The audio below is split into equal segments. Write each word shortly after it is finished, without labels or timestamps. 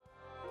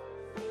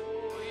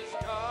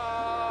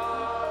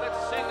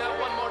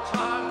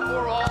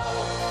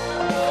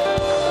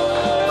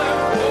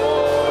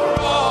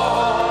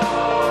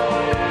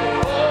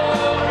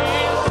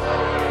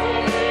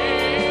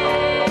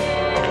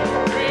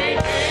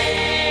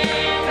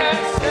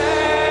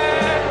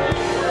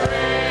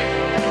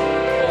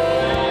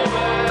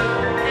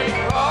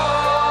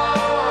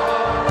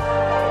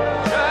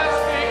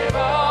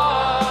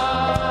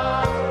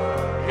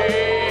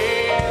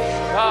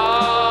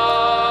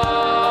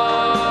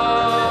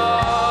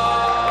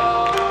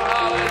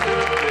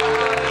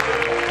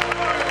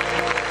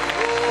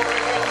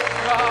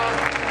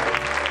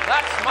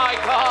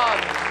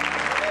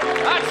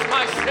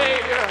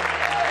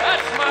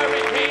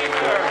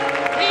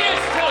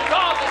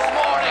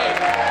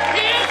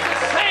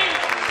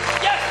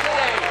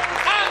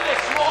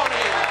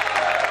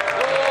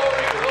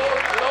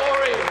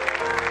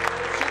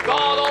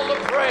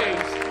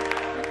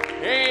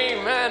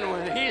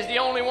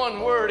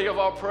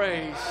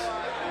praise.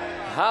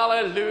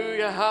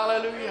 Hallelujah,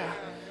 hallelujah.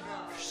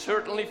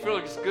 Certainly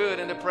feels good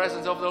in the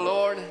presence of the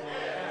Lord.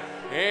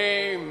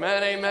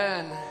 Amen,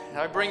 amen.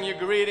 I bring you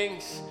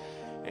greetings.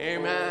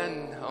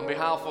 Amen. On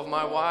behalf of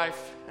my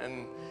wife.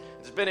 And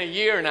it's been a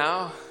year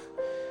now.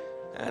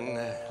 And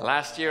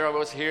last year I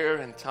was here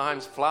and time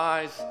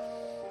flies.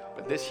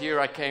 But this year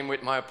I came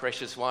with my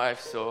precious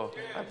wife. So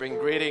I bring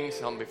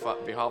greetings on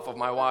behalf of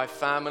my wife,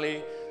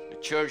 family, the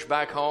church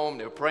back home.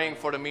 They're praying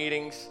for the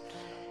meetings.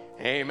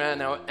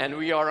 Amen. And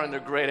we are under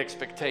great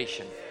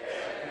expectation.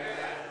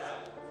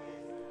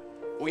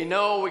 We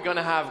know we're going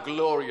to have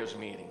glorious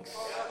meetings.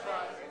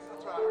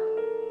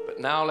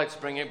 But now let's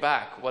bring it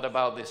back. What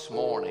about this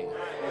morning?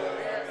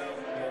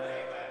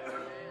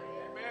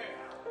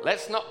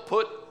 Let's not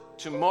put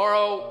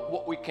tomorrow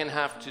what we can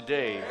have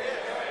today.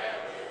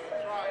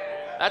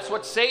 That's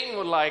what Satan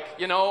would like.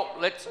 You know,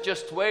 let's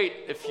just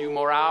wait a few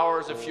more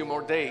hours, a few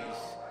more days.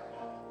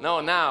 No,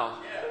 now.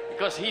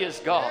 Because He is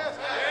God.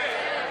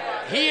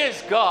 He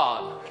is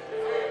God.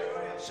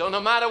 So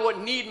no matter what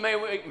need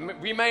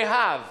we may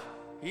have,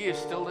 He is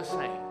still the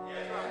same.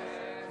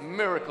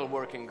 Miracle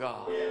working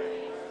God.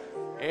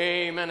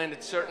 Amen. And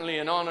it's certainly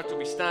an honor to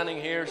be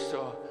standing here.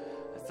 So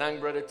I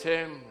thank Brother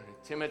Tim, Brother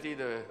Timothy,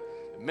 the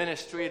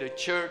ministry, the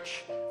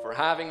church for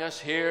having us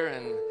here.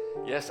 And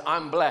yes,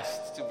 I'm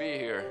blessed to be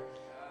here.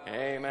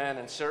 Amen.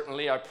 And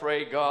certainly I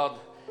pray God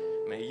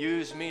may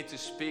use me to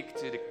speak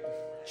to the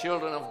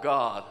children of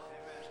God.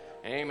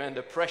 Amen.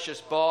 The precious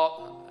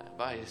bought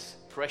by His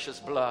precious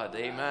blood.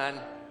 Amen.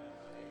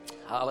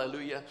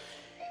 Hallelujah.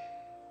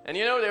 And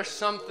you know, there's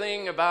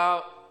something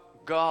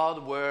about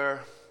God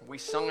where we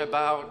sung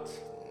about,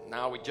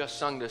 now we just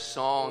sung this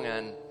song,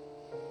 and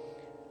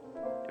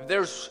if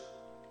there's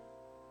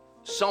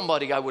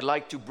somebody I would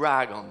like to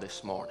brag on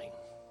this morning,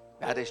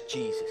 that is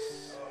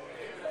Jesus.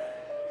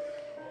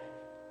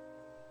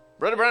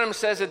 Brother Branham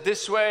says it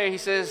this way. He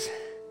says,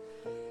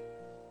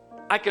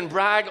 I can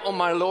brag on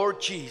my Lord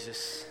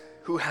Jesus,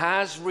 who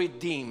has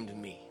redeemed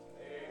me.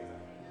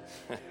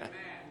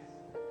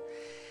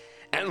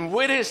 And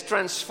with His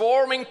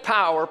transforming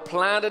power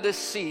planted a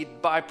seed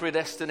by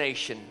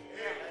predestination.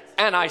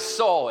 And I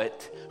saw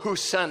it.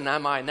 Whose son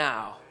am I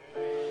now?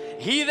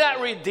 He that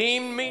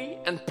redeemed me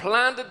and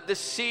planted the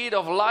seed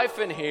of life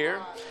in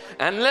here,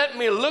 and let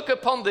me look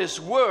upon this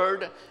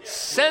word,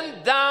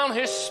 sent down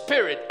His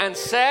Spirit and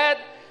said,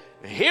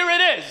 here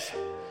it is.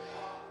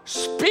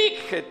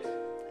 Speak it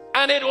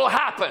and it will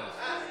happen.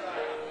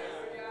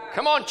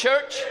 Come on,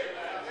 church.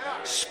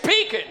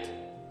 Speak it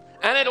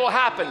and it will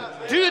happen.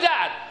 Do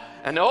that.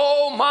 And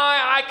oh my,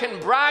 I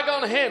can brag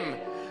on Him.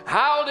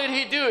 How did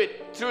He do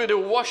it? Through the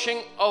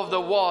washing of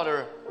the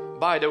water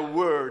by the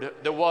word,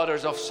 the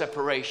waters of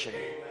separation.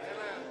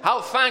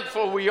 How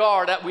thankful we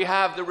are that we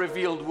have the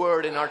revealed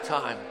word in our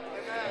time.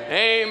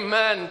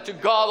 Amen. To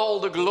God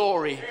all the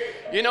glory.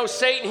 You know,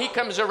 Satan, he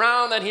comes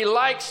around and he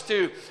likes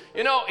to,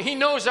 you know, he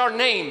knows our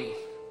name,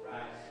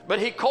 but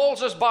he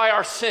calls us by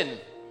our sin.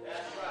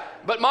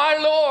 But my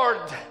Lord,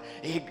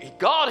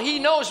 God, He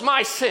knows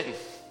my sin.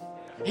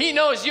 He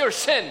knows your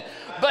sin,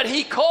 but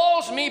He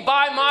calls me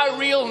by my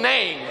real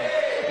name.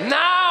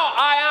 Now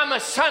I am a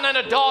son and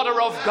a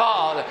daughter of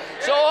God.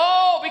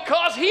 So,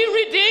 because He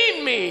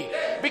redeemed me,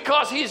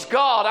 because He's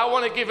God, I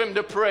want to give Him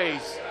the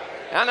praise.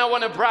 And I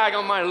want to brag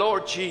on my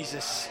Lord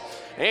Jesus.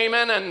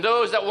 Amen. And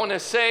those that want to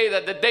say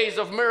that the days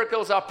of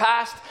miracles are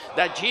past,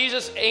 that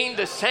Jesus ain't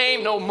the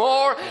same no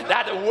more,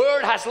 that the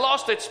word has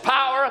lost its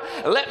power,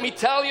 let me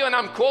tell you, and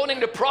I'm quoting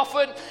the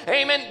prophet,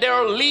 amen,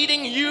 they're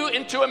leading you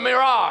into a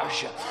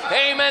mirage.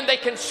 Amen. They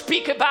can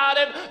speak about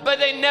it, but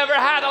they never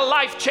had a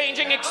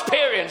life-changing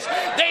experience.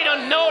 They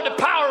don't know the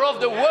power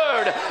of the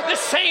word. The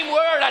same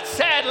word that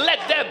said, let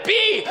there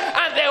be,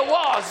 and there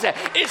was,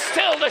 is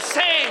still the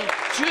same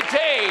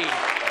today.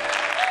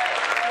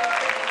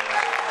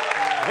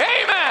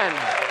 Amen.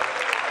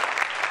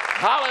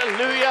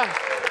 Hallelujah.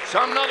 So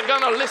I'm not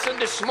going to listen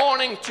this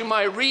morning to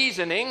my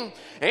reasoning.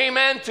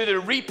 Amen. To the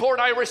report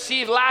I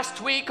received last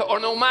week, or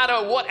no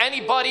matter what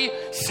anybody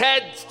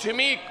said to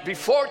me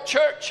before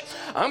church.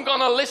 I'm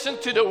going to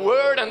listen to the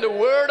word and the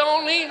word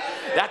only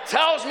that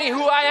tells me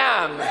who I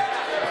am.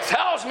 It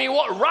tells me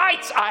what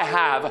rights I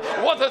have,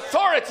 what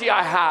authority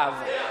I have.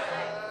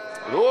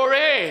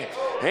 Glory.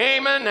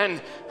 Amen.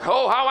 And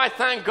oh, how I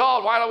thank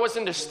God. While I was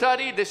in the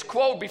study, this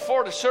quote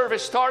before the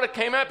service started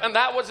came up, and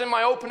that was in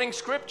my opening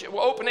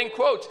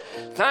quote.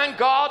 Thank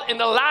God, in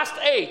the last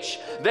age,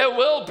 there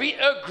will be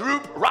a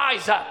group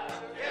rise up.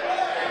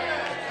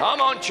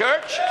 Come on,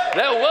 church.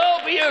 There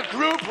will be a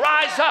group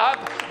rise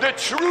up, the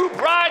true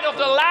bride of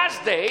the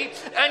last day,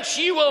 and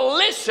she will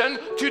listen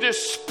to the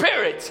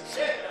Spirit.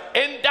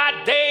 In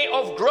that day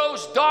of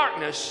gross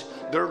darkness,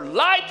 the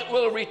light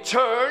will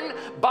return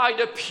by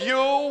the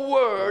pure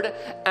word,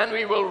 and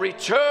we will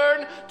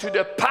return to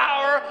the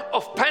power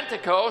of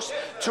Pentecost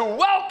to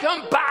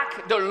welcome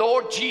back the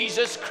Lord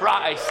Jesus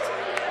Christ.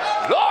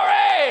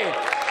 Glory!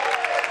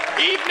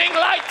 Evening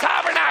Light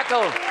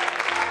Tabernacle.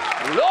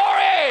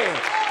 Glory!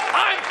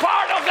 I'm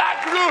part of that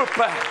group.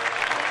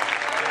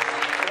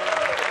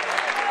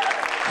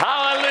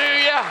 Hallelujah.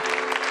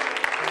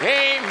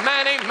 Hallelujah.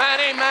 Amen, amen,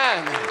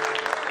 amen.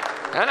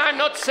 And I'm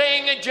not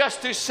saying it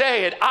just to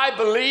say it. I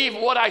believe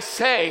what I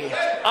say.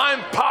 I'm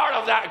part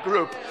of that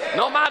group.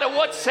 No matter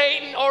what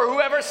Satan or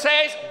whoever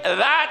says,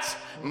 that's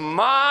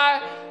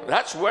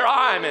where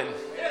I'm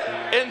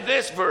in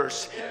this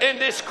verse, in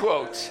this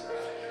quote.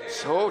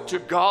 So to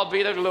God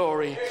be the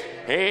glory.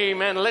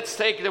 Amen. Let's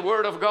take the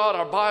word of God,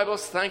 our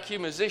Bibles. Thank you,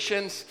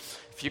 musicians.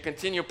 If you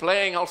continue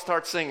playing, I'll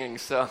start singing.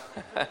 So,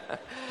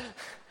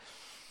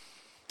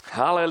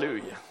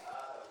 hallelujah.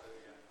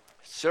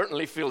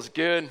 Certainly feels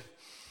good.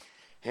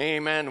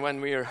 Amen.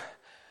 When we're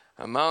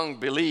among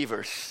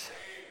believers.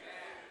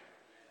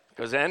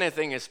 Because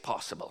anything is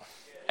possible.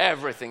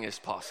 Everything is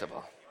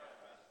possible.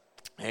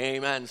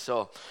 Amen.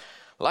 So,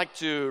 I'd like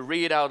to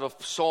read out of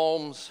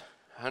Psalms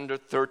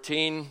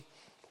 113.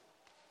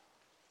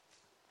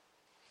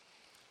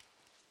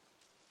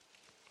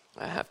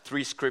 I have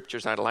 3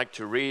 scriptures I'd like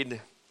to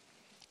read.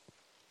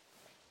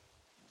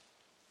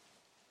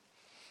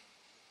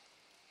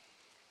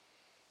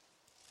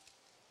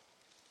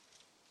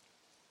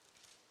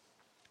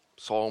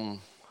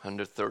 Psalm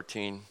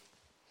 113,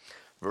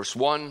 verse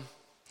 1.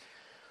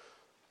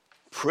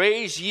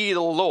 Praise ye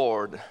the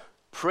Lord.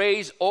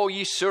 Praise, all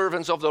ye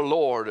servants of the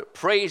Lord.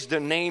 Praise the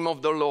name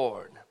of the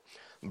Lord.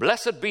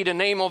 Blessed be the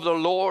name of the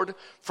Lord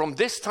from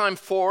this time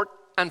forth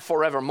and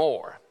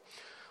forevermore.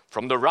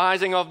 From the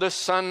rising of the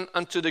sun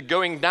unto the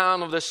going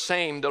down of the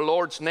same, the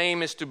Lord's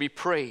name is to be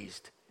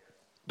praised.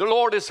 The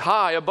Lord is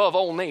high above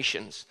all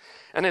nations,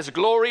 and his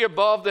glory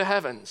above the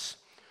heavens.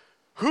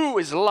 Who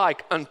is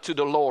like unto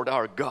the Lord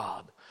our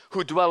God,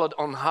 who dwelleth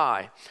on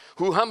high,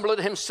 who humbleth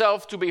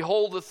himself to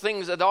behold the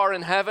things that are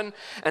in heaven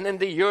and in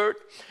the earth?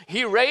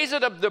 He raised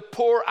up the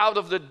poor out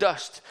of the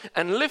dust,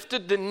 and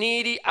lifted the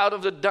needy out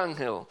of the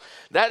dunghill,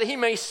 that he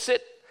may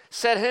set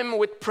him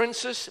with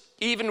princes,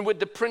 even with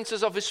the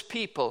princes of his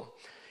people.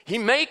 He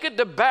maketh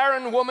the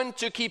barren woman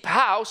to keep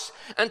house,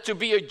 and to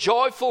be a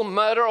joyful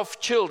mother of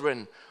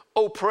children.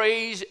 O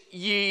praise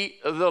ye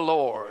the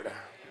Lord.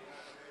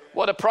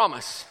 What a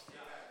promise.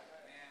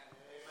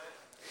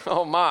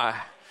 Oh my.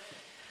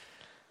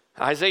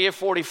 Isaiah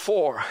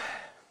 44.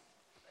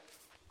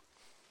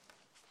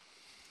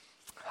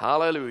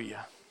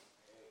 Hallelujah.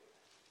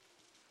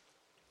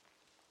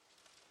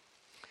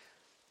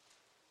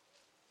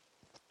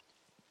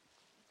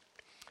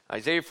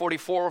 Isaiah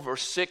 44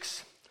 verse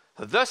 6.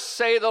 Thus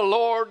say the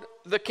Lord,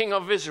 the King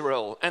of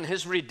Israel, and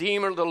his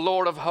Redeemer, the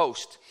Lord of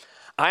hosts.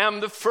 I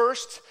am the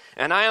first,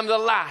 and I am the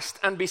last,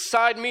 and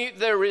beside me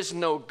there is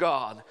no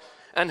God.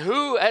 And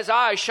who as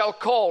I shall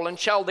call and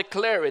shall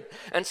declare it,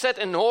 and set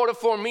in order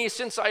for me,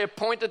 since I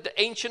appointed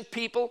the ancient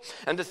people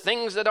and the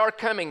things that are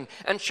coming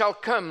and shall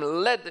come,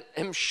 let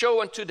him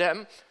show unto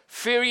them.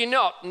 Fear ye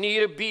not,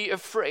 neither be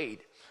afraid.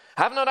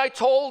 Have not I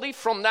told thee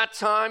from that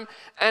time,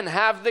 and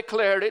have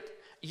declared it?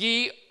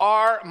 Ye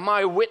are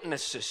my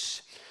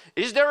witnesses.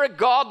 Is there a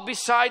God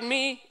beside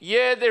me?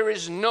 Yea, there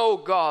is no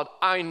God.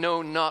 I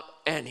know not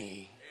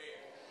any.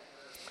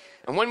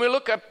 And when we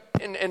look up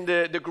in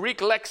the Greek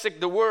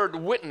lexic, the word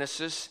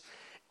witnesses,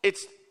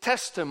 it's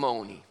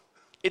testimony.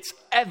 It's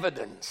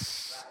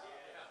evidence.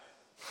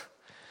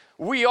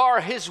 We are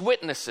his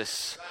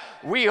witnesses.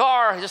 We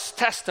are his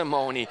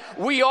testimony.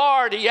 We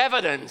are the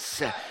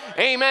evidence.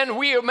 Amen.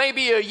 We are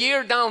maybe a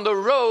year down the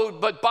road,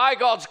 but by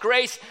God's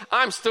grace,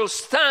 I'm still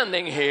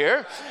standing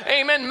here.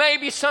 Amen.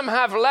 Maybe some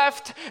have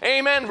left.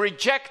 Amen.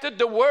 Rejected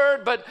the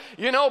word. But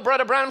you know,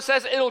 Brother Brown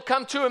says it'll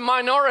come to a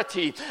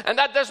minority. And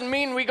that doesn't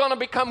mean we're going to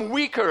become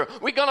weaker.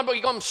 We're going to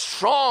become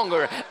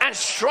stronger and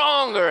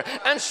stronger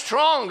and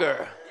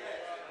stronger.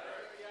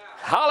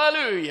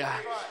 Hallelujah.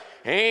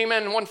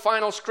 Amen. One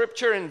final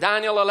scripture in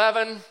Daniel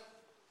 11.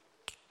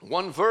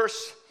 One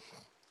verse.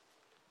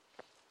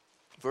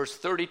 Verse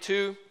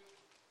 32.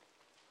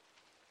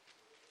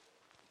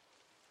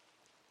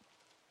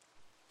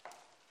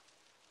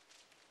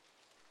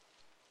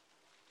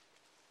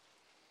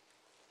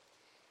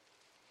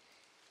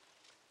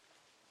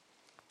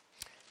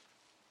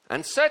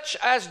 And such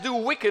as do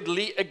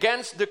wickedly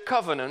against the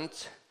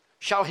covenant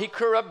shall he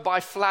corrupt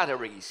by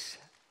flatteries.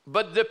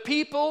 But the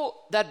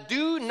people that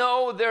do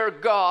know their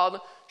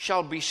God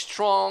shall be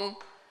strong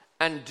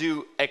and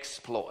do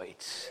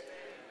exploits.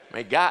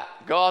 May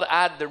God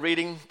add the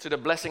reading to the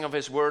blessing of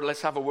his word.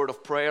 Let's have a word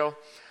of prayer.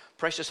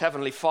 Precious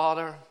Heavenly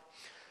Father,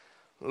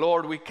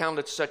 Lord, we count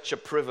it such a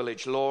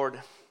privilege,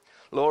 Lord,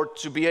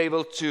 to be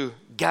able to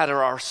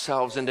gather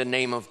ourselves in the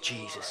name of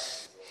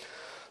Jesus.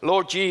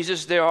 Lord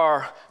Jesus, there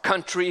are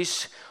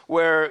countries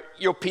where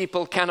your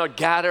people cannot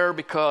gather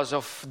because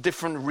of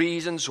different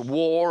reasons,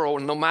 war or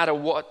no matter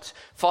what.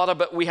 Father,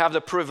 but we have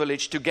the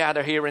privilege to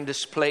gather here in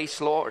this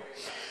place, Lord.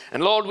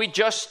 And Lord, we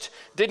just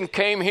didn't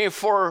came here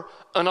for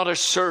another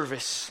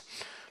service.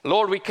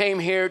 Lord, we came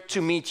here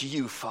to meet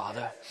you,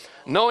 Father.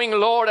 Knowing,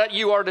 Lord, that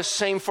you are the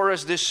same for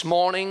us this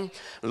morning.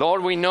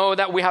 Lord, we know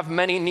that we have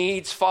many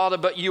needs, Father,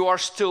 but you are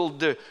still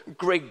the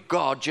great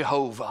God,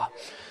 Jehovah.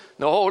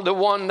 the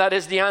one that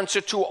is the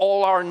answer to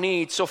all our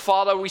needs. So,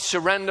 Father, we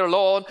surrender,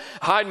 Lord.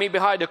 Hide me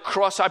behind the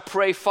cross, I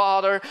pray,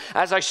 Father.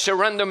 As I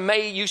surrender,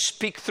 may you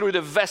speak through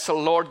the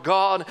vessel, Lord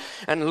God.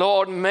 And,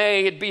 Lord,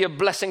 may it be a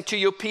blessing to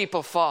your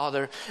people,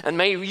 Father. And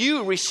may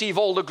you receive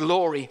all the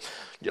glory.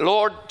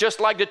 Lord, just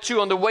like the two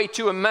on the way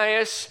to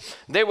Emmaus,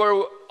 they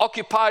were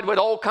occupied with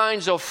all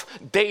kinds of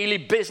daily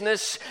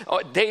business,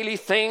 daily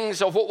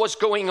things of what was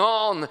going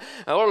on.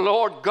 Oh,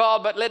 Lord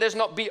God, but let us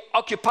not be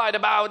occupied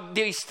about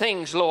these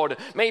things, Lord.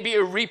 Maybe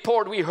a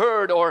report we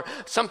heard or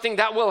something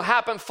that will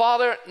happen.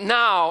 Father,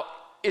 now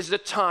is the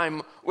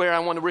time where I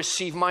want to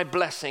receive my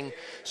blessing.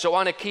 So I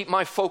want to keep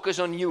my focus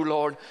on you,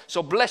 Lord.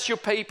 So bless your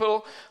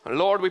people.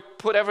 Lord, we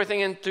put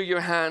everything into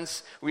your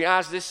hands. We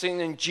ask this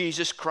thing in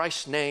Jesus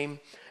Christ's name.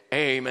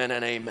 Amen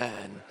and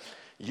amen.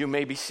 You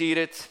may be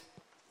seated.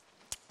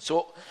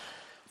 So,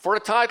 for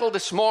a title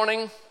this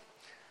morning,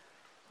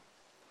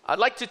 I'd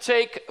like to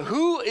take,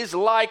 Who is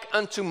like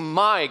unto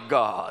my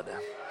God?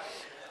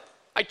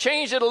 I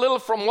changed it a little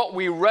from what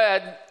we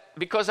read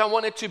because I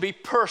want it to be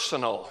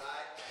personal.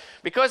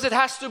 Because it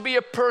has to be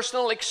a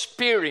personal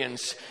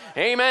experience.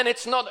 Amen.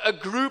 It's not a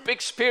group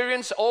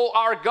experience. Oh,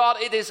 our God,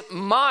 it is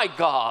my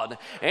God.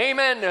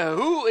 Amen.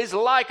 Who is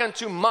like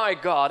unto my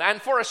God?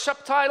 And for a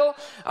subtitle,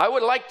 I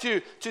would like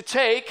to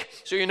take,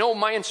 so you know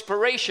my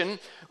inspiration,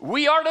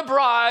 we are the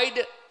bride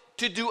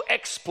to do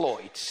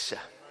exploits.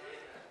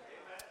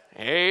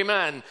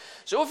 Amen.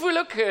 So if we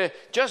look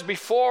just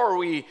before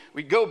we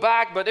go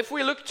back, but if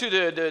we look to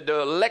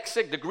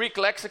the Greek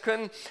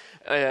lexicon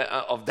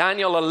of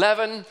Daniel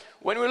 11,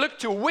 when we look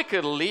to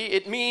wickedly,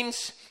 it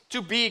means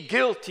to be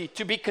guilty,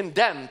 to be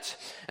condemned.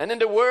 And in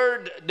the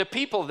word, the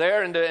people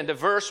there, in the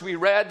verse we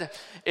read,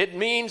 it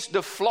means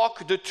the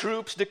flock, the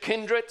troops, the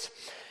kindred.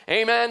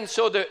 Amen.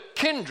 So the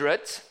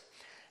kindred,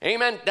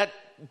 amen, that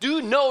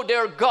do know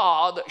their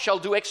God shall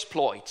do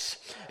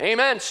exploits.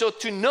 Amen. So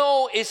to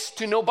know is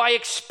to know by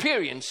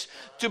experience,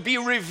 to be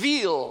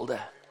revealed.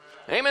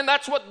 Amen.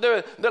 That's what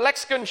the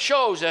lexicon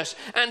shows us.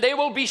 And they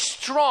will be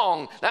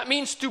strong. That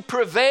means to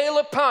prevail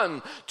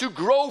upon, to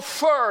grow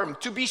firm,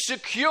 to be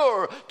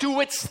secure, to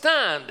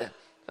withstand.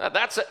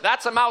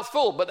 That's a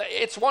mouthful, but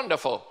it's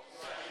wonderful.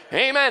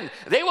 Amen.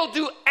 They will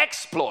do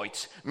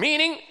exploits,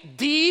 meaning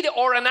deed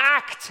or an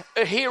act,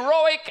 a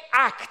heroic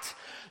act,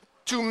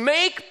 to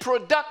make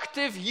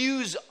productive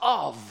use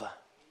of.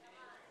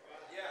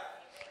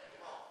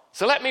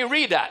 So let me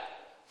read that.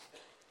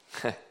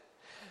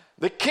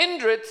 The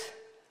kindred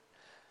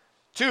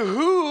to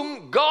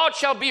whom God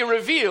shall be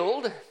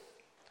revealed,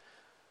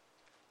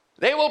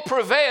 they will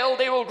prevail,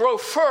 they will grow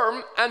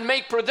firm, and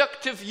make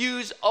productive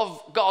use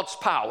of God's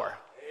power.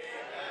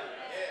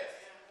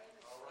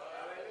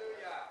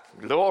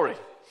 Glory.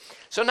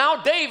 So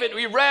now David,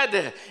 we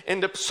read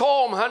in the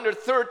Psalm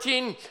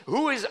 113,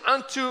 who is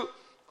unto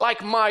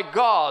like my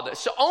God.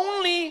 So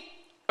only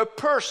a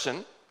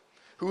person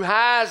who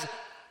has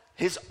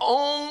his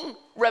own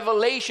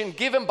revelation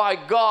given by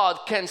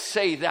God can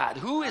say that.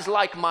 Who is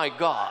like my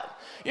God?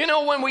 You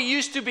know, when we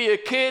used to be a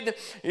kid,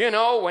 you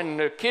know, when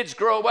the kids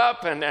grow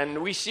up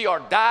and we see our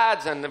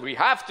dads and we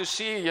have to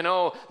see, you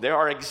know, there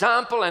are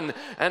example and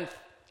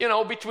you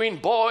know, between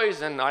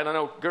boys and, I don't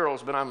know,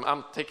 girls, but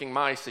I'm taking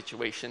my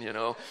situation, you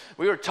know.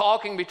 We were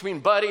talking between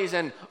buddies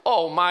and,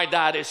 oh, my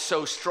dad is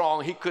so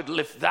strong, he could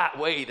lift that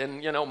weight.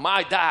 And, you know,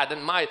 my dad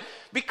and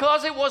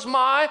because it was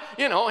my,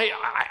 you know,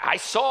 I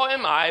saw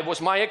him, it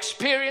was my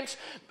experience,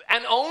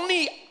 and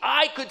only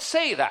I could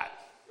say that.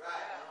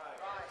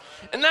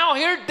 And now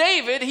here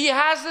David, he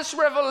has this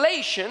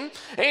revelation,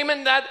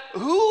 amen, that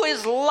who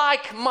is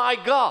like my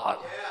God?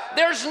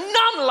 There's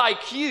none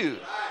like you.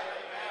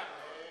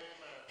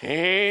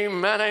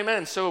 Amen,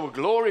 amen. So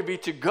glory be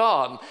to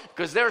God,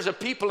 because there's a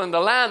people in the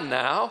land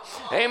now,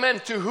 amen,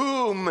 to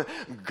whom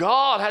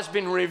God has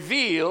been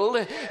revealed,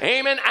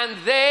 amen, and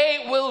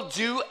they will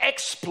do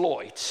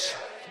exploits,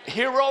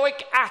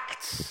 heroic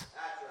acts.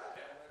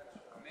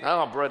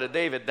 Oh, Brother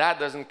David, that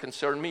doesn't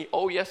concern me.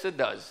 Oh, yes, it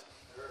does.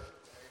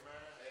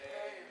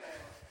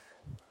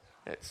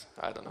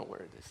 I don't know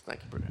where it is.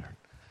 Thank you, Brother Aaron.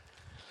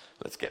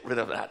 Let's get rid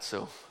of that,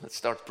 so let's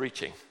start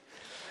preaching.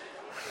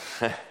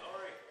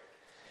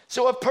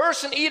 So a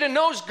person either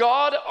knows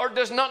God or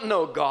does not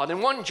know God.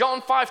 In 1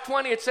 John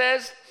 5:20 it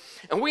says,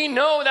 and we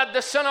know that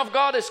the Son of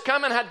God is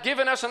come and had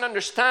given us an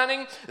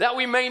understanding that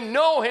we may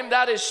know him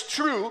that is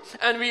true,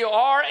 and we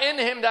are in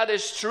him that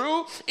is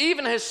true,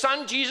 even his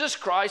Son Jesus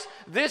Christ.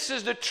 This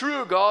is the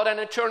true God and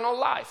eternal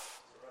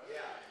life.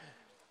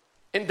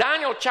 In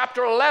Daniel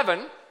chapter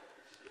 11,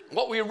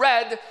 what we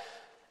read,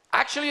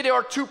 actually there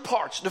are two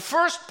parts. The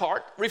first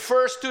part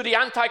refers to the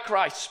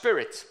Antichrist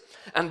spirit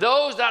and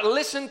those that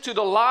listen to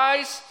the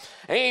lies.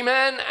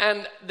 Amen.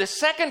 And the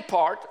second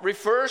part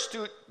refers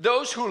to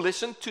those who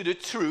listen to the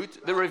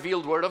truth, the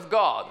revealed word of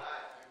God.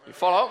 You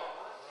follow?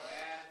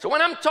 So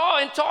when I'm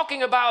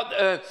talking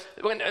about,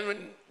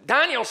 when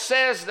Daniel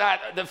says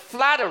that the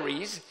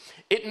flatteries,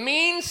 it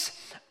means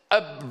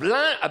a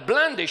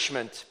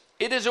blandishment.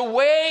 It is a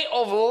way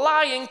of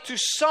lying to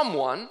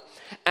someone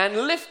and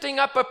lifting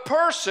up a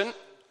person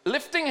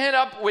lifting it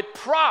up with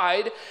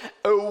pride,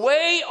 a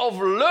way of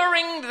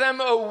luring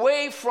them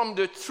away from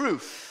the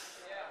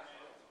truth.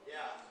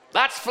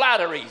 That's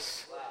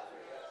flatteries.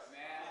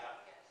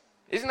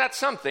 Isn't that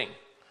something?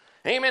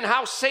 Amen.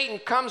 How Satan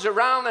comes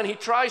around and he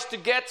tries to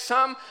get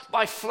some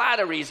by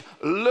flatteries,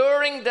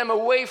 luring them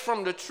away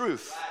from the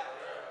truth.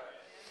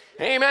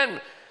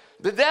 Amen.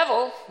 The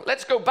devil,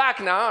 let's go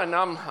back now, and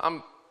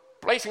I'm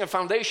placing a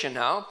foundation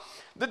now.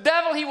 The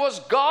devil, he was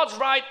God's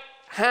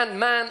right-hand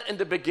man in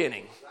the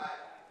beginning.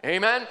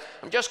 Amen.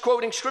 I'm just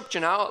quoting scripture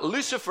now.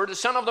 Lucifer, the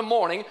son of the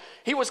morning,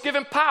 he was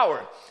given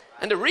power.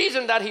 And the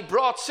reason that he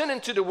brought sin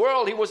into the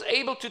world, he was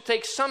able to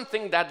take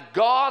something that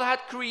God had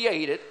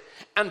created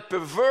and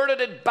perverted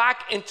it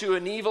back into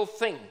an evil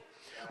thing,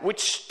 which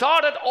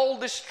started all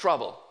this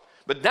trouble.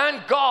 But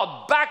then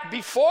God, back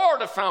before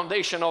the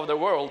foundation of the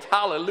world,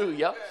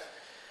 hallelujah,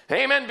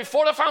 amen,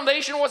 before the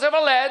foundation was ever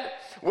laid,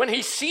 when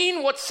he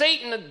seen what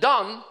Satan had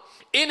done,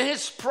 in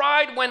his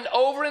pride went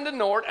over in the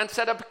north and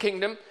set up a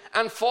kingdom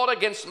and fought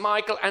against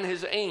Michael and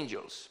his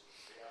angels.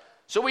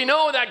 So we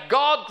know that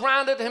God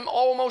granted him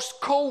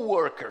almost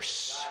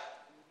co-workers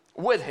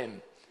with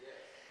him.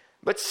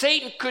 But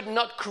Satan could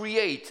not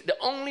create. The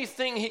only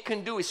thing he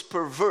can do is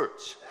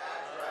pervert.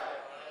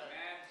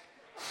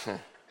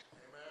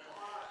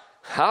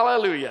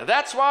 Hallelujah.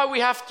 That's why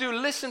we have to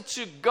listen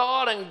to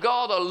God and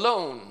God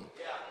alone.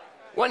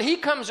 When he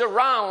comes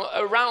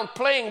around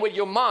playing with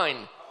your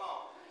mind,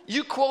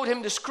 you quote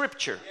him the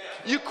scripture.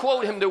 You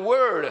quote him the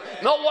word.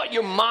 Not what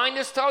your mind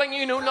is telling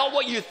you, not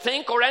what you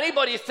think or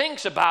anybody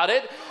thinks about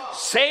it.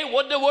 Say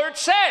what the word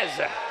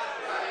says.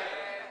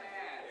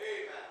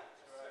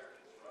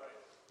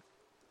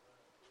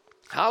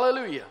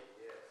 Hallelujah.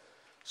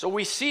 So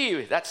we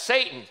see that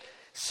Satan,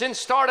 sin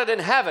started in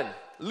heaven.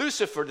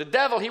 Lucifer, the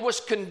devil, he was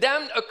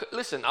condemned.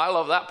 Listen, I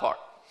love that part.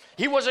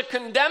 He was a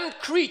condemned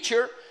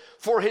creature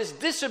for his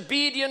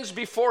disobedience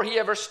before he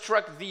ever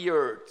struck the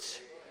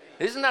earth.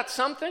 Isn't that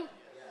something?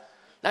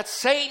 That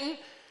Satan,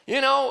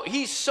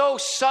 he's so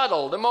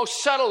subtle, the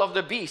most subtle of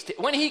the beast.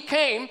 When he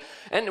came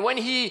and when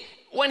he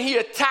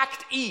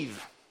attacked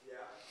Eve,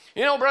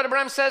 Brother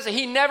Branham says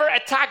he never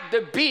attacked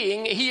the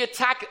being, he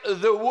attacked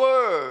the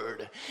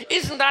word.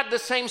 Isn't that the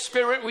same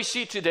spirit we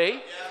see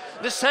today?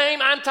 The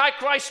same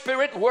Antichrist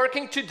spirit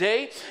working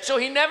today. So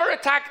he never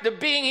attacked the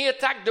being, he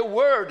attacked the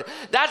word.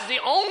 That's the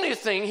only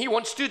thing he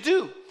wants to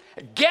do.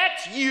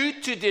 Get you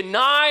to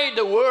deny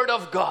the word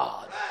of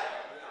God.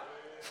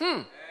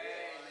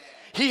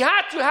 He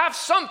had to have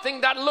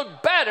something that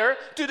looked better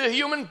to the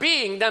human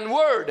being than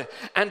word.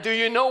 And do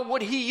you know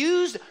what he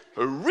used?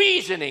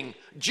 Reasoning.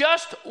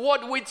 Just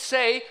what we'd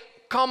say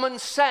common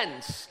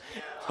sense.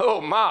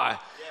 Oh my.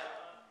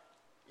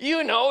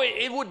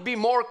 It would be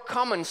more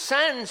common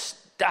sense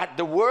that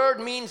the word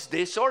means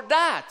this or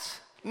that.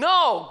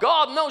 No,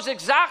 God knows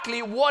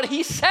exactly what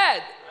he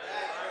said.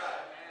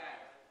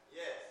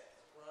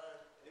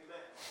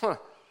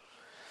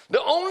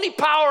 The only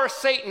power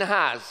Satan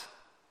has,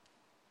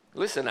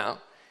 listen now,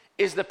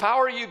 is the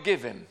power you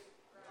give him.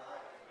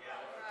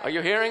 Are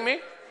you hearing me?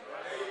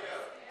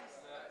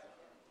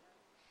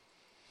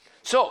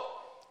 So,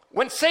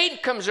 when Satan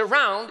comes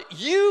around,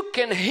 you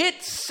can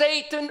hit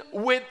Satan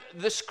with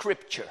the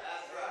scripture.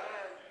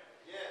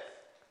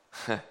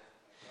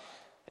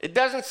 It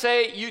doesn't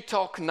say you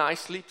talk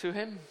nicely to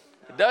him.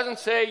 It doesn't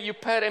say you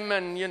pet him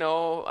and,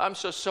 I'm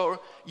so sorry.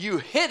 You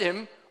hit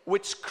him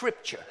with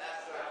scripture.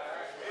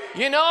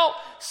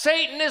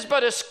 Satan is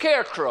but a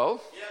scarecrow.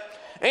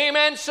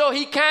 Amen. So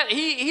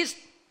he's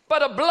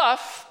but a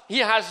bluff. He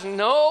has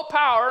no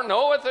power,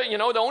 no other,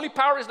 the only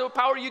power is the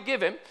power you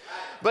give him.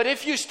 But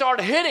if you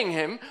start hitting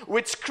him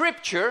with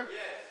scripture,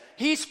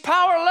 he's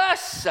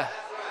powerless.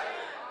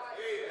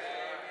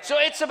 So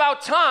it's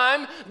about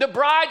time the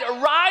bride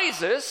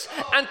arises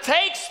and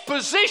takes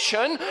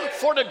position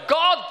for the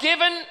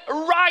God-given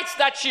rights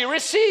that she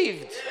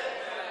received.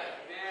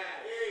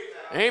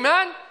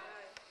 Amen.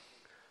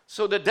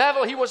 So the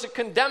devil, he was a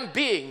condemned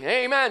being.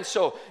 Amen.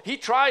 So he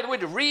tried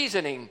with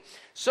reasoning.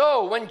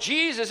 So when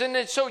Jesus in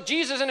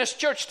his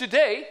church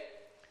today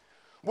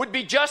would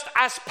be just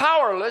as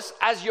powerless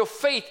as your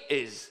faith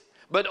is,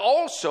 but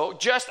also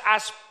just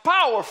as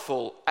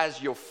powerful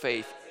as your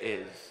faith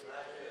is.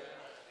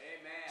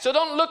 So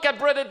don't look at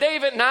Brother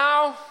David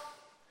now.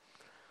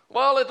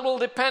 Well, it will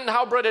depend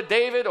how Brother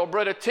David or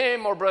Brother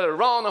Tim or Brother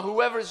Ron or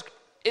whoever's,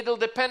 it'll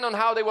depend on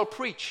how they will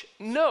preach.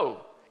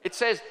 No, it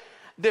says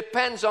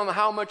depends on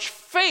how much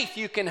faith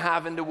you can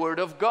have in the Word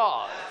of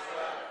God.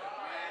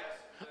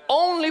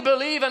 Only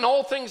believe and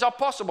all things are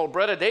possible.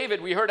 Brother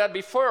David, we heard that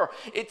before.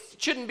 It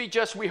shouldn't be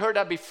just we heard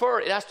that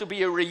before. It has to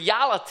be a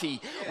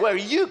reality where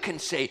you can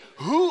say,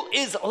 who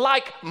is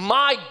like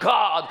my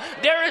God?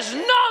 There is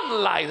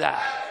none like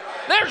that.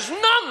 There's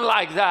none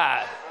like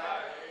that.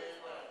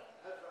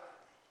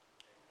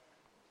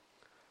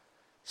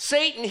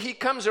 Satan, he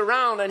comes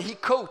around and he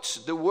coats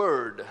the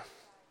word.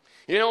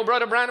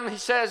 Brother Branham, he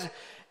says,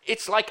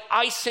 it's like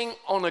icing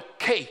on a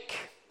cake.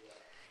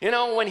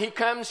 When he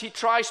comes, he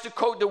tries to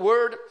coat the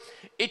word.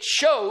 It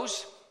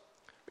shows,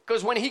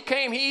 because when he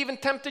came, he even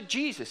tempted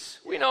Jesus.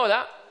 We know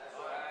that.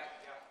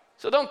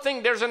 So don't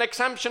think there's an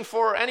exemption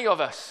for any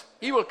of us.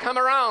 He will come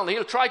around.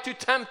 He'll try to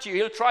tempt you.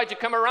 He'll try to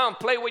come around,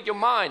 play with your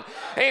mind.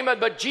 Amen.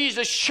 But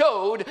Jesus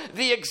showed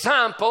the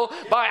example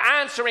by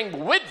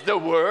answering with the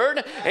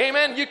word.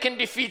 Amen. You can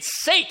defeat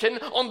Satan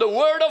on the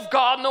word of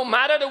God. No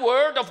matter, the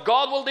word of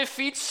God will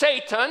defeat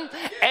Satan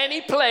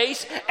any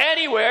place,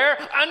 anywhere,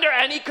 under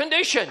any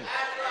condition.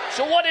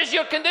 So what is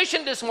your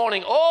condition this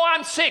morning? Oh,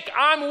 I'm sick.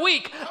 I'm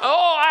weak.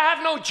 Oh, I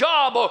have no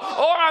job. Or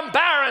I'm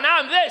barren.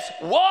 I'm this.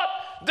 What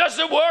does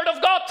the word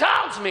of God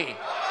tells me?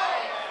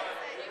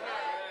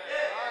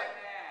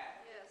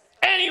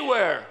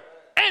 Anywhere,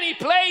 any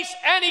place,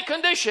 any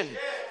condition.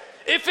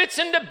 If it's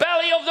in the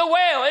belly of the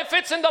whale, if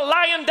it's in the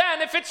lion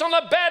den, if it's on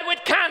a bed with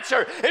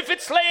cancer, if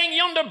it's laying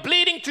yonder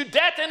bleeding to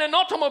death in an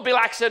automobile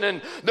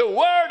accident, the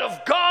word of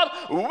God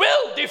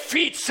will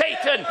defeat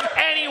Satan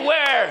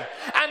anywhere.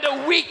 And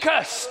the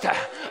weakest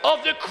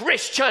of the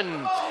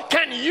Christian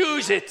can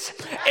use it.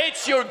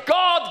 It's your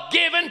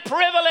God-given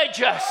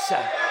privileges.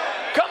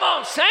 Come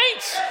on,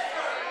 saints.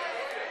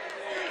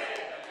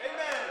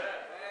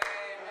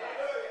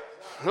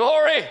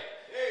 Glory.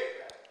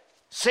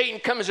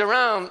 Satan comes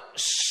around.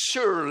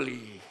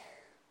 Surely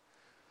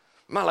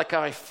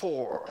Malachi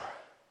 4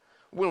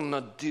 will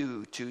not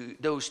do to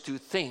those two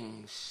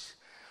things,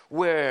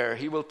 where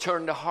he will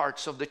turn the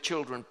hearts of the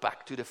children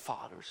back to the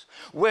fathers,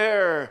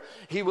 where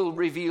he will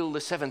reveal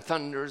the seven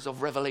thunders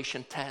of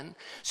Revelation 10.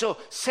 So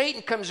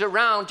Satan comes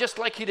around just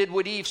like he did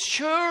with Eve.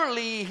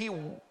 Surely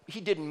he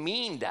didn't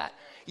mean that.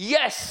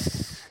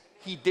 Yes,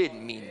 he did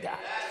mean that.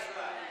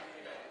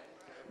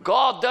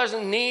 God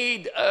doesn't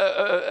need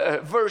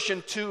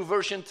version 2,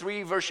 version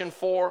 3, version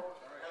 4.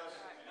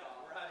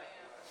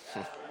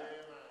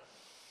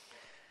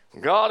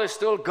 God is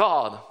still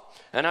God.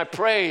 And I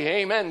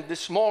pray, amen,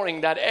 this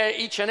morning that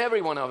each and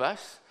every one of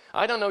us,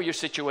 I don't know your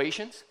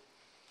situations,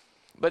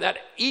 but that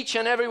each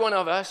and every one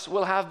of us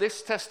will have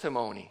this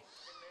testimony.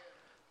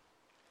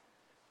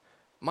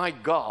 My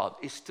God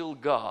is still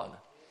God.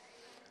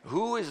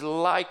 Who is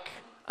like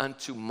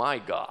unto my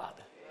God?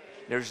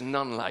 There's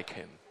none like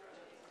him.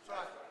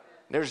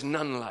 There's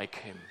none like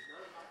him.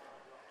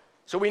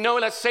 So we know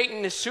that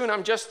Satan is soon,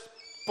 I'm just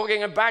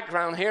putting a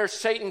background here,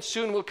 Satan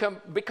soon will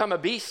become a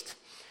beast.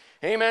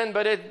 Amen.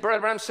 But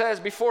Brother Branham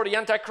says, before the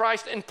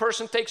Antichrist in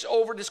person takes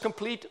over this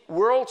complete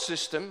world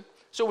system,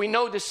 so we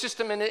know the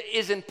system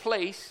is in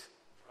place.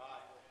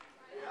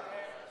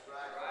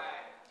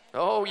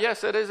 Oh,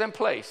 yes, it is in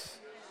place.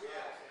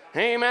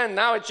 Amen.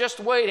 Now it's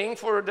just waiting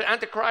for the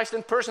Antichrist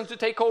in person to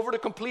take over the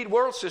complete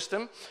world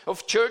system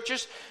of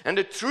churches. And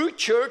the true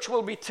church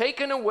will be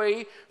taken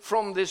away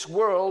from this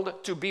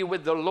world to be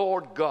with the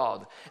Lord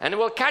God. And it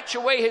will catch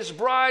away his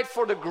bride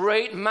for the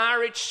great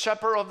marriage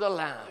supper of the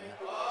Lamb.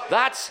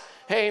 That's,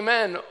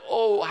 amen.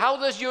 Oh, how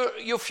does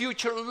your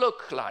future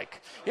look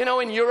like? You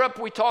know, in Europe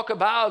we talk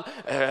about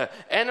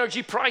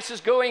energy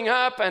prices going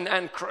up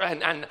and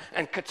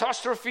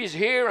catastrophes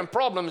here and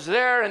problems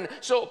there. And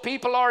so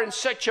people are in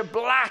such a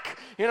black,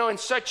 in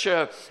such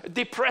a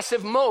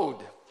depressive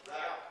mode.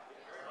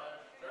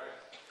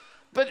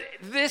 But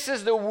this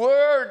is the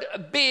word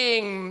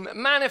being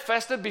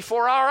manifested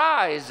before our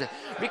eyes.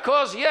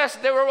 Because yes,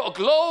 there are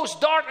glows,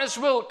 darkness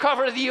will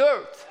cover the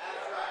earth.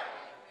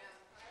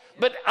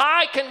 But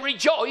I can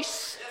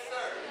rejoice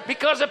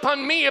because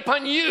upon me,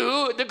 upon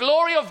you, the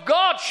glory of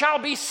God shall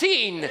be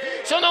seen.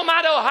 So no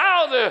matter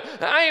how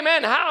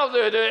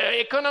the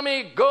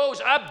economy goes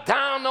up,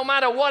 down, no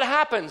matter what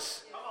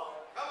happens,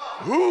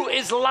 who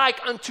is like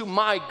unto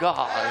my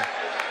God?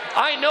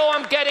 I know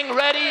I'm getting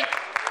ready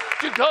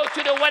to go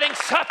to the wedding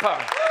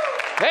supper.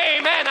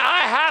 Amen.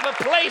 I have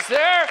a place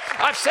there.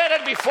 I've said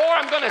it before.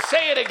 I'm going to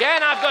say it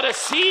again. I've got a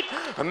seat,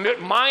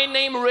 my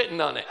name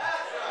written on it.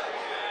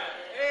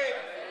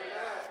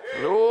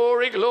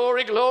 Glory,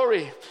 glory,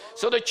 glory.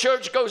 So the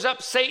church goes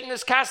up, Satan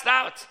is cast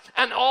out,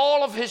 and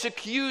all of his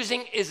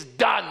accusing is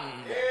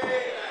done.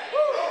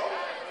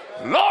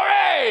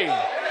 Glory!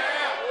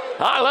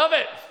 I love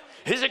it.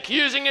 His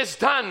accusing is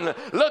done.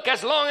 Look,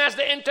 as long as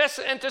the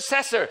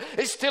intercessor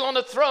is still on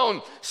the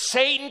throne,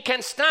 Satan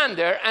can stand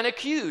there and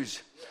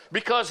accuse,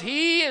 because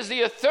he is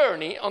the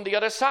attorney on the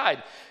other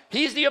side.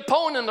 He's the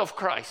opponent of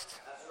Christ.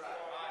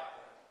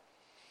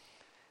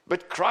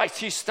 But Christ,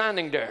 he's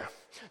standing there.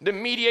 The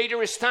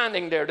mediator is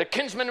standing there. The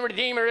kinsman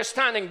redeemer is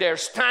standing there,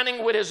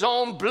 standing with his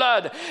own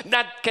blood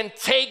that can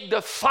take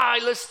the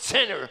vilest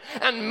sinner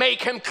and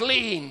make him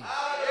clean.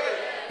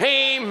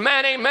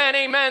 Amen, amen,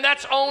 amen.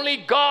 That's only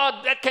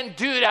God that can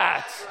do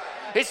that.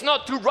 It's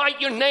not to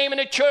write your name in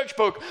a church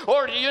book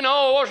or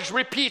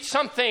repeat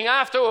something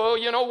after,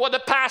 what the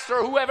pastor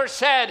or whoever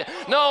said.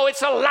 No,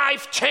 it's a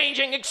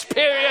life-changing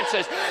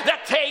experiences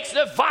that takes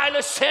the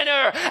vilest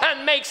sinner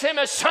and makes him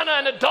a son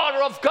and a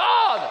daughter of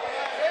God.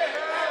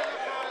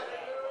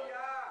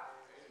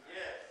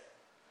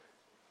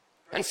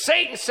 And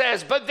Satan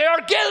says, but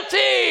they're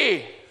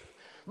guilty.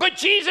 But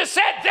Jesus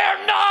said,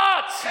 they're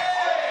not.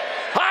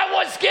 I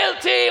was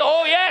guilty,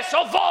 oh yes,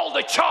 of all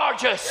the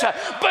charges.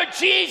 But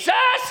Jesus,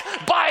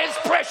 by his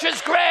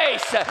precious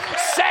grace,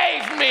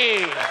 saved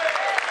me.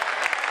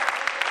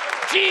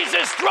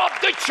 Jesus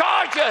dropped the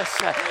charges.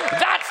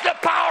 That's the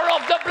power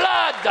of the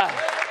blood.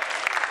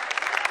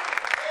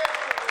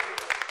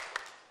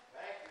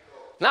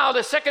 Now,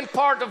 the second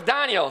part of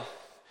Daniel,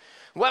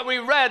 what we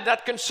read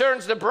that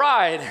concerns the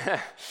bride.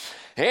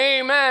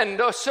 Amen.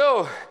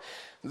 So,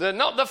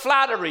 not the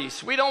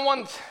flatteries. We don't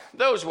want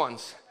those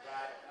ones.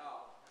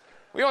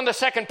 We want the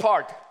second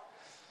part.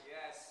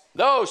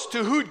 Those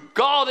to whom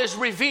God is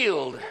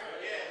revealed.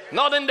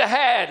 Not in the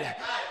head,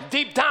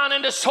 deep down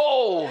in the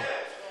soul.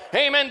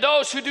 Amen.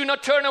 Those who do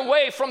not turn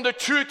away from the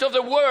truth of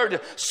the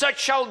word,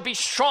 such shall be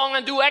strong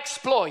and do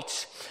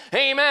exploits.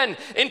 Amen.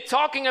 In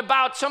talking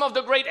about some of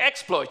the great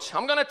exploits,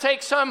 I'm going to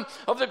take some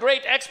of the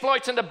great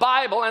exploits in the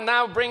Bible and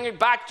now bring it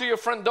back to your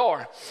front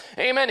door.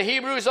 Amen.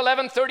 Hebrews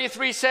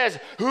 11:33 says,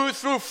 who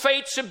through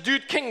faith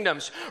subdued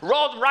kingdoms,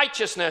 wrought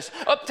righteousness,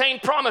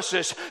 obtained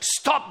promises,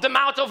 stopped the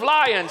mouth of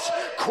lions,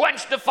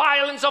 quenched the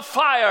violence of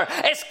fire,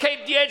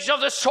 escaped the edge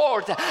of the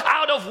sword,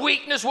 out of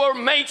weakness were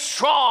made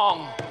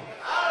strong.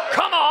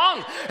 Come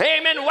on,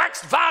 amen,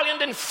 waxed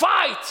valiant in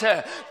fight,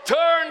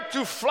 turned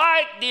to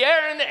flight the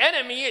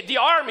enemy, the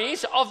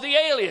armies of the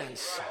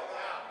aliens.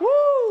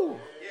 Woo!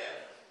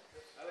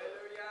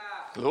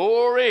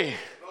 Glory.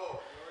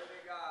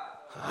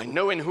 I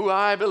know in who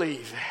I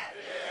believe.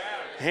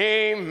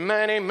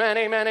 Amen, amen,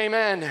 amen,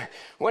 amen.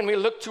 When we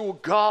look to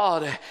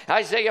God,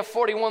 Isaiah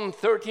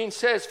 41:13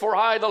 says, for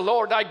I, the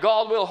Lord thy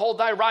God, will hold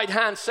thy right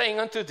hand, saying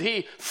unto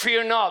thee,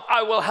 fear not,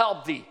 I will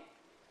help thee.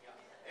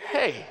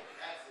 Hey.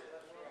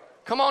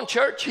 Come on,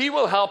 church, he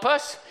will help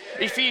us.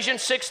 Yeah.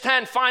 Ephesians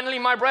 6:10, finally,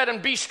 my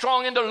brethren, be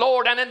strong in the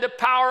Lord and in the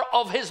power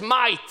of his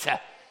might. Yeah.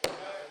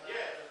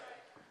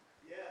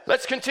 Yeah.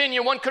 Let's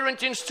continue. 1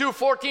 Corinthians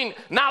 2:14.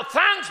 Now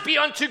thanks be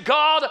unto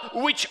God,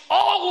 which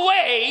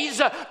always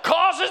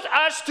causes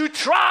us to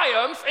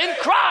triumph in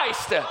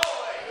Christ.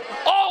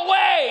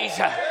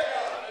 Always.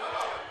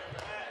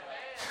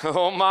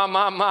 Oh,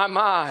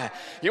 my.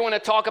 You want to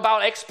talk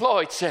about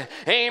exploits?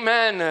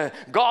 Amen.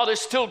 God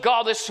is still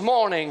God this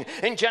morning.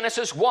 In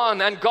Genesis 1,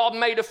 and God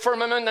made a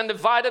firmament and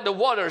divided the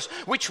waters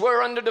which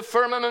were under the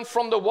firmament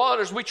from the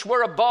waters which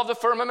were above the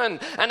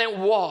firmament. And it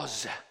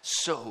was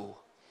so.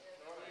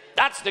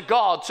 That's the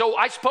God. So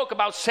I spoke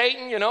about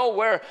Satan, you know,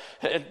 where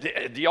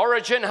the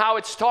origin, how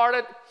it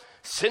started.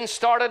 Sin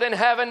started in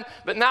heaven.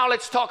 But now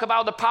let's talk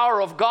about the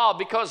power of God,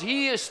 because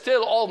he is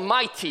still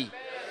almighty.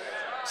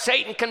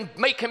 Satan can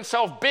make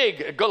himself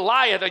big,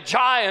 Goliath, a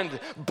giant,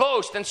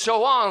 boast, and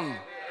so on.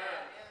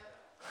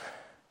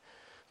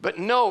 But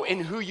know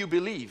in who you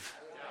believe.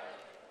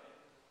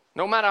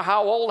 No matter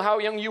how old, how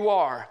young you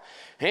are.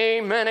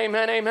 Amen,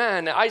 amen,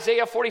 amen.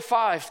 Isaiah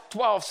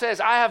 45:12 says,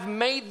 I have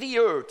made the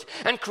earth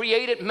and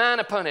created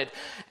man upon it.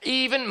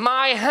 Even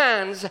my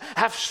hands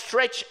have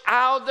stretched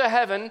out the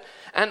heaven,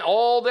 and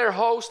all their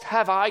host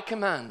have I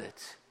commanded.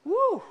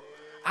 Woo!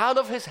 Out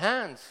of his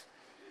hands.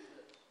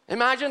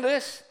 Imagine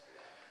this.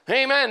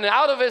 Amen.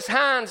 Out of his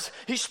hands,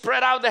 he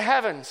spread out the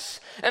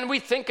heavens. And we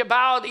think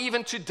about,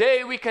 even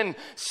today, we can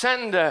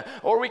send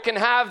or we can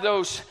have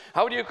those,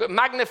 how do you call,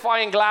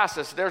 magnifying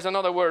glasses. There's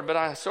another word,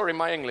 but sorry,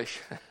 my English.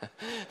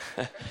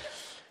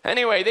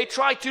 Anyway, they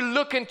try to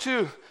look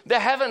into the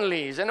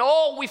heavenlies, and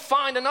we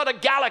find another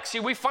galaxy.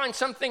 We find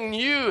something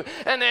new.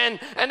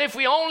 And if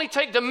we only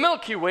take the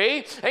Milky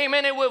Way,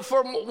 amen, it will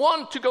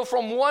to go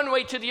from one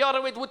way to the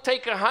other, it would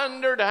take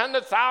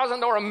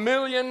 100,000 or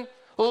 1,000,000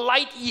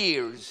 light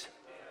years.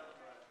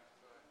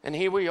 And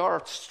here we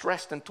are,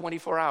 stressed in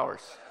 24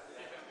 hours.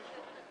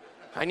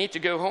 I need to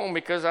go home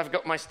because I've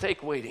got my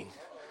steak waiting.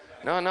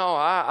 No,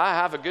 I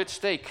have a good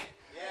steak.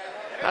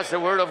 That's the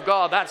word of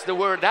God. That's the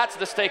word. That's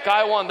the steak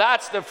I want.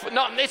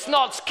 It's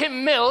not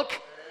skim milk.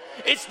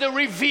 It's the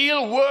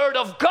revealed word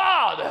of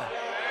God.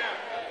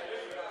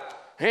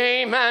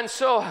 Amen.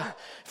 So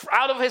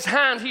out of his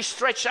hand, he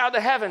stretched out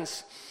the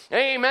heavens.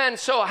 Amen.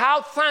 So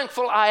how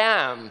thankful I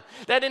am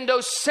that in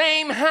those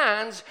same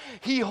hands,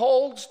 he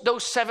holds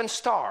those 7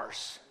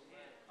 stars,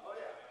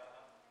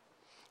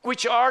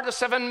 which are the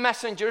 7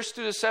 messengers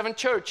to the 7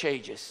 church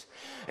ages.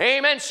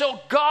 Amen.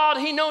 So God,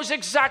 he knows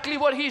exactly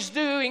what he's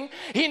doing.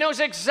 He knows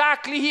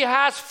exactly, he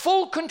has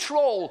full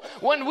control.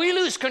 When we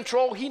lose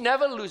control, he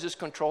never loses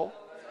control.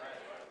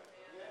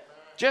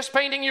 Just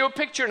painting you a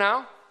picture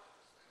now.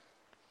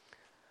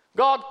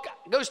 God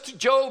goes to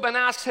Job and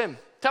asks him,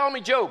 tell me,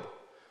 Job,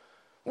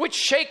 which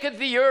shaketh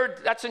the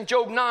earth, that's in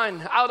Job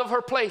 9, out of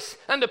her place,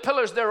 and the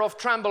pillars thereof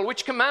tremble,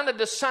 which commanded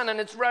the sun, and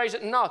it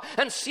riseth not,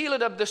 and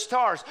sealed up the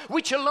stars,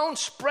 which alone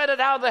spreadeth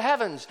out the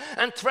heavens,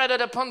 and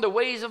treadeth upon the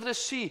ways of the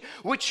sea,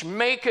 which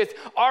maketh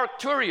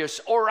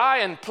Arcturus,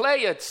 Orion,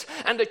 Pleiades,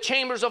 and the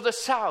chambers of the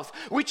south,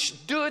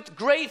 which doeth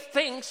great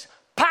things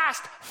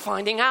past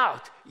finding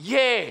out,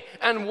 yea,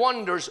 and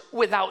wonders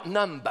without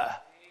number.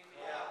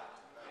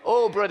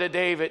 Oh, Brother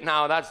David,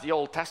 now that's the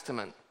Old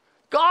Testament.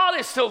 God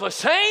is still the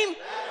same.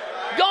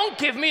 Don't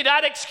give me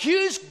that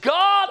excuse.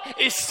 God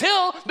is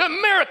still the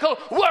miracle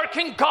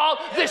working God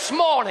this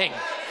morning.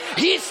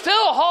 He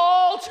still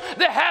holds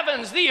the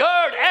heavens, the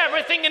earth,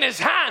 everything in his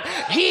hand.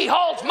 He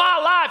holds my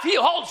life. He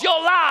holds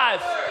your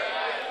life.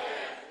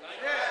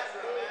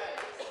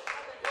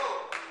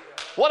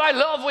 what I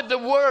love with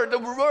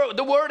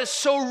the word is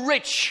so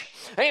rich.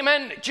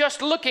 Amen.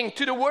 Just looking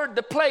to the word,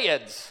 the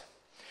Pleiades.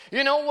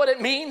 You know what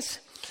it means?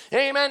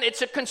 Amen.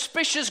 It's a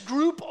conspicuous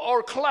group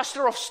or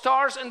cluster of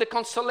stars in the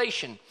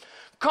constellation,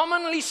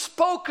 commonly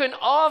spoken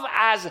of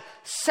as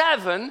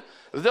 7,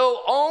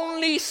 though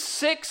only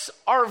 6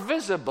 are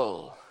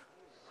visible.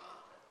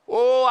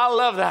 Oh, I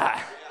love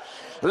that.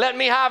 Let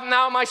me have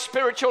now my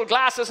spiritual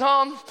glasses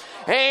on.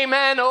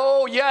 Amen.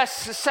 Oh,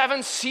 yes,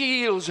 7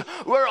 seals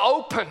were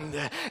opened.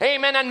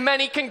 Amen. And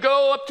many can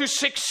go up to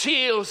 6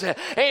 seals.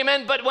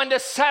 Amen. But when the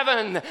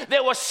 7,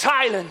 there was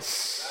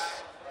silence.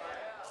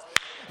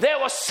 There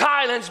was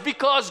silence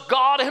because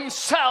God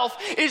himself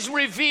is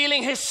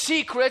revealing his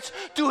secrets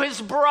to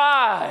his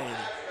bride.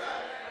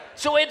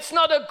 So it's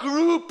not a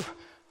group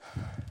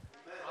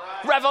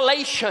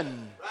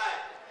revelation.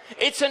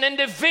 It's an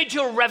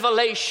individual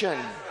revelation.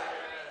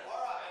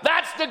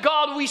 That's the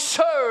God we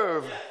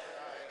serve.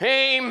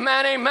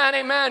 Amen, amen,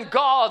 amen.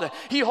 God,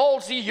 he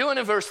holds the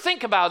universe.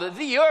 Think about it.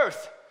 The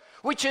earth,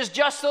 which is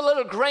just a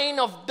little grain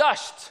of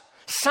dust,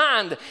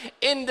 sand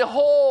in the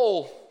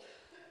whole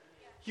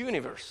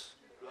universe.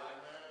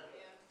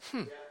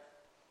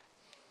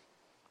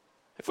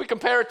 If we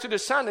compare it to the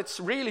sun, it's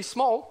really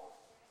small.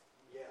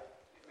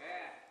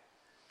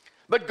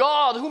 But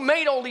God, who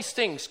made all these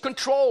things,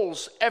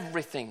 controls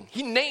everything.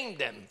 He named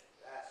them.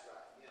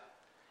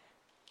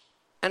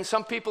 And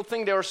some people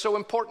think they are so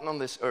important on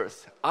this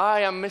earth.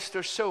 I am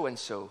Mr.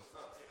 So-and-so.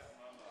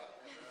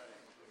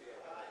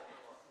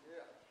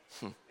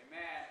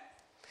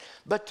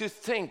 But to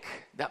think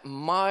that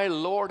my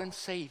Lord and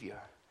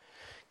Savior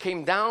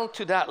came down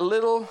to that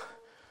little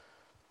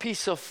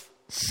piece of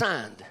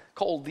sand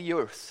called the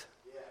earth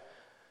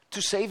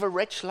to save a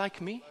wretch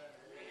like me?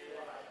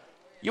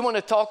 You want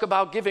to talk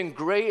about giving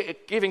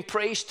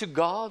praise to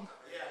God?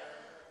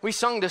 We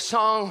sung the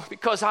song,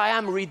 because I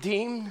am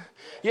redeemed.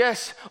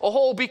 Yes,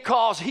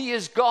 because he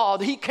is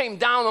God. He came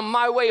down on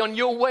my way, on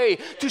your way,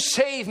 to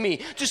save me,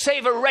 to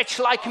save a wretch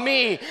like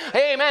me.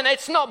 Amen.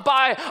 It's not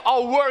by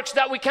our works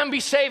that we can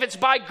be saved. It's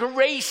by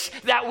grace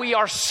that we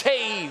are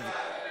saved.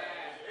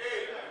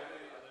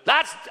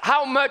 That's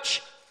how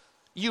much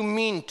you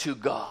mean to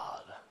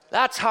God.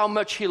 That's how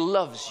much he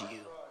loves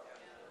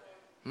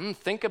you.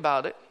 Think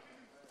about it.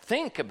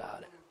 Think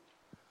about it.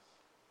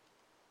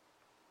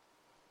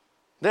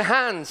 The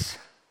hands,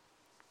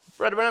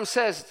 Brother Branham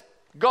says,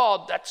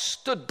 God that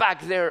stood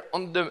back there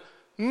on the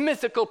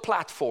mythical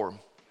platform.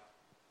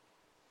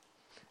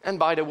 And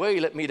by the way,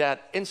 let me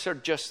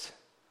insert just,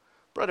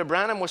 Brother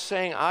Branham was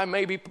saying, I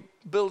may be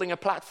building a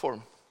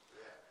platform.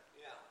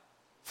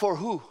 For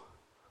who?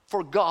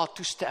 For God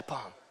to step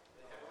on.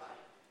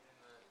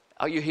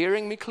 Are you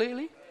hearing me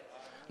clearly?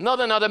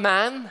 Not another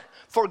man.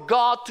 For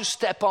God to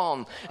step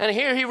on. And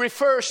here he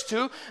refers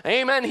to,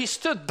 amen, he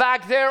stood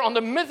back there on the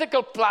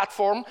mythical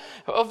platform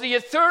of the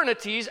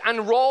eternities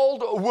and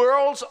rolled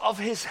worlds of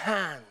his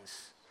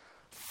hands.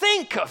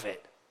 Think of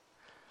it.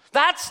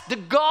 That's the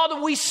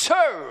God we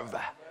serve.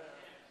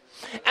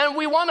 And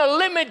we want to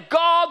limit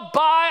God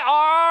by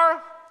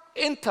our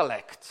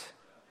intellect.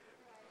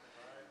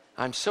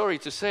 I'm sorry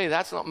to say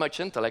that's not much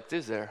intellect,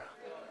 is there?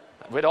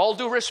 With all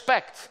due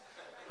respect,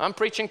 I'm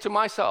preaching to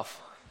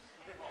myself.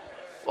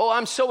 Oh,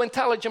 I'm so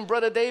intelligent,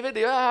 Brother David.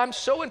 Yeah, I'm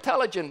so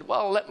intelligent.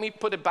 Well, let me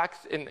put it back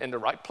in the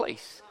right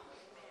place.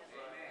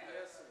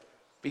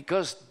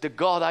 Because the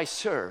God I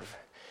serve,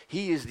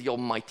 he is the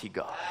Almighty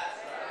God.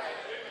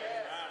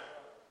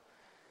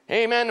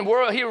 Amen.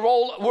 He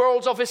rolled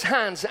worlds of his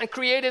hands and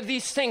created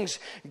these things.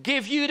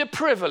 Give you the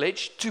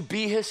privilege to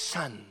be his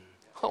son.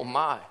 Oh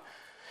my.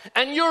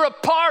 And you're a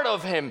part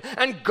of him.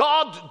 And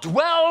God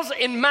dwells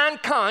in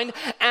mankind.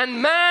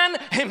 And man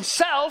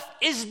himself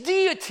is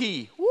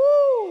deity.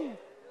 Woo!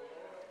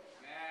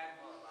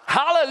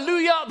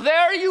 Hallelujah,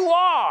 there you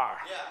are.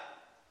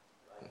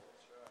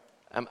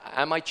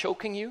 Am I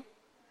choking you?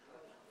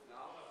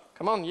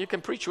 Come on, you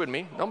can preach with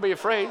me. Don't be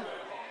afraid.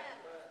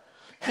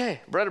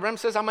 Hey, Brother Branham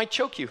says I might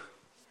choke you.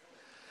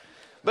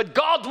 But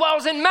God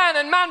dwells in man,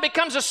 and man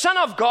becomes a son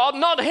of God,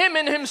 not him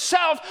in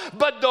himself,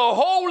 but the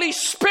Holy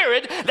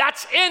Spirit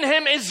that's in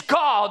him is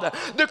God.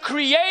 The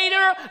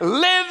Creator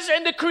lives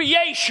in the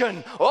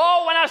creation.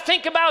 Oh, when I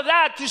think about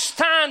that, to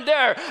stand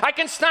there, I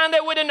can stand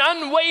there with an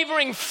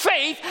unwavering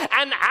faith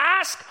and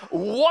ask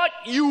what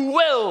you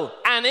will,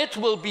 and it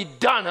will be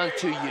done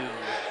unto you.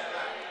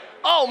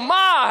 Oh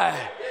my!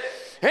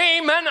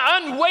 Amen.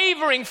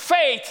 Unwavering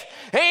faith.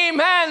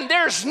 Amen.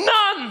 There's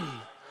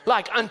none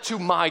like unto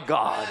my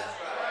God.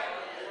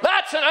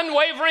 That's an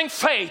unwavering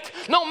faith.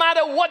 No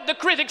matter what the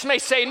critics may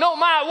say, no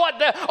matter what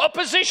the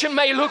opposition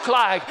may look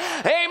like.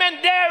 Amen.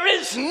 There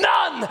is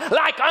none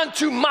like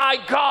unto my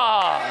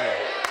God.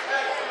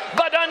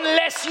 But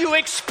unless you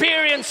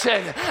experience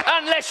it,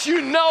 unless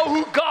you know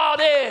who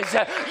God is,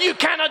 you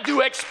cannot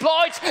do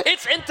exploits.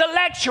 It's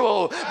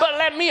intellectual. But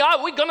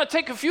we're going to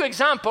take a few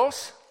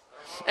examples.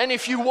 And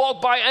if you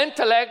walk by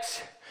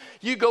intellect,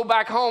 you go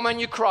back home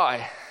and you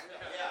cry.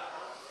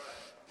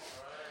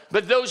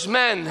 But those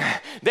men,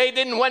 they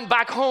didn't went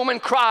back home and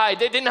cried.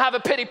 They didn't have a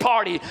pity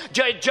party.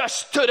 They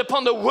just stood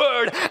upon the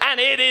word, and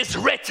it is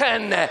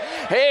written.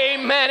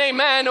 Amen,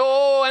 amen.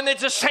 Oh, and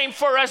it's the same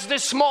for us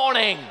this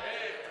morning.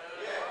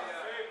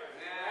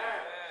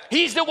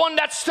 He's the one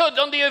that stood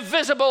on the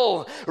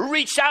invisible,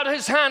 reached out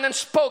his hand and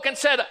spoke and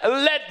said,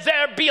 let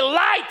there be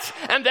light.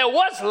 And there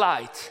was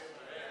light.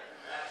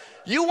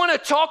 You want to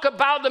talk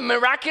about the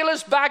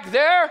miraculous back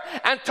there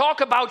and talk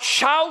about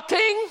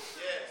shouting?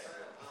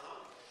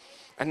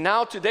 And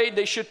now today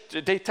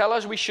they tell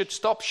us we should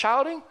stop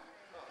shouting.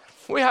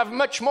 We have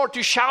much more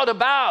to shout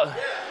about.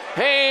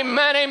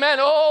 Amen, amen.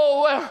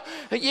 Oh,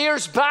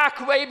 years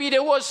back maybe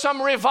there was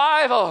some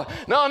revival.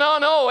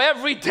 No.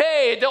 Every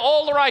day, the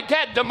older I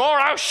get, the more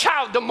I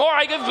shout, the more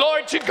I give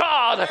glory to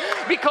God.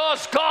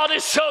 Because God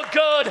is so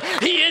good.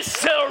 He is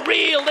so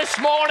real this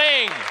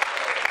morning.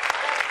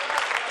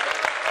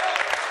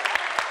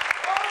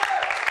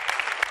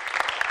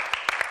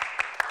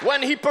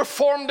 When he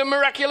performed the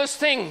miraculous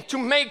thing to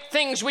make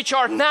things which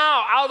are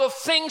now out of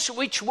things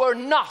which were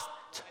not.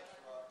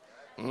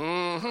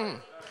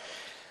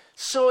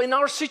 So in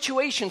our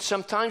situation,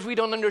 sometimes we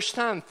don't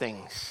understand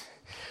things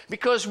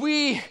because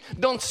we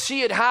don't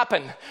see it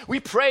happen. We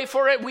pray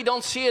for it, we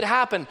don't see it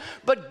happen.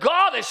 But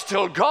God is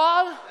still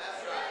God.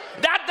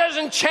 That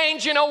doesn't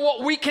change,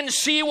 what we can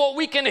see, what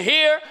we can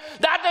hear.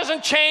 That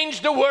doesn't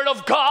change the word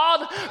of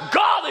God.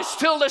 God is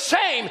still the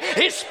same.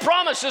 His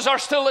promises are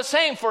still the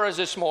same for us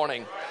this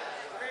morning.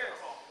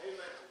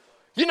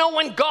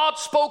 When God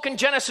spoke in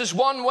Genesis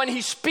 1, when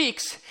he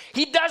speaks,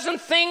 he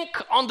doesn't think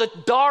on the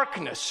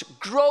darkness.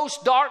 Gross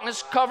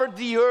darkness covered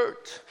the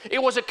earth.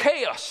 It was a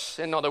chaos,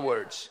 in other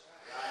words.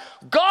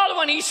 God,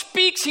 when he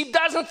speaks, he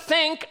doesn't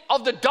think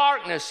of the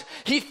darkness.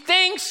 He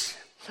thinks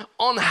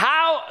on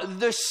how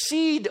the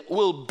seed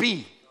will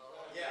be.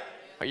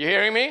 Are you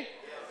hearing me?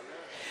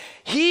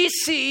 He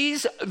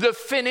sees the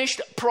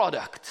finished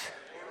product.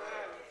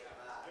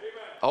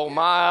 Oh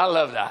my, I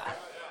love that.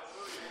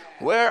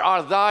 Where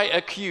are thy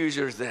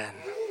accusers then?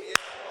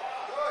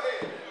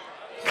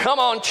 Come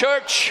on,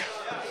 church.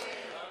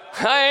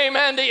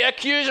 Amen. The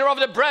accuser of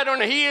the brethren,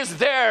 he is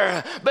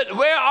there. But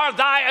where are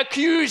thy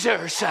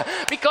accusers?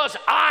 Because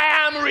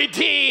I am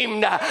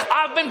redeemed.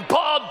 I've been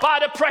bought by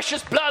the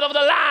precious blood of the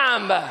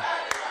Lamb.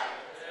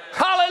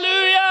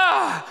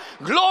 Hallelujah.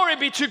 Glory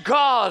be to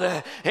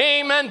God.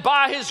 Amen.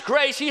 By his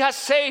grace, he has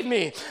saved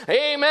me.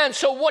 Amen.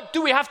 So what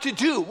do we have to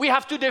do? We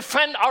have to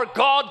defend our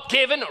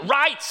God-given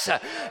rights.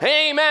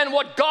 Amen.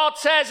 What God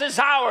says is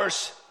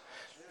ours.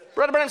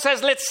 Brother Branham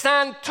says, let's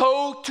stand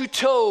toe to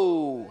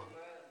toe.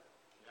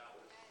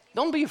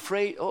 Don't be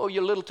afraid. Oh,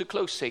 you're a little too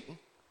close, Satan.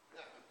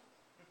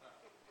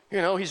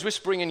 He's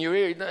whispering in your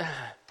ear.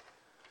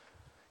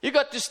 You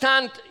got to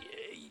stand.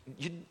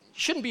 You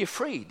shouldn't be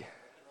afraid.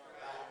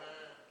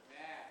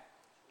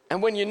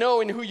 And when you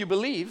know in who you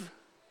believe,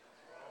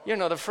 you're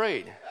not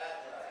afraid.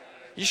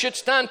 You should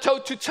stand toe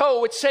to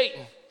toe with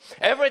Satan.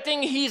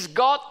 Everything he's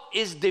got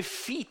is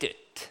defeated.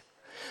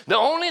 The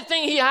only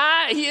thing he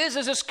is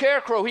a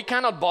scarecrow. He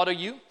cannot bother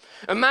you.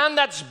 A man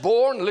that's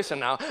born, listen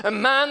now, a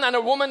man and a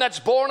woman that's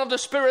born of the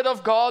Spirit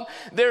of God,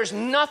 there's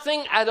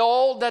nothing at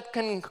all that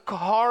can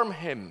harm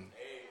him.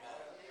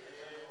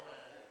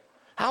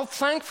 How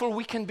thankful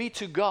we can be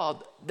to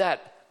God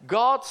that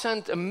God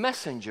sent a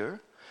messenger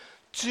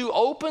to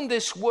open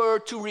this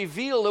word, to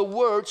reveal a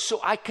word so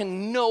I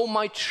can know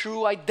my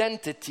true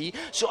identity,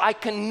 so I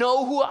can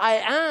know who I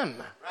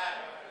am.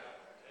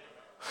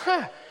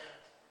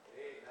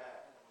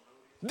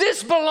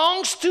 This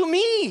belongs to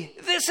me.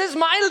 This is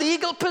my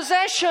legal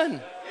possession.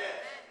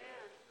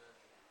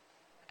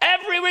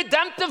 Every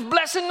redemptive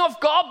blessing of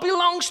God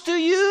belongs to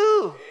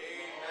you.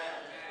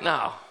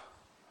 Now,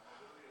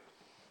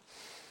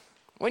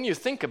 when you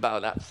think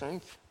about that,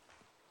 saints,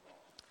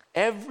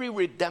 every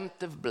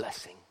redemptive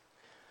blessing.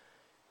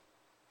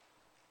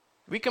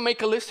 We can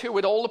make a list here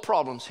with all the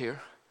problems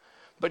here,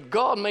 but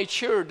God made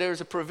sure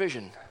there's a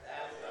provision.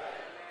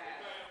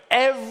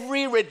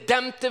 Every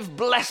redemptive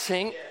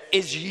blessing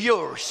is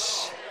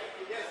yours.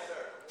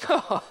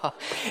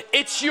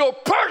 It's your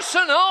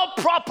personal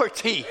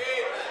property.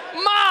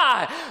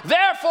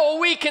 Therefore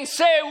we can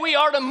say we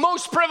are the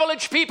most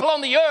privileged people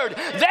on the earth.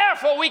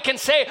 Therefore we can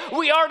say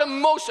we are the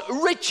most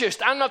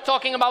richest. I'm not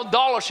talking about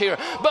dollars here,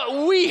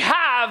 but we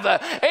have,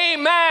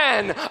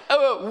 amen,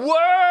 a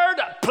word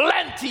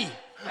plenty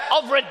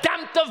of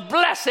redemptive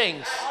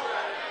blessings.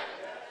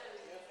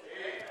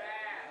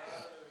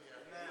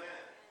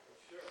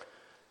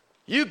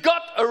 You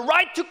got a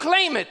right to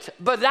claim it,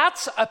 but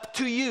that's up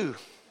to you.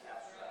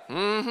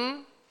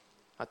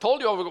 I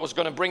told you I was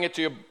going to bring it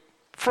to your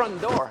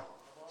front door.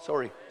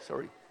 Sorry.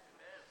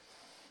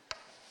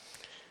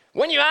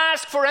 When you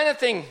ask for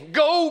anything,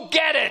 go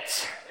get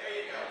it.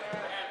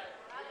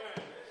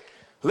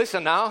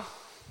 Listen now.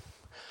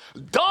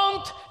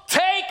 Don't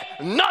take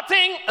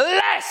nothing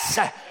less.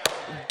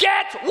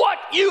 Get what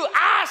you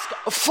ask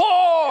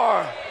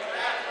for.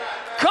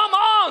 Come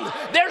on. on.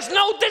 There's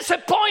no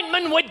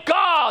disappointment with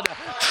God.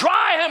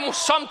 Try him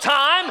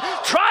sometime,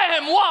 try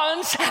him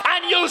once,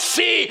 and you'll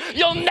see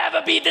you'll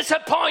never be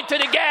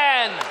disappointed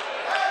again.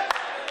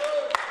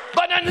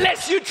 But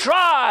unless you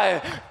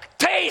try,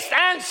 taste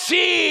and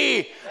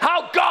see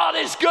how God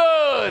is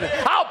good,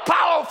 how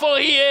powerful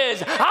he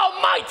is,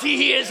 how mighty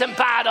he is in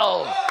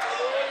battle.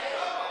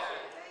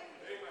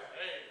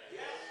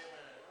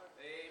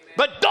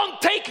 But don't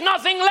take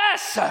nothing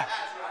less.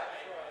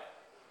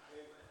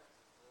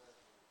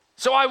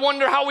 So I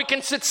wonder how we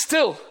can sit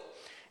still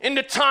in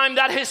the time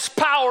that his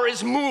power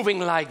is moving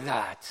like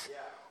that.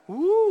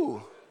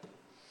 Ooh.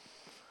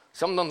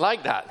 Some don't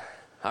like that.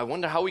 I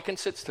wonder how we can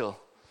sit still.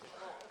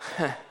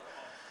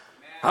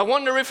 I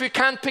wonder if we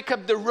can't pick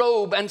up the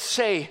robe and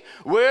say,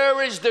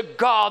 where is the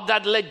God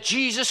that led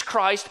Jesus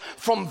Christ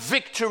from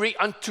victory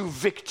unto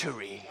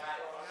victory?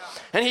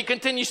 And he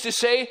continues to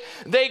say,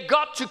 they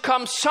got to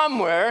come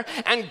somewhere,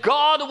 and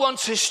God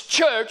wants his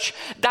church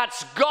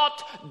that's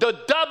got the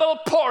double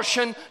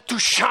portion to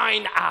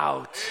shine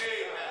out.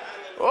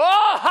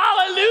 Oh,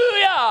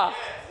 hallelujah!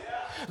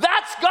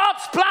 That's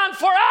God's plan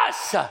for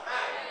us.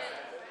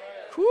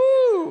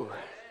 Woo!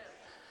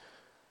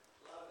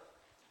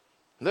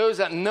 Those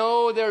that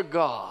know their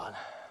God,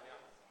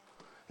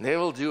 they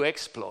will do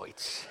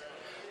exploits.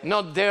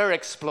 Not their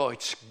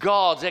exploits,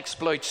 God's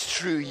exploits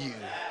through you.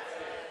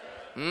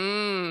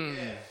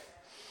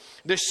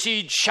 The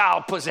seed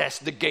shall possess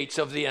the gates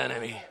of the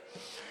enemy.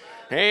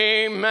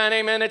 Amen,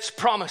 amen. It's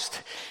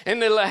promised in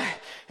the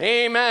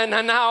amen.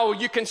 And now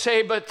you can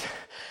say, but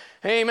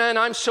amen,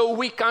 I'm so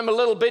weak, I'm a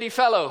little bitty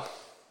fellow.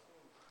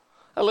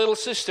 A little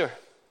sister.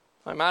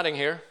 I'm adding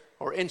here,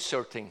 or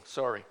inserting,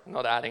 sorry,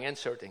 not adding,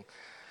 inserting.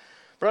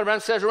 Brother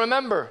Branham says,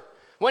 remember,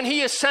 when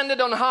he ascended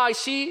on high,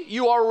 see,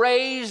 you are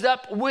raised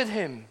up with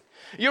him.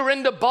 You're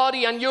in the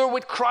body and you're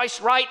with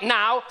Christ right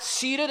now,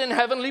 seated in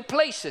heavenly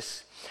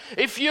places.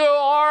 If you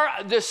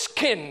are the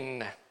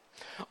skin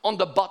on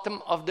the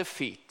bottom of the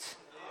feet.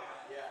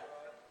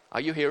 Are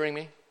you hearing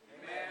me?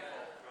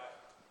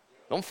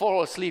 Don't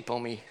fall asleep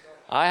on me.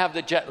 I have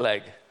the jet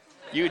lag.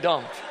 You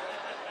don't.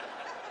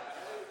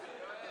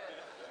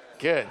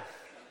 Good.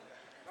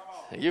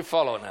 You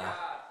follow now.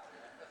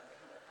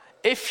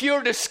 If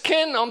you're the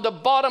skin on the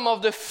bottom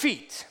of the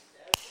feet,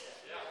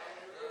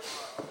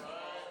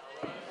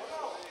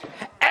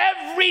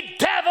 every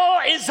devil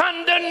is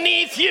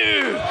underneath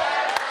you.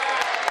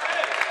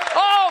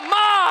 Oh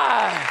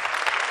my!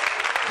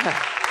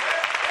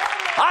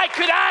 I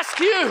could ask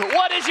you,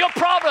 what is your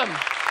problem?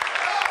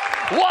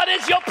 What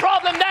is your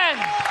problem then?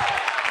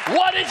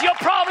 What is your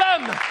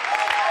problem?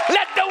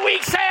 Let the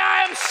weak say,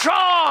 I am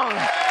strong.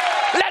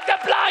 Let the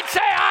blind say,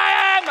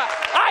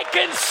 I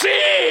can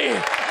see.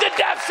 The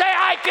deaf say,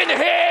 I can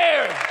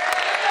hear.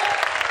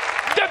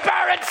 The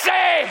barren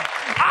say,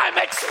 I'm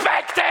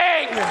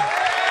expecting.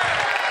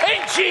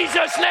 In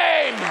Jesus'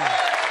 name.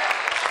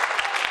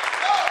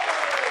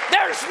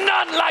 There's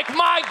none like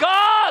my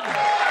God.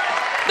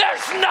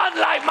 There's none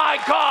like my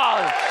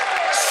God.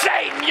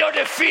 Satan, you're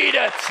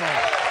defeated.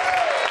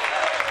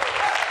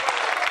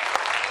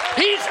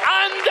 He's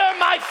under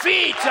my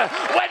feet.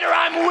 Whether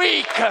I'm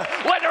weak,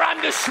 whether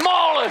I'm the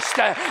smallest,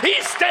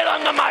 he's still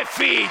under my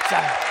feet.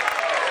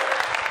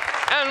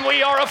 And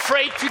we are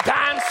afraid to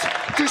dance,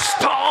 to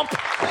stomp.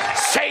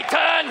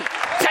 Satan,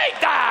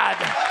 take that.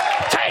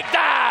 Take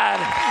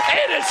that.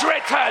 It is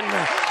written.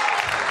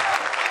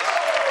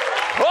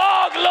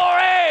 Oh,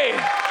 glory.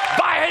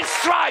 By his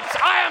stripes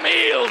I am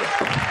healed.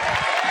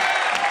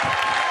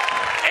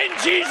 In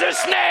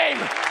Jesus' name,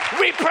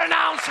 we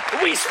pronounce,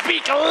 we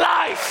speak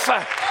life.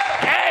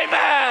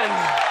 Amen.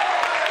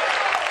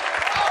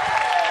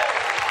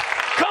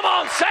 Come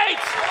on,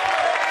 saints.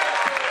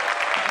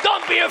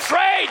 Don't be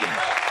afraid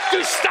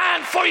to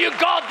stand for your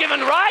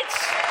God-given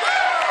rights.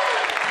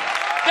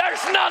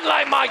 There's none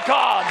like my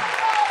God.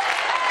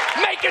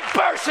 Make it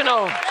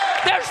personal.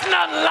 There's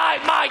none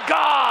like my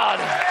God.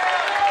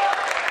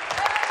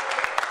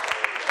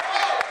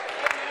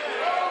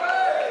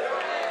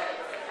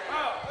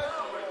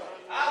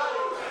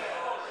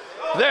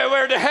 There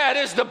where the head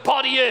is, the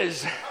body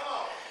is.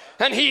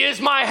 And he is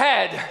my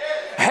head.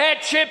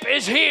 Headship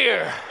is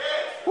here.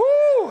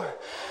 Woo!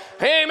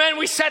 Amen.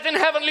 We sat in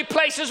heavenly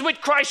places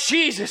with Christ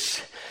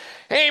Jesus.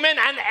 Amen.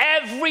 And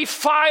every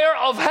fire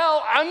of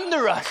hell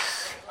under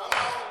us.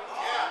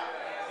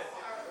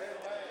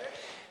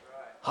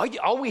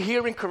 Are we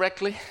hearing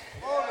correctly?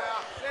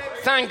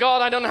 Thank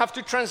God I don't have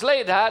to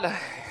translate that.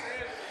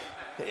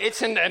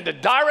 It's in the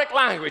direct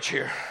language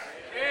here.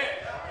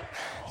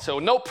 So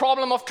no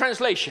problem of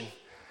translation.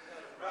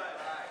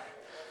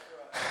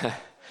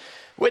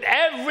 With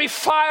every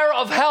fire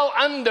of hell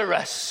under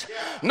us,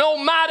 no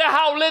matter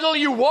how little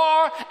you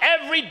are,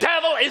 every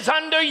devil is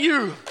under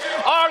you.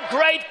 Our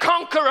great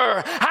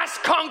conqueror has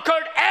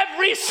conquered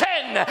every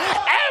sin,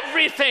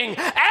 everything,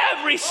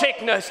 every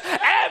sickness,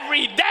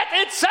 every death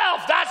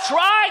itself. That's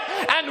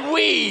right. And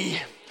we,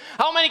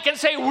 how many can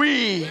say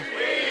we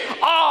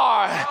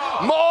are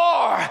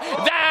more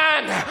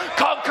than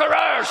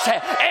conquerors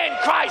in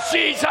Christ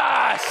Jesus?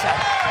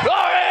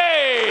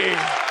 Glory!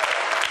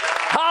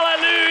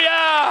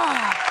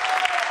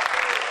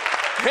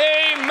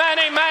 Amen,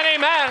 amen,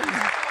 amen.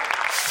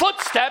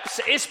 Footsteps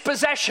is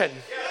possession.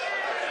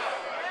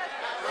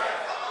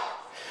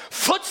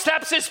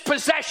 Footsteps is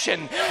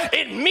possession.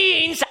 It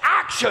means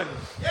action.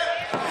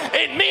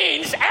 It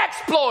means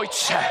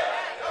exploits.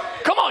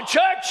 Come on,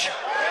 church.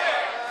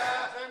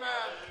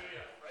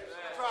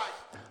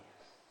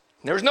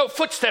 There's no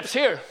footsteps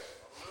here.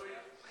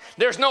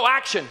 There's no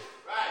action.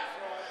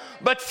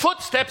 But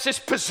footsteps is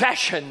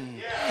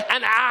possession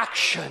and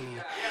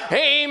action.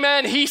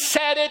 Amen. He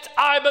said it.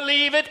 I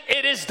believe it.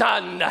 It is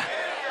done.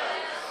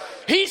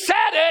 He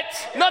said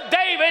it. Not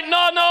David.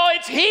 No.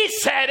 It's he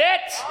said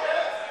it.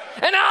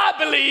 And I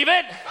believe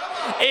it.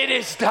 It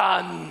is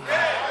done.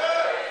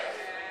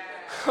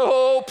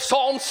 Oh,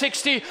 Psalm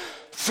 60.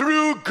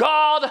 Through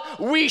God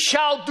we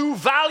shall do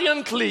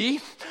valiantly,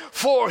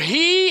 for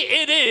he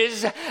it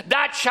is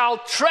that shall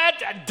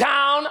tread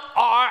down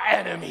our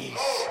enemies.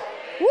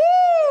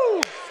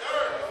 Woo!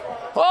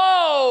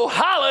 Oh,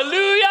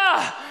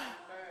 hallelujah!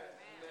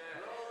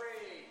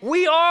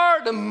 We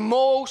are the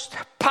most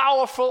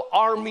powerful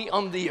army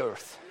on the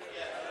earth.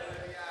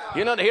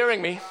 You're not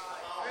hearing me.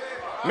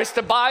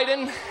 Mr.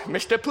 Biden,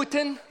 Mr.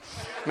 Putin,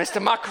 Mr.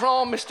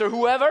 Macron, Mr.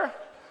 whoever.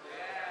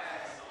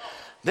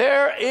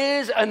 There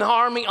is an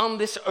army on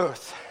this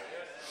earth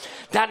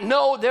that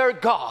know their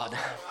God.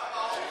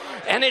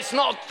 And it's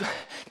not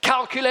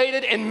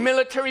calculated in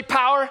military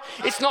power.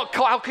 It's not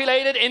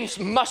calculated in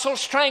muscle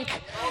strength.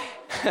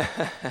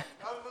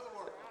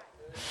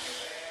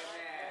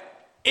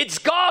 It's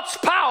God's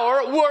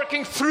power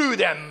working through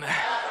them.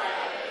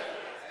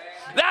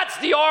 That's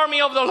the army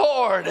of the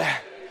Lord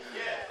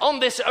on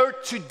this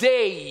earth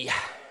today.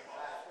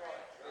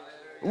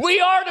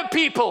 We are the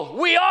people,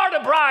 we are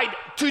the bride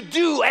to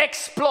do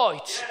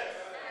exploits.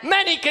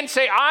 Many can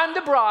say, I'm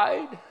the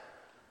bride.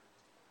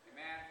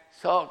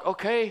 So,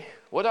 okay,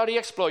 what are the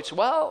exploits?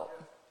 Well,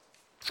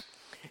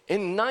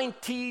 in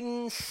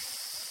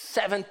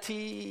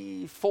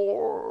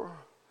 1974,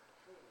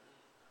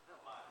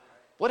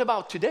 what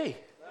about today?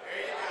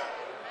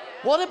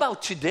 What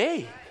about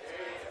today?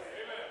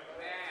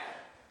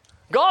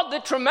 God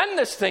did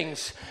tremendous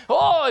things.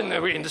 Oh, in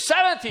the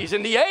 70s,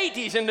 in the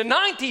 80s, in the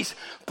 90s.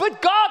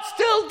 But God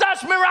still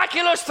does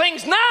miraculous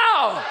things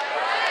now.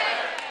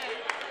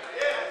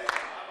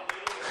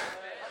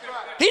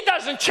 He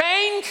doesn't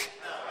change.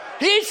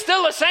 He's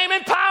still the same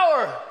in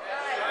power.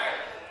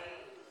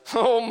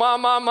 Oh,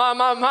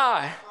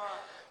 my.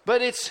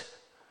 But it's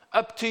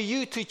up to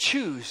you to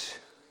choose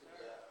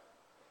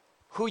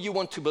who you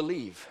want to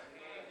believe.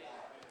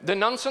 The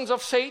nonsense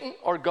of Satan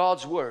or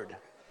God's word.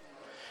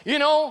 You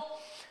know,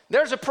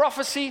 there's a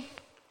prophecy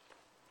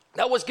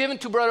that was given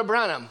to Brother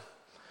Branham.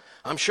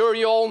 I'm sure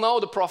you all know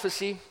the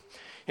prophecy,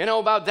 you know,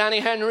 about Danny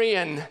Henry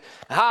and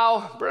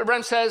how Brother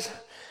Branham says,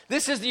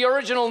 this is the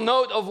original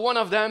note of one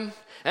of them,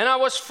 and I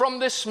was from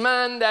this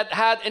man that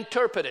had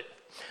interpreted.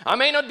 I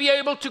may not be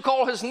able to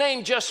call his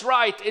name just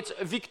right. It's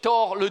Victor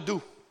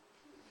Ledoux.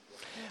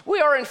 We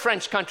are in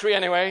French country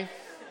anyway.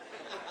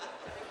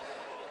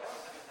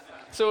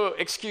 So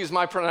excuse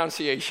my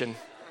pronunciation.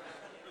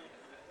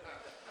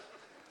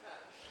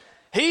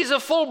 He's a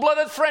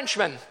full-blooded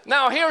Frenchman.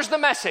 Now, here's the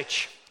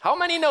message. How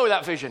many know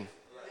that vision?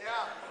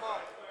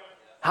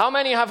 How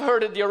many have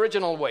heard it the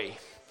original way?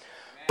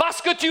 Parce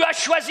que tu as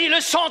choisi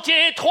le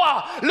sentier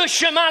étroit, le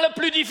chemin le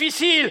plus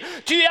difficile.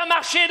 Tu as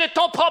marché de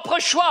ton propre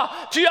choix.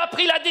 Tu as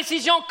pris la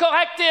décision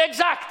correcte et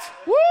exacte.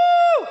 Woo!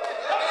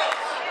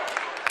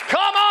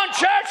 Come on,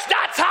 church.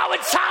 That's how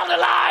it sounded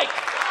like.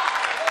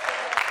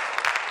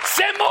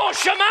 C'est mon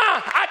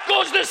chemin à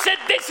cause de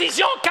cette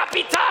décision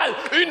capitale.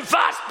 Une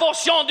vaste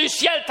portion du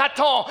ciel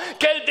t'attend.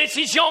 Quelle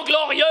décision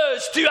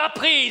glorieuse tu as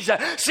prise.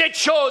 Cette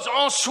chose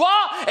en soi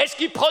est ce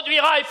qui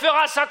produira et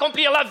fera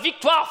s'accomplir la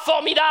victoire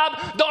formidable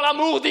dans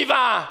l'amour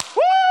divin.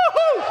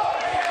 Woo-hoo!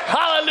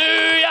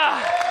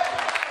 Hallelujah!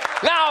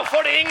 Now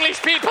for the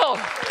English people.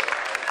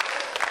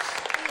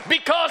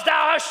 Because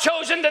thou hast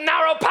chosen the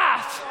narrow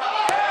path.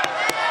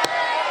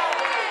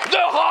 The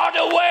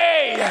harder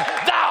way.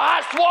 Thou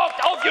hast walked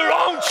of your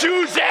own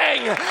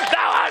choosing.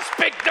 Thou hast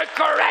picked the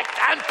correct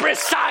and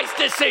precise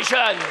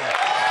decision.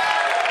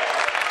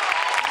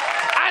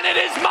 And it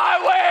is my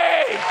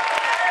way.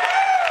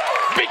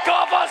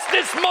 Because of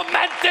this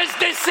momentous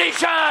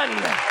decision,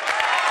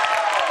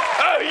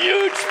 a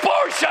huge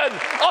portion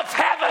of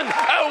heaven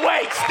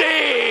awaits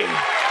thee.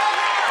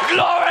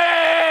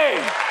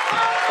 Glory!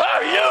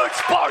 A huge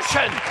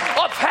portion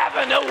of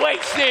heaven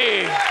awaits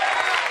thee.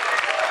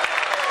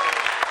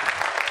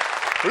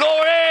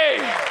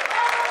 Glory!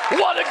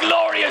 What a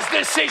glorious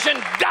decision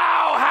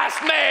thou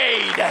hast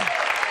made.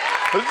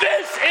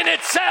 This in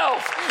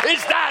itself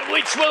is that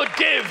which will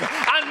give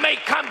and may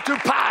come to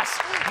pass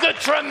the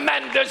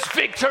tremendous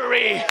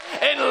victory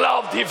in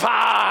love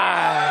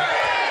divine.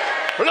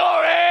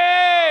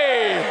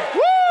 Glory!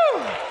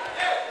 Woo!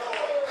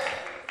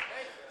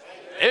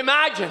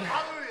 Imagine.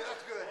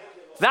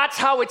 That's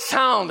how it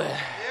sounded.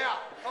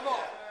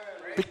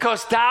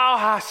 Because thou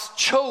hast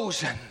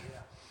chosen.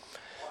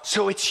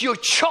 So it's your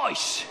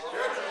choice.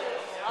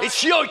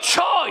 It's your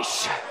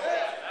choice.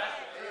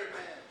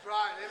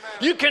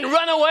 You can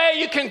run away.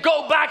 You can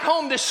go back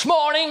home this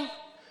morning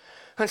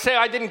and say,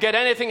 I didn't get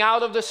anything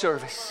out of the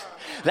service.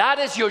 That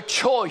is your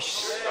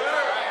choice.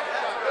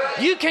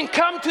 You can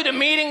come to the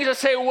meetings and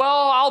say,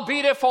 well, I'll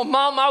be there for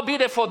mom. I'll be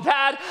there for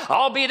dad.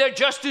 I'll be there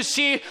just to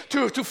see,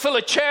 to fill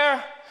a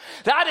chair.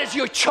 That is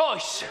your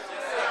choice.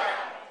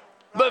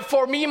 But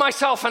for me,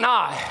 myself, and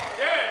I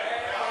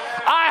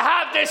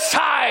have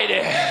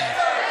decided,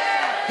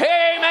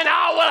 amen,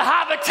 I will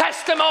have a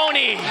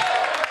testimony.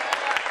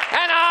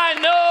 And I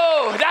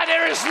know that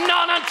there is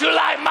none unto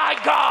like my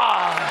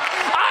God.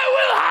 I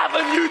will have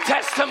a new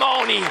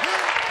testimony.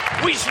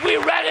 We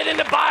read it in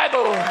the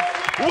Bible.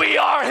 We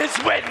are his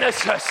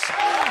witnesses.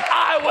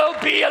 I will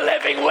be a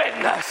living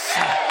witness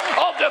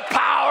of the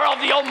power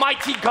of the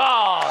Almighty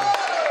God.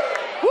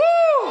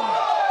 Woo!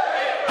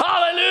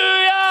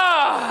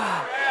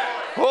 Hallelujah!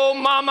 Oh,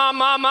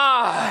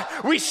 mama,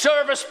 we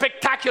serve a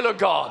spectacular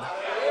God.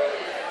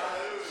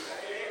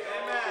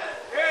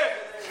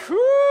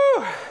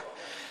 Woo!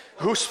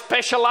 Who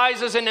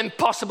specializes in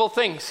impossible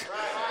things.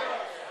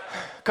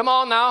 Come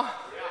on now.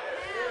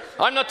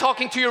 I'm not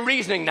talking to your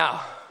reasoning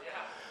now.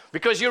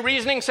 Because your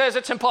reasoning says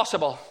it's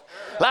impossible.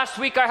 Last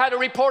week I had a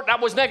report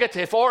that was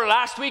negative. Or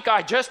last week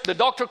the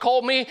doctor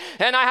called me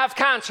and I have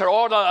cancer.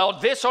 Or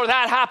this or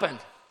that happened.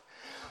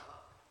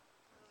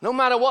 No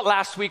matter what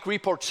last week's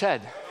report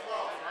said.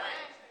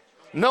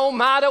 No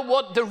matter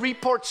what the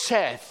report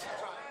said.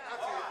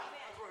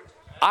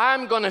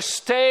 I'm going to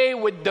stay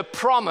with the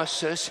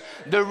promises,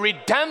 the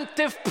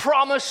redemptive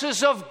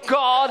promises of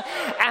God,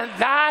 and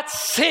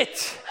that's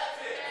it.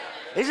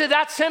 Is it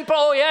that simple?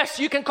 Oh, yes,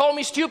 you can call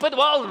me stupid.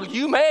 Well,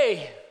 you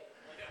may.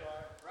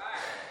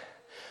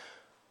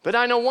 But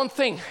I know one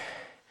thing.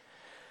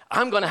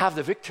 I'm going to have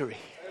the victory.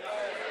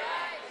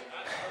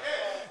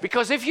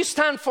 Because if you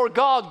stand for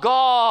God,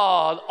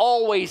 God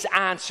always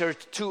answers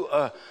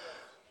to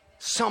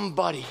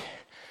somebody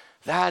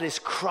that is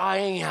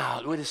crying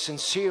out with a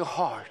sincere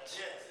heart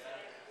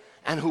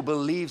and who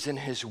believes in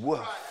his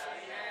worth.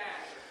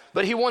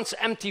 But he wants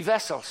empty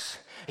vessels.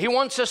 He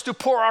wants us to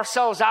pour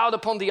ourselves out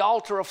upon the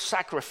altar of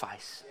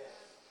sacrifice.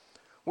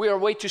 We are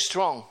way too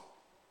strong.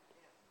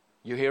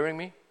 You hearing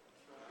me?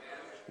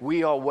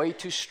 We are way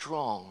too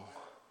strong.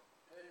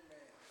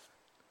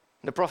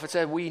 The prophet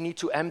said we need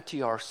to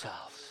empty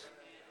ourselves.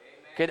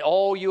 Get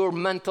all your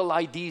mental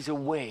ideas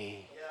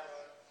away.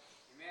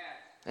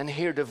 And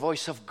hear the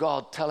voice of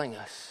God telling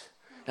us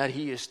that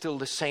he is still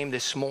the same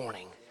this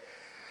morning.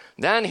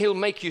 Then he'll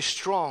make you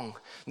strong.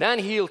 Then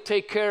he'll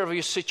take care of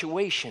your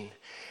situation.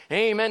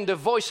 Amen. The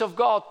voice of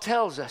God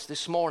tells us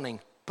this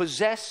morning,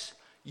 possess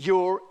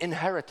your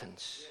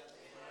inheritance.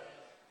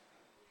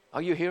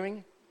 Are you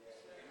hearing?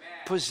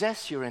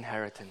 Possess your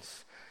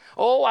inheritance.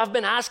 Oh, I've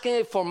been asking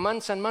it for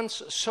months and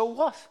months. So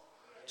what?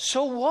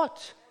 So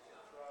what?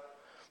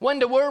 When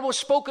the word was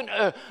spoken,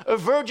 a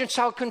virgin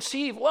shall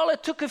conceive. Well,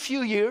 it took a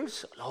few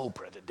years. Oh,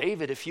 Brother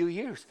David, a few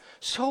years.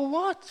 So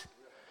what?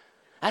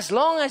 As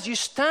long as you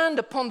stand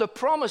upon the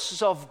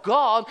promises of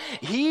God,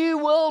 he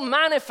will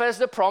manifest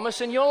the promise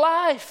in your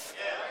life.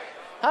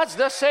 That's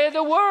thus saith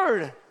the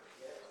word.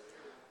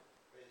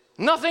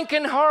 Nothing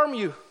can harm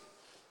you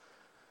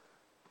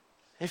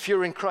if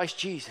you're in Christ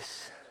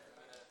Jesus.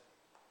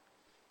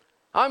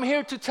 I'm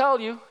here to tell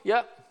you,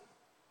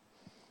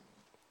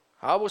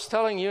 I was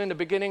telling you in the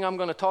beginning I'm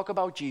going to talk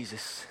about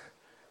Jesus.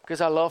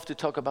 Because I love to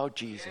talk about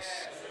Jesus.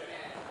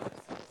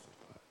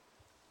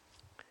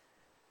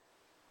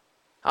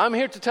 I'm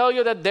here to tell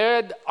you that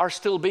dead are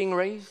still being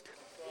raised.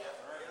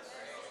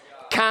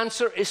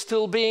 Cancer is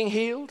still being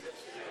healed.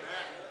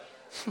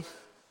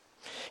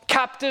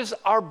 Captives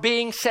are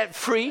being set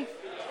free.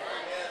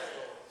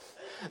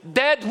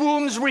 Dead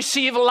wombs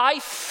receive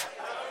life.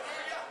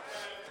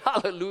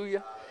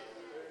 Hallelujah.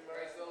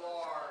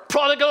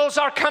 Prodigals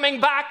are coming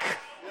back.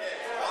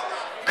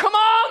 Come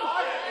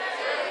on.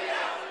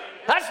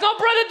 That's not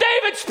Brother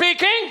David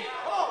speaking.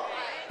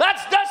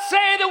 That's thus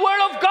say the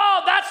word of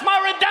God. That's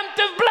my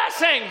redemptive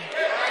blessing.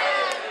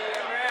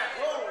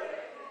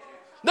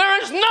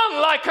 There is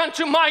none like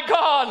unto my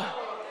God.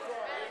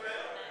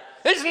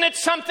 Isn't it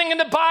something in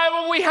the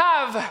Bible we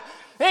have?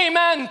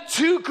 Amen.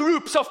 Two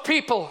groups of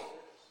people.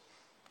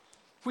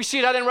 We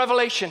see that in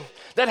Revelation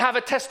that have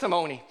a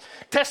testimony.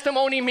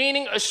 Testimony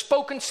meaning a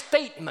spoken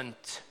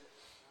statement,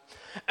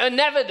 an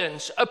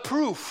evidence, a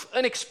proof,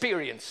 an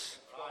experience.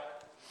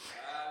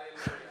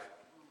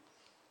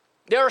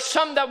 There are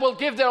some that will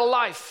give their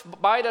life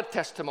by that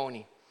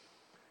testimony.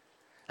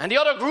 And the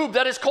other group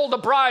that is called the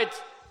bride,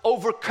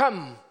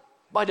 overcome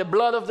by the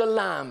blood of the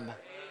Lamb.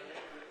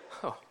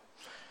 Oh.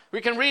 We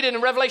can read it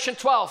in Revelation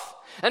 12.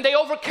 And they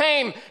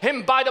overcame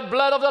him by the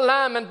blood of the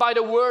Lamb and by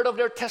the word of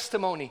their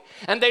testimony.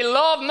 And they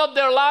loved not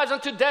their lives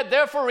unto death.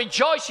 Therefore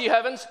rejoice, ye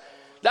heavens,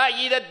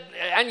 ye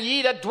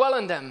that dwell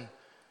in them.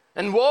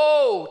 And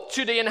woe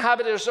to the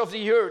inhabitants of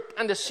the earth,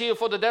 and the seal,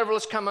 for the devil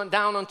is come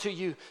down unto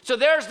you. So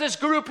there's this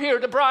group here,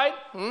 the bride,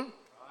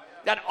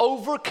 that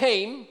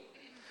overcame.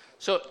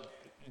 So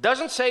it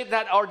doesn't say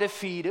that are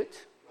defeated.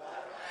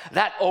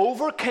 that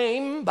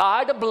overcame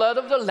by the blood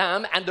of the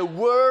Lamb and the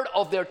word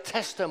of their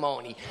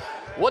testimony.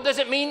 What does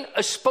it mean?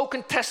 A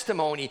spoken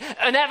testimony,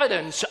 an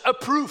evidence, a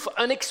proof,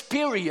 an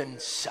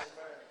experience.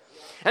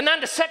 And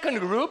then the second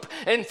group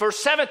in verse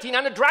 17,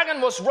 and the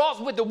dragon was wroth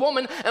with the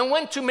woman and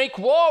went to make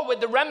war with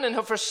the remnant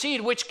of her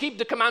seed, which keep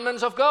the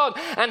commandments of God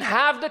and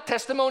have the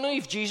testimony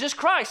of Jesus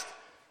Christ.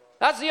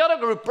 That's the other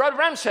group. Brother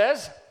Branham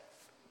says,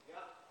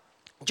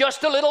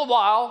 just a little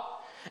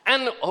while,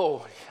 and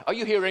are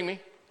you hearing me?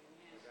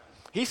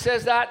 He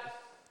says that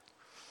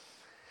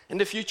in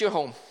the future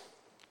home.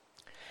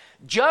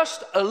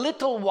 Just a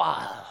little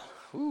while.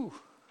 Ooh.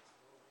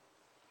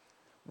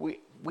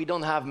 We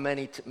don't have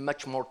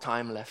much more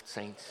time left,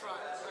 saints.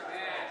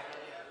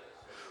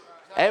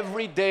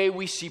 Every day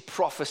we see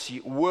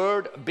prophecy,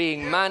 word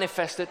being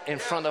manifested in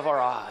front of our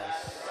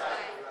eyes.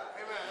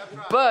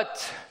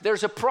 But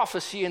there's a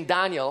prophecy in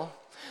Daniel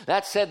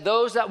that said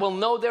those that will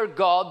know their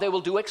God, they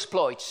will do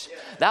exploits.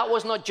 That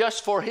was not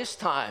just for his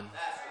time.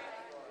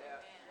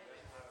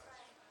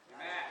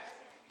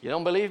 You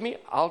don't believe me?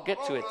 I'll get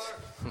to it.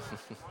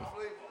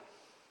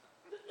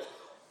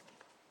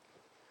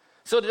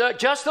 So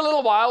just a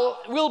little while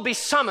will be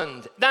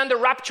summoned. Then the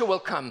rapture will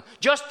come.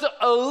 Just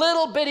a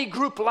little bitty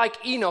group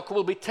like Enoch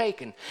will be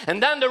taken.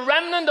 And then the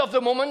remnant of the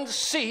woman's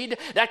seed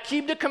that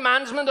keep the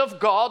commandment of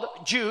God,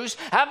 Jews,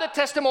 have the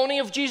testimony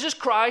of Jesus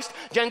Christ.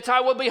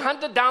 Gentile will be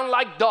hunted down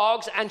like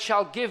dogs and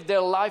shall give their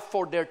life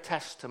for their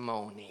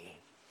testimony.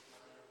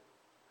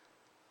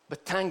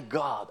 But thank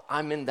God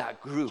I'm in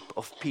that group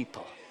of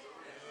people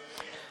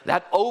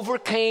that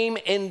overcame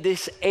in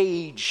this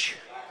age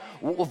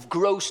of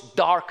gross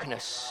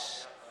darkness.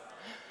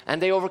 And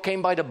they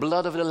overcame by the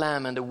blood of the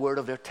Lamb and the word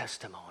of their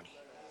testimony.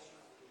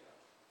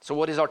 So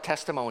what is our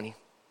testimony?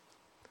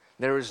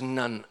 There is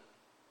none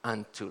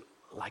unto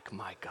like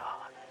my God.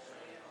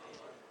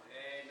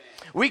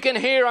 Amen. We can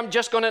hear, I'm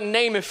just going to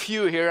name a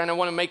few here, and I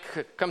want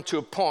to come to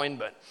a point,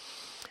 but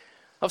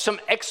of some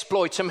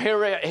exploits, some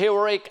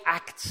heroic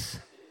acts.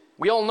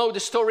 We all know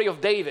the story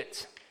of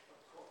David.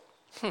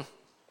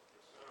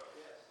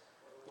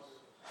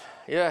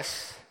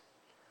 Yes.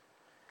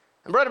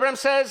 And Brother Branham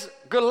says,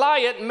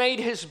 Goliath made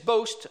his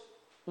boast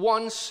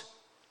once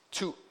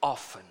too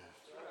often.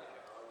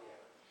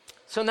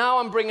 So now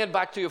I'm bringing it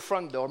back to your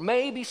front door.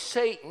 Maybe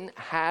Satan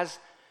has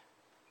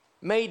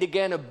made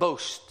again a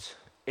boast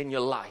in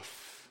your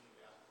life.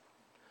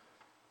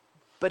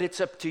 But it's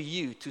up to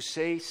you to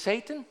say,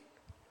 Satan,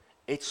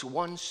 it's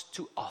once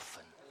too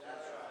often.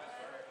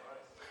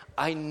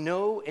 I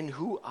know in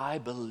who I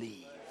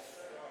believe.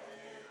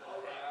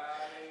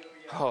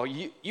 Oh,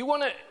 you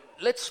want to...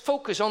 Let's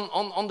focus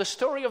on the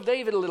story of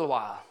David a little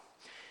while.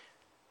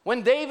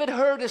 When David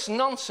heard this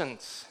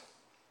nonsense,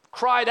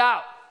 cried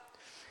out.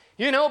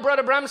 You know,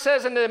 Brother Branham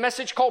says in the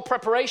message called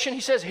Preparation, he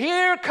says,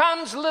 here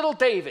comes little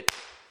David.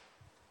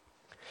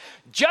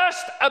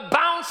 Just a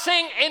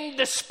bouncing in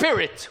the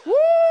spirit.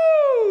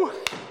 Woo!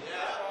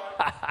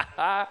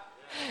 Yeah.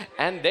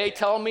 And they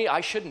tell me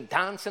I shouldn't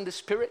dance in the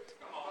spirit.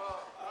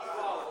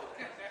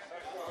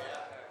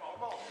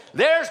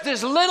 There's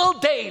this little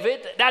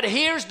David that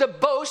hears the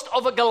boast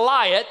of a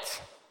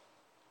Goliath.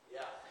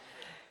 Yeah.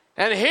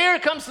 And here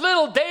comes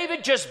little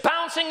David just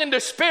bouncing in the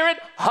spirit.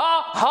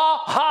 Ha,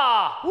 ha,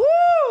 ha.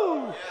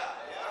 Woo! Yeah,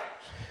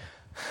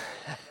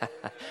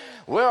 yeah.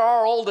 Where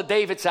are all the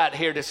Davids at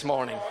here this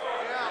morning?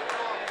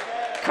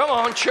 Come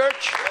on,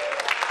 church.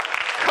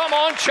 Come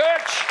on,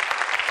 church.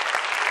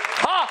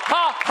 Ha,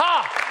 ha,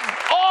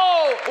 ha.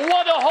 Oh,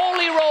 what a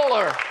holy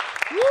roller.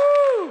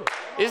 Woo!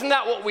 Isn't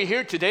that what we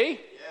hear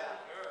today?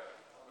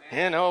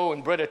 You know,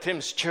 in Brother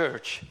Tim's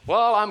church.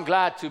 Well, I'm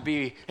glad to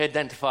be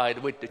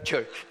identified with the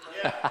church.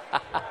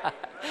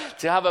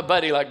 To have a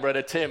buddy like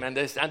Brother Tim and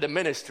the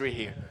ministry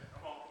here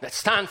that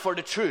stand for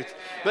the truth.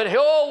 But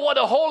oh, what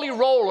a holy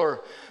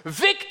roller.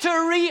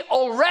 Victory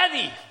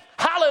already.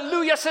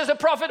 Hallelujah, says the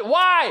prophet.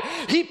 Why?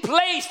 He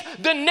placed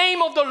the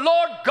name of the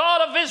Lord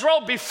God of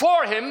Israel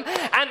before him,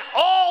 and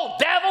all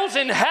devils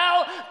in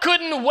hell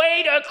couldn't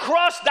wade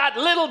across that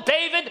little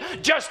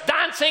David just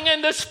dancing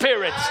in the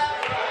spirit.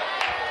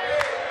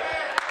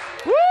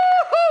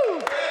 Woo-hoo!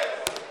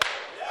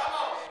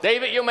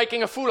 David, you're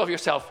making a fool of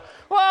yourself.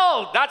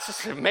 Well,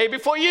 that's maybe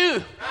for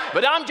you.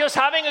 But I'm just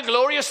having a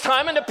glorious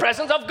time in the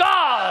presence of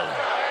God.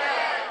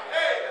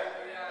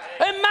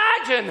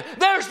 Imagine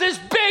there's this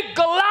big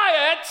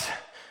Goliath.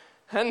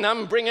 And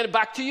I'm bringing it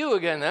back to you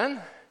again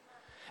then.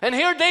 And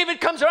here David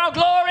comes around.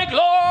 Glory,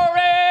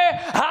 glory,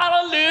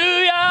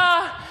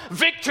 hallelujah.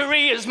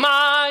 Victory is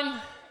mine.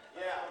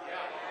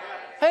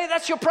 Hey,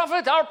 that's your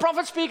prophet, our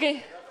prophet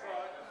speaking.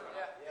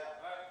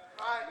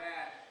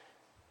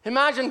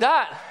 Imagine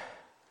that.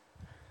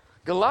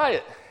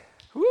 Goliath.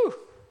 Woo.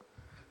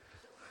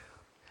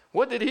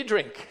 What did he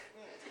drink?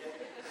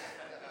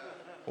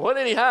 What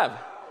did he have?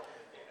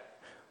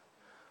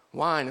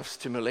 Wine of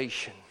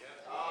stimulation.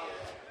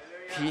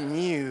 He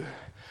knew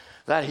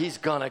that he's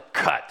going to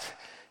cut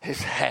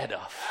his head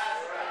off.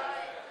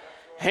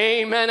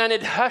 Amen. And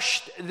it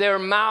hushed their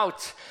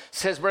mouth,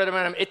 says Brother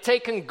Branham. It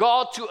taken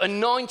God to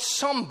anoint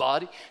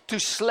somebody to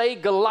slay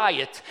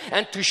Goliath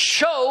and to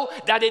show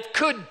that it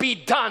could be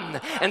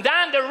done. And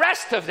then the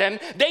rest of them,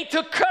 they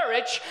took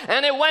courage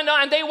and they went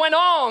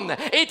on.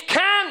 It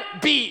can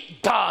be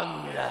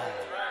done.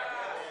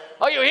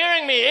 Are you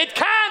hearing me? It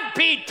can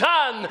be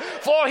done,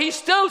 for he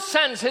still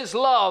sends his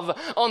love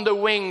on the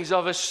wings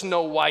of a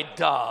snow white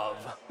dove.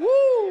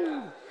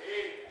 Woo!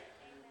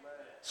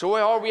 So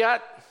where are we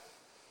at?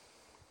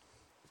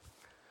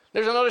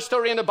 There's another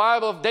story in the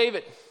Bible of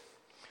David,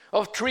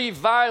 of three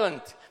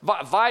valiant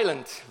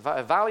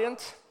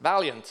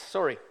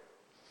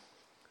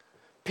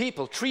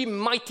people, three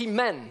mighty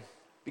men.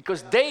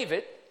 Because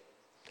David,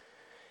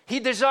 he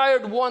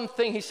desired one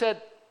thing. He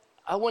said,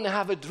 I want to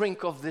have a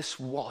drink of this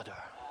water,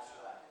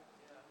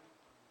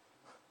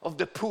 of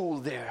the pool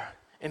there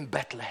in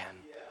Bethlehem,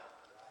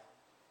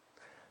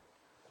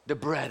 the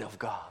bread of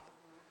God.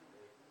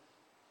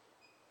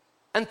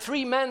 And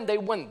three men, they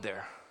went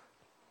there.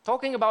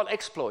 Talking about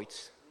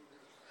exploits.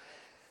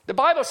 The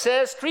Bible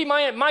says, three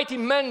mighty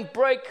men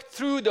break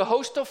through the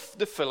host of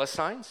the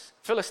Philistines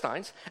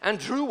and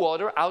drew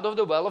water out of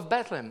the well of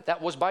Bethlehem that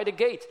was by the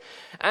gate,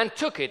 and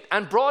took it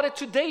and brought it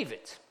to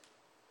David.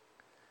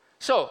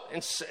 So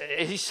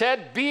he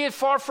said, be it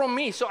far from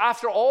me. So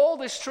after all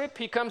this trip,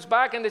 he comes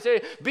back and they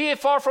say, be it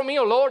far from me,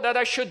 O Lord, that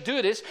I should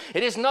do this.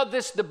 It is not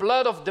this the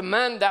blood of the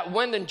man that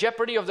went in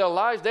jeopardy of their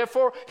lives.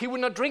 Therefore, he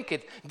would not drink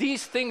it.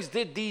 These things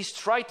did these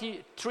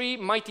three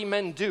mighty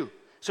men do.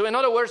 So in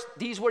other words,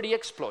 these were the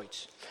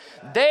exploits.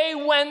 They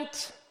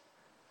went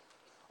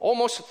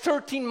almost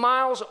 13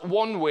 miles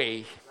one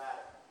way.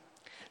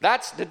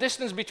 That's the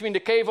distance between the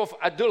cave of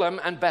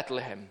Adullam and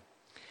Bethlehem.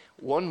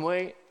 One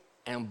way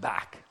and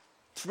back.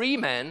 Three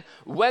men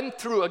went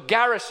through a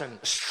garrison,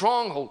 a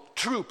stronghold,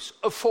 troops,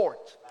 a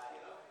fort.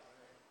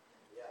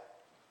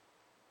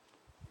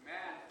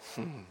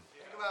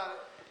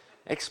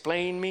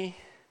 Explain me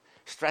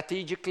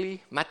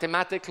strategically,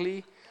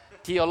 mathematically,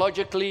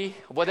 theologically,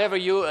 whatever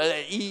you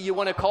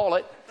want to call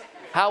it,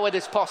 how it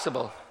is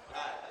possible.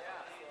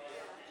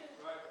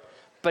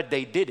 But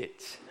they did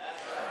it.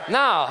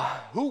 Now,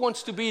 who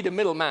wants to be the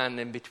middleman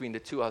in between the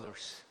two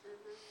others?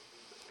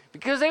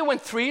 Because they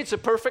went three, it's a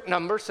perfect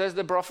number, says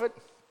the prophet.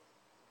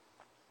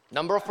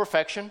 Number of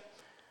perfection.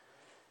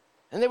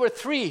 And there were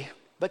three,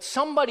 but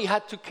somebody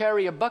had to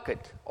carry a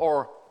bucket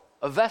or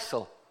a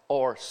vessel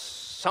or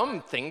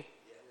something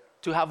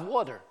to have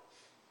water.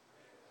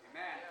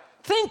 Amen.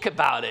 Think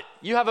about it.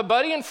 You have a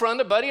buddy in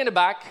front, a buddy in the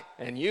back,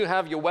 and you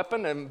have your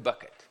weapon and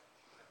bucket.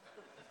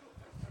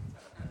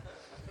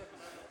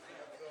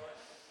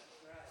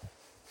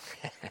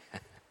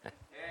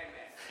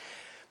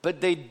 But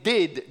they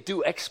did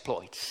do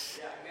exploits.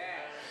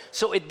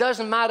 So it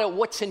doesn't matter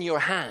what's in your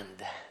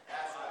hand.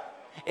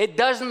 It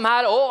doesn't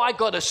matter, I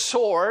got a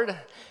sword.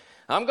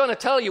 I'm going to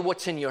tell you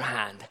what's in your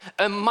hand.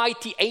 A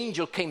mighty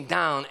angel came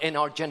down in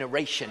our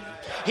generation.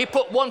 He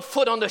put one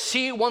foot on the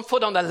sea, one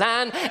foot on the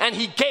land, and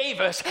he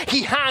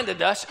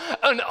handed us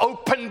an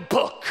open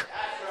book.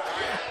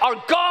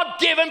 Our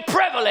God-given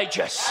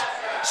privileges.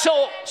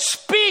 So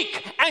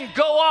speak and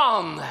go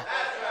on.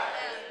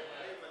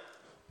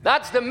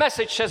 That's the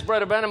message, says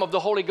Brother Branham, of the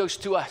Holy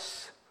Ghost to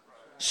us.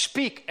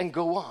 Speak and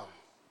go on.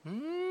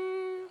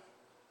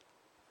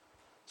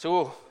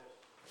 So,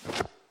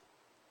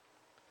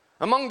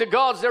 among the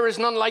gods there is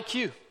none like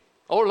you.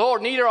 O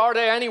Lord, neither are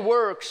there any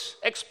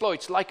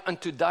exploits like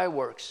unto thy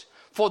works.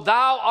 For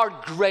thou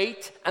art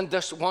great and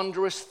dost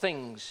wondrous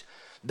things.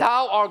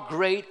 Thou art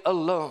great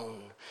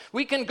alone.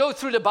 We can go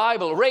through the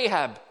Bible.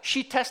 Rahab,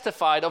 she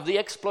testified of the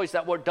exploits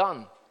that were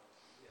done.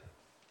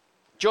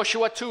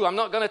 Joshua 2, I'm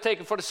not going to take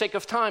it for the sake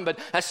of time, but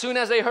as soon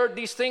as they heard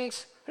these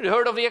things, they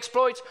heard of the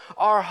exploits,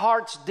 our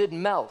hearts did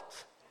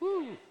melt.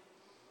 Woo.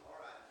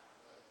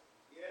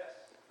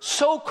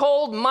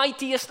 So-called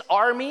mightiest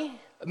army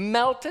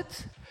melted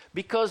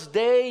because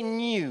they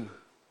knew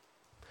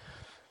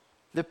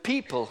the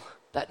people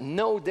that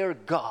know their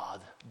God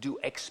do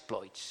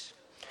exploits.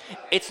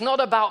 It's not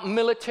about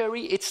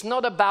military, it's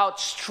not about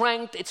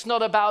strength, it's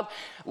not about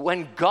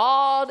when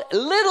God,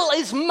 little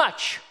is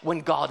much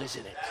when God is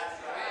in it.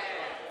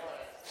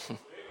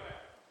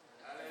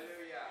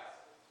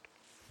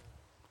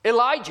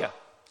 Elijah,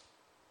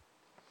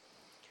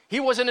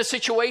 he was in a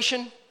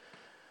situation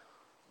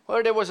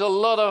where there was a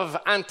lot of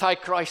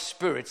antichrist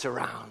spirits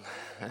around.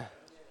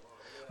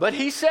 But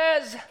he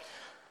says,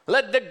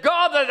 let the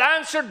God that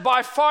answered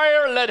by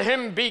fire, let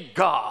him be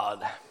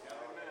God.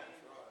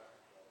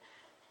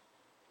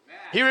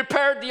 He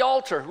repaired the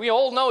altar. We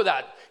all know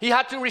that. He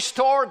had to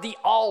restore the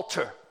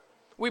altar.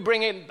 I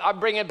bring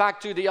it back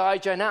to the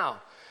Elijah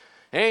now.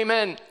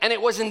 Amen. And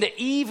it was in the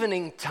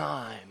evening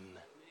time.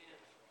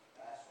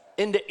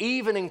 In the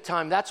evening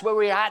time. That's where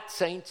we're at,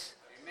 saints.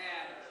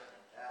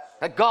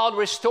 That God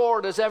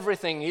restored us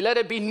everything. He let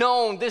it be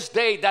known this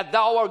day that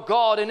thou art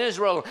God in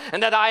Israel,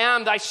 and that I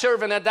am thy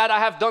servant, and that I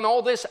have done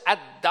all this at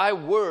thy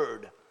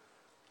word,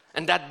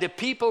 and that the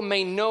people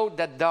may know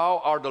that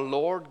thou art the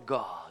Lord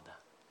God.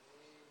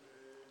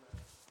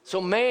 So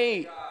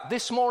may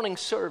this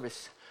morning's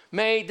service,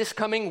 may this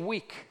coming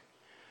week,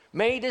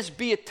 may this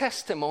be a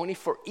testimony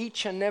for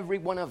each and every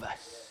one of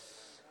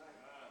us.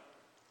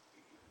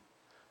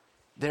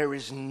 There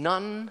is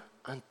none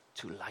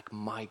unto like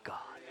my God.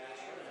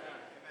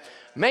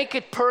 Make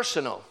it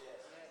personal.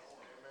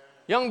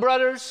 Young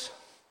brothers,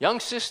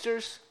 young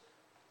sisters,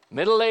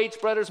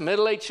 middle-aged brothers,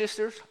 middle-aged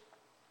sisters,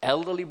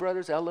 elderly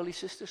brothers, elderly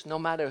sisters, no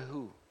matter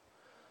who.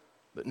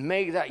 But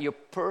make that your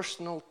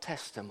personal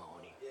testimony.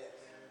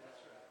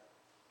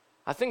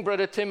 I think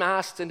Brother Tim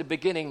asked in the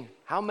beginning,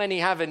 how many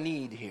have a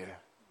need here?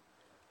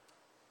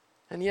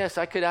 And yes,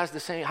 I could ask the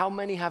same, how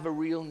many have a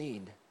real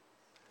need?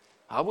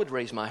 I would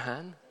raise my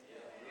hand.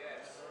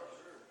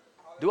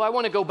 Do I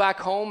want to go back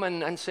home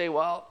and say,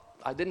 well,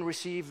 I didn't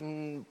receive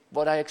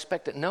what I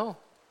expected? No.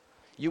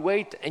 You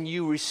wait and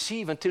you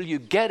receive until you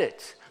get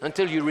it,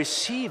 until you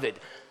receive it.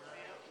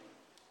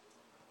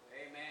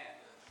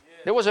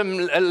 There was a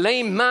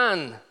lame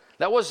man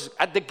that was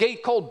at the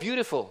gate called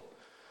Beautiful.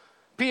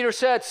 Peter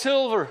said,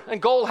 silver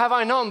and gold have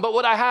I none, but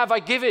what I have I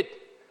give it.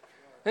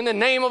 In the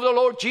name of the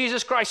Lord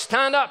Jesus Christ,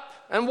 stand up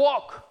and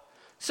walk.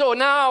 So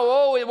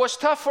now, it was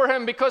tough for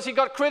him because he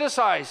got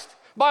criticized.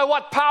 By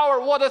what power,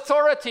 what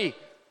authority?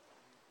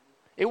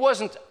 It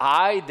wasn't,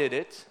 I did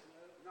it.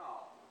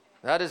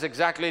 That is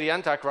exactly the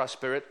Antichrist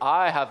spirit.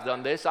 I have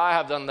done this, I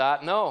have done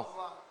that. No.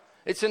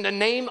 It's in the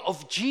name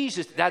of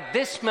Jesus that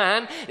this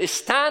man is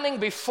standing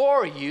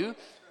before you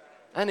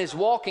and is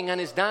walking and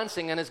is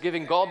dancing and is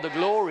giving God the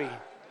glory.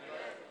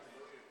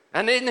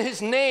 And in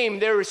his name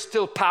there is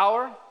still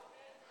power.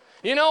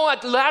 You know,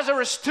 at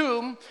Lazarus'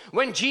 tomb,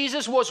 when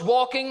Jesus was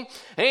walking,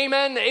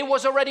 amen, it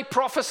was already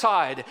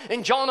prophesied.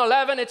 In John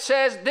 11 it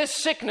says, this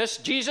sickness,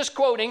 Jesus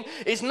quoting,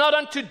 is not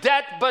unto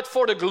death but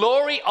for the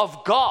glory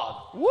of God.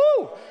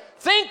 Woo!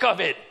 Think of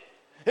it.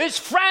 His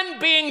friend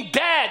being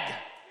dead.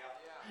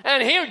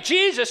 And here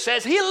Jesus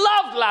says he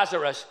loved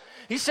Lazarus.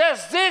 He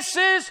says this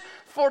is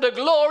for the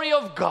glory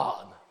of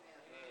God.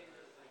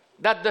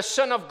 That the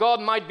Son of God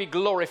might be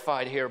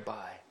glorified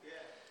hereby.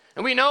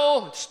 And we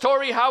know the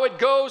story how it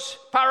goes,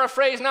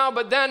 paraphrase now,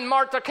 but then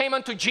Martha came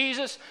unto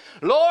Jesus.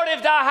 Lord,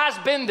 if thou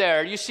hast been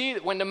there. You see,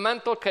 when the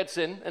mental gets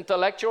in,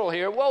 intellectual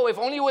here, whoa, if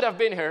only you would have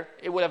been here,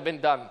 it would have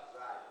been done.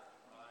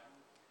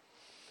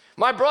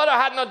 My brother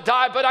had not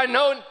died, but I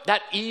know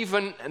that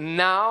even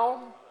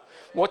now,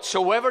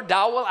 whatsoever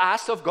thou wilt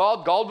ask of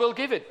God, God will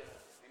give it.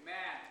 Amen.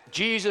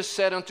 Jesus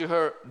said unto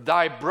her,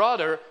 thy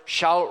brother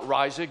shall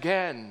rise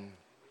again.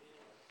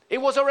 It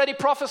was already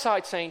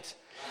prophesied, saints.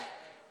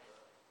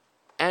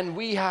 And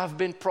we have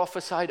been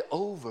prophesied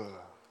over.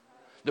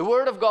 The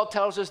Word of God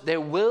tells us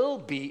there will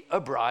be a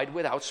bride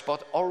without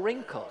spot or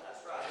wrinkle.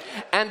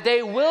 And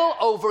they will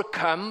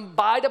overcome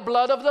by the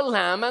blood of the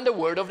Lamb and the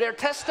word of their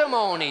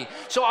testimony.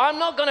 So I'm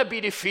not going to be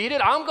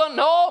defeated. I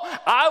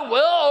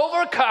will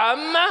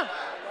overcome.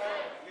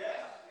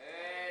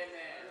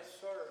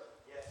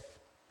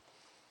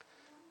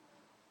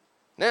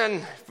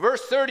 Then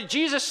verse 30,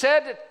 Jesus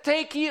said,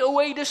 take ye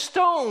away the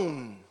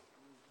stone.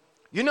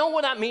 You know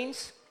what that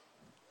means?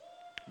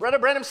 Brother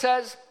Branham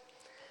says,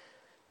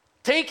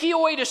 take ye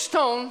away the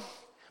stone,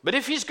 but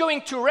if he's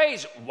going to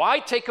raise, why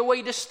take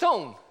away the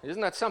stone?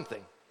 Isn't that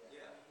something? Yeah.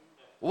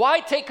 Why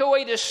take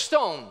away the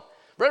stone?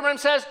 Brother Branham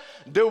says,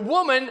 the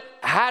woman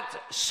had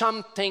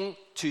something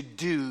to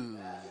do.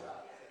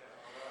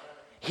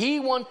 He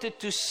wanted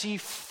to see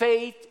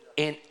faith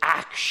in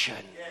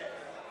action.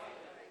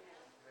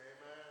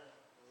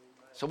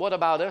 So what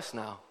about us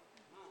now?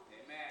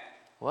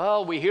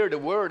 Well, we hear the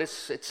word,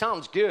 it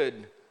sounds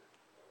good.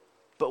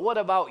 But what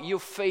about your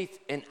faith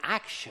in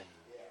action?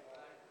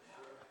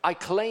 I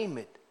claim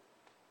it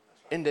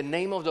in the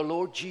name of the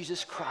Lord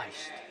Jesus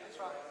Christ.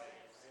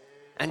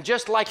 And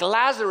just like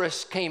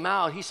Lazarus came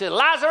out, he said,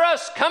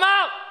 Lazarus, come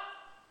out!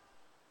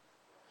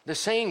 The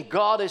same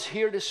God is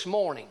here this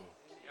morning.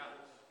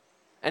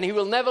 And he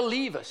will never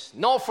leave us,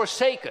 nor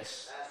forsake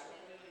us.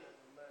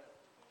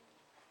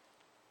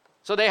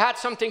 So they had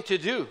something to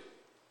do.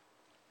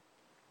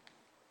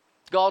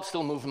 God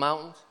still moves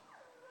mountains.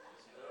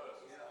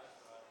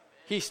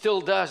 He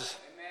still does.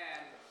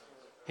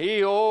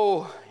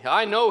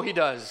 I know he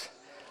does.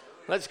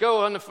 Let's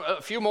go on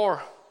a few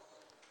more.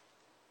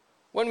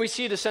 When we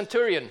see the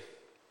centurion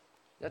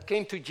that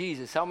came to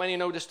Jesus, how many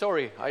know the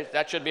story?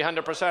 That should be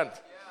 100%.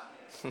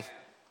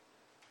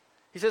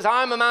 He says,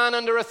 I'm a man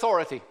under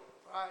authority.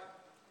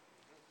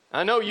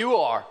 I know you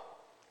are.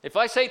 If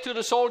I say to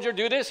the soldier,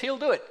 do this, he'll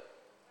do it.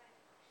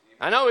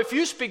 I know if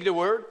you speak the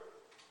word.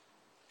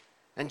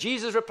 And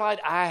Jesus replied,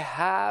 I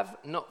have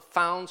not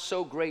found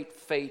so great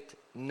faith,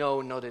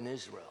 no, not in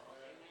Israel.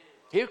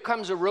 Here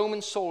comes a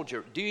Roman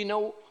soldier. Do you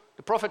know,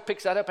 the prophet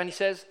picks that up and he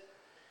says,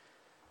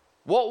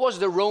 what was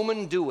the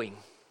Roman doing?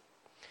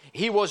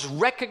 He was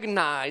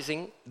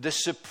recognizing the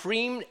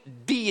supreme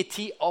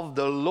deity of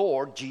the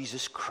Lord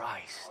Jesus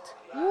Christ.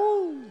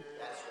 Woo.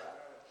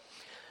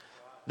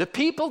 The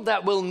people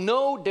that will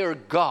know their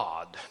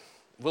God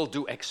will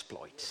do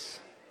exploits.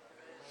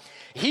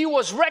 He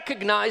was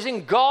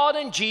recognizing God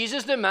and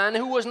Jesus, the man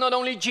who was not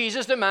only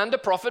Jesus, the man, the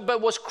prophet, but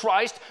was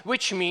Christ,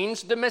 which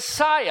means the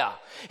Messiah.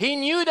 He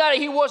knew that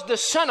he was the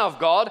Son of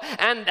God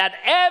and that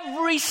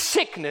every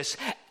sickness,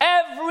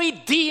 every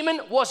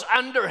demon was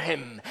under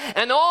him.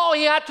 And all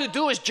he had to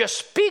do is just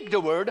speak the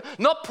word,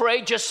 not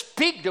pray, just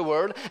speak the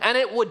word, and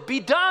it would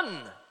be done.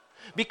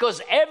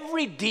 Because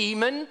every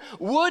demon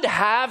would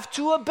have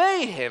to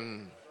obey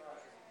him.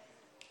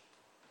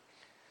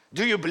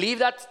 Do you believe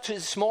that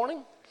this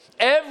morning?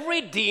 Every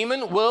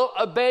demon will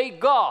obey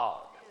God.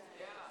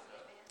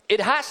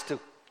 It has to.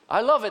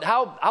 I love it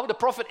how the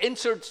prophet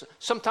inserts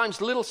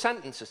sometimes little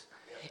sentences.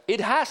 It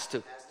has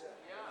to.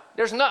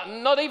 There's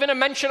not even a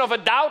mention of a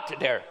doubt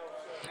there.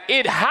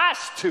 It has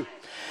to.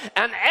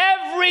 And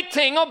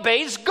everything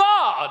obeys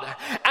God.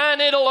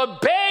 And it'll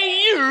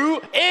obey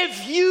you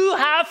if you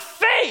have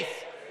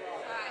faith.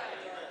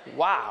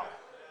 Wow.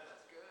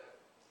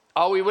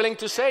 Are we willing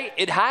to say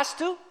it has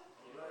to?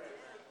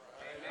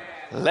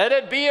 Let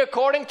it be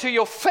according to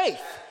your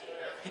faith.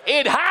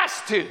 It has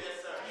to.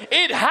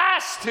 It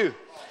has to.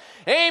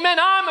 Amen.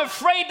 I'm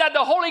afraid that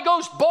the Holy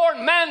Ghost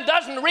born man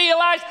doesn't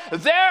realize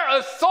their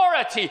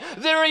authority.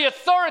 The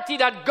authority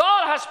that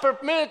God has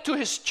permitted to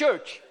his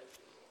church.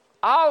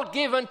 I'll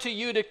give unto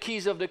you the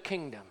keys of the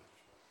kingdom.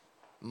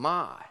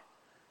 My.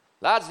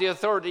 That's the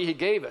authority he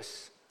gave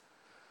us.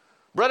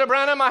 Brother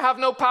Branham, I have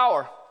no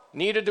power.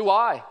 Neither do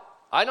I.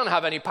 I don't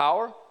have any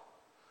power.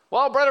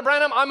 Well, Brother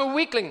Branham, I'm a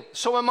weakling.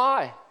 So am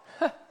I.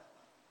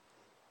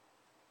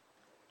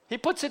 He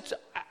puts it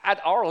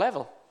at our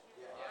level.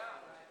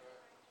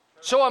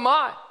 So am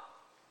I.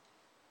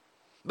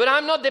 But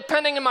I'm not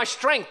depending on my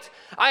strength.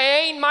 I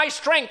ain't my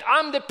strength.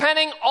 I'm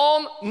depending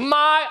on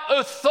my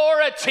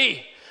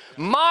authority.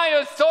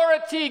 My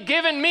authority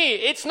given me.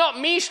 It's not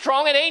me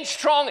strong. It ain't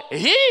strong.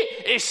 He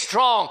is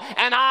strong.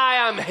 And I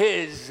am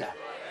his.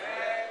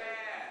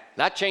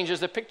 That changes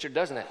the picture,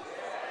 doesn't it?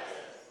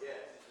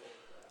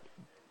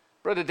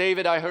 Brother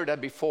David, I heard that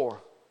before.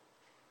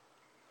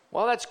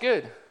 Well, that's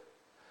good.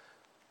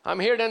 I'm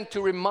here then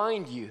to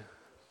remind you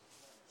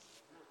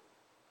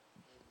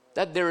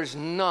that there is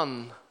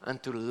none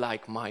unto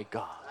like my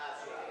God.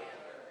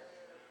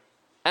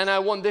 And I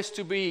want this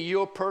to be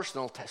your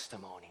personal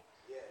testimony.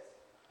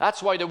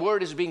 That's why the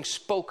word is being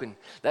spoken,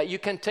 that you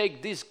can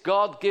take this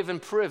God-given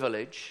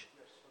privilege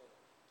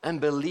and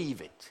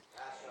believe it.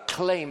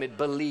 Claim it,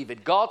 believe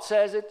it. God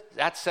says it,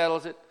 that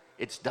settles it,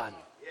 it's done.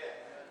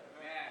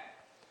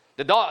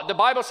 The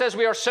Bible says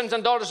we are sons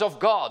and daughters of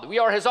God. We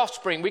are his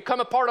offspring. We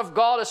come a part of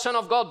God, a son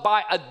of God,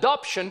 by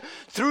adoption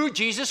through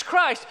Jesus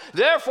Christ.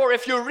 Therefore,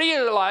 if you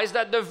realize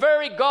that the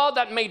very God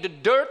that made the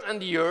dirt and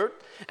the earth,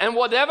 and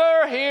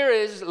whatever here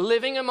is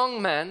living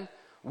among men,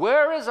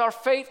 where is our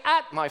faith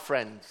at, my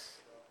friends?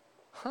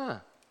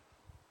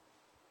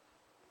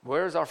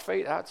 Where is our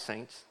faith at,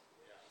 saints?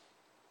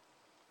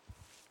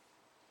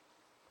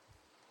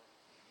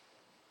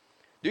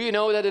 Do you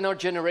know that in our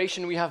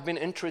generation we have been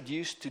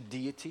introduced to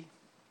deity?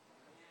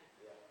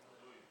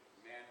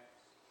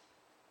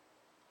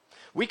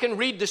 We can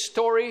read the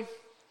story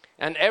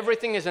and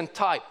everything is in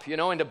type. You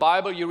know, in the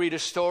Bible you read a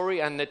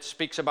story and it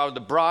speaks about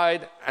the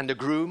bride and the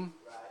groom.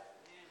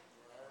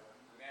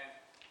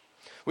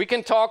 We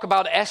can talk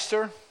about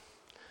Esther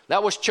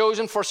that was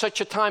chosen for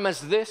such a time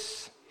as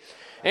this.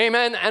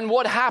 Amen. And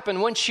what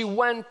happened when she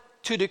went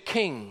to the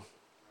king?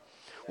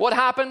 What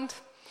happened?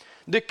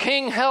 The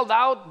king held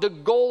out the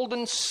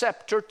golden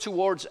scepter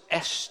towards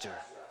Esther.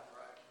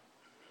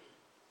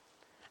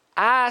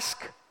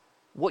 Ask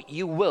what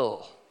you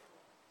will.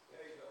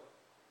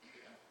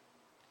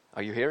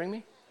 Are you hearing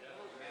me?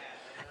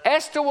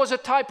 Esther was a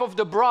type of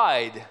the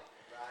bride.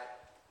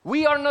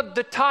 We are not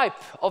the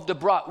type of the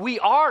bride. We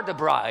are the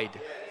bride.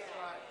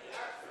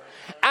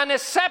 And a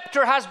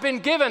scepter has been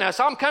given us.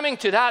 I'm coming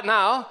to that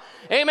now.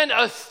 Amen.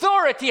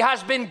 Authority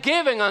has been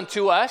given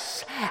unto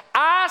us.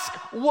 Ask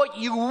what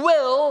you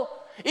will,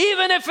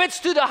 even if it's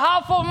to the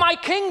half of my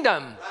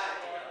kingdom.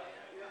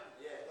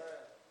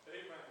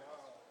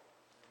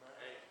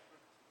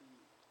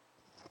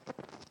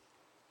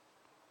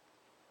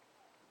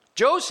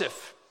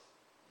 Joseph,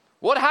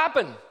 what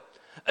happened?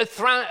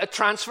 A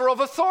transfer of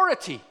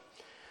authority.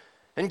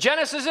 In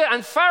Genesis,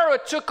 and Pharaoh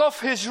took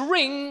off his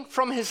ring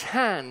from his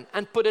hand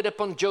and put it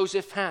upon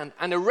Joseph's hand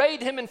and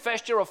arrayed him in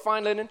vesture of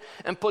fine linen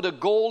and put a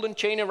golden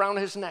chain around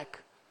his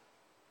neck.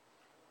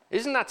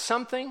 Isn't that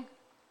something?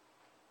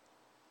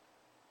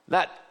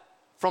 That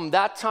from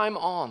that time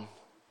on,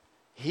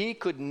 he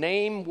could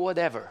name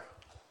whatever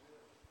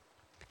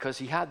because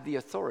he had the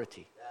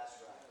authority.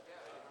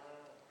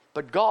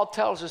 But God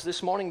tells us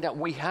this morning that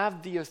we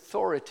have the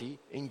authority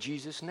in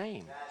Jesus'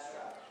 name.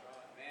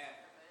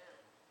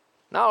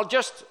 Now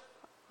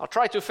I'll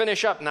try to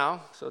finish up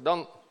now, so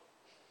don't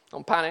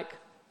panic.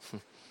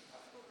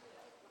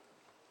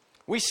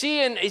 We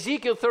see in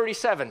Ezekiel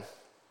 37,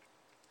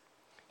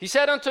 he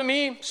said unto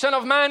me, Son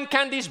of man,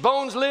 can these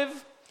bones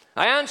live?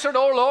 I answered,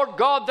 O Lord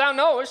God, thou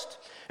knowest.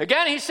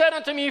 Again he said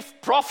unto me,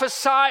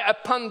 prophesy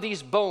upon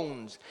these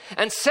bones,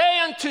 and say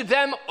unto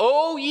them,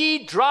 O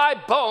ye dry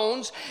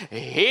bones,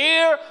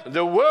 hear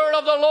the word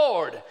of the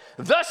Lord.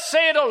 Thus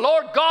saith the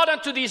Lord God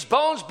unto these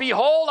bones,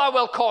 behold, I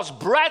will cause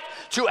breath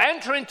to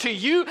enter into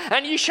you,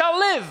 and ye shall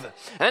live.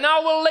 And I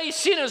will lay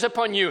sinews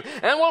upon you,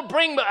 and will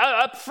bring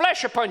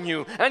flesh upon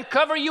you, and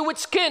cover you with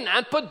skin,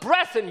 and put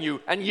breath in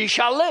you, and ye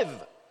shall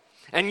live.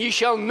 And ye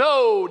shall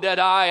know that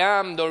I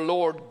am the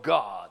Lord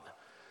God.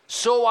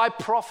 So I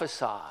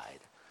prophesied.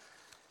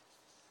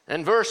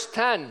 And verse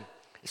 10,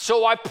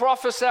 so I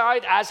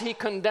prophesied as he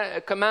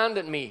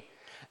commanded me,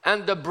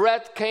 and the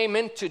breath came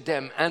into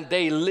them, and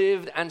they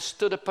lived and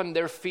stood upon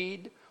their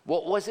feet.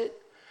 What was it?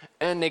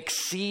 An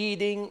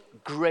exceeding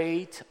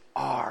great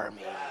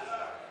army.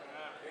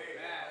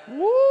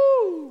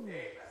 Woo!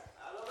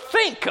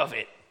 Think of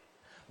it.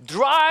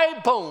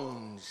 Dry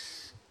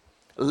bones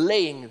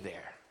laying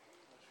there.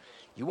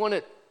 You want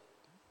to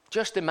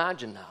just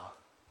imagine now,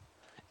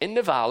 in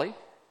the valley,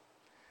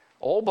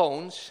 all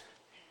bones,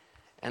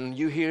 and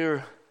you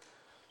hear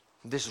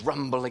this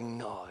rumbling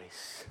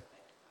noise.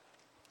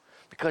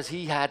 Because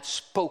he had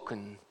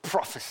spoken,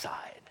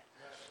 prophesied.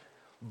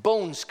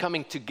 Bones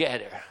coming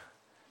together.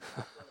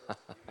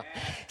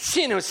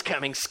 Sinews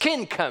coming,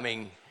 skin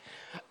coming.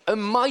 A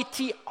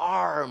mighty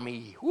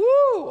army. Woo!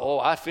 Oh,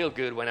 I feel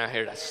good when I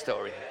hear that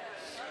story.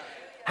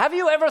 Have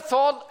you ever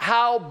thought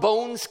how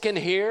bones can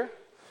hear?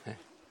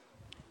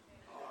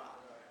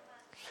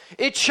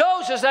 It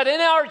shows us that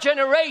in our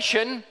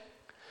generation,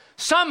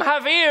 some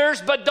have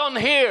ears but don't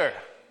hear.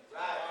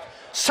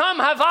 Some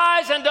have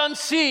eyes and don't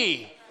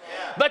see.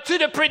 But to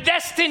the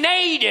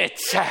predestinated,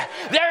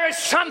 there is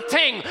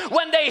something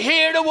when they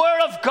hear the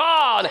word of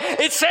God.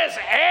 It says,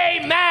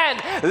 amen.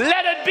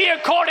 Let it be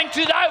according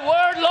to thy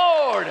word,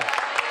 Lord.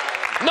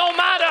 No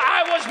matter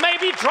I was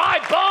maybe dry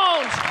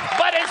bones,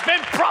 but it's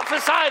been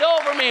prophesied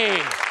over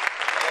me.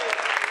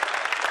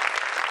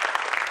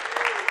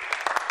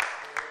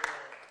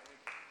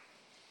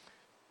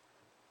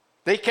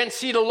 They can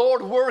see the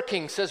Lord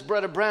working, says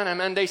Brother Branham,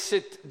 and they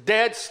sit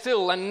dead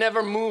still and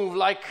never move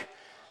like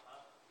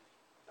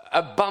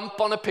a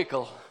bump on a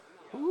pickle.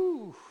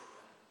 Ooh.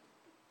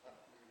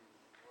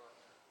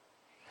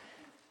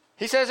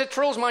 He says, it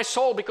thrills my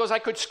soul because I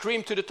could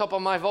scream to the top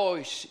of my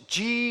voice,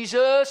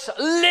 Jesus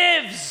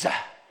lives. Yes.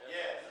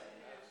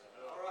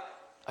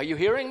 Are you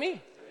hearing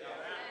me?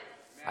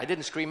 I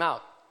didn't scream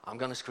out. I'm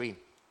going to scream.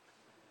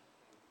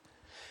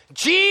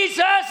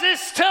 Jesus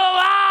is still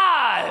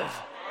alive.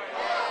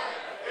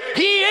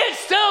 He is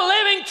still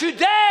living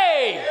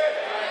today.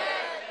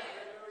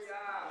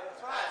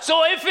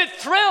 So if it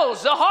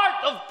thrills the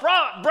heart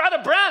of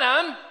Brother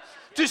Branham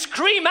to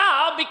scream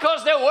out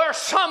because there were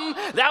some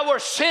that were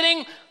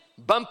sitting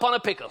bump on a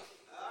pickle.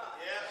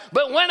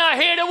 But when I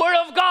hear the word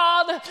of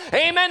God,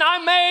 amen, I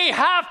may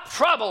have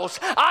troubles.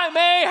 I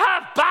may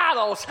have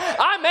battles.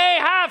 I may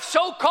have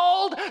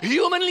so-called,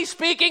 humanly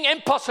speaking,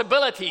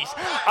 impossibilities.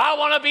 I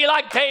want to be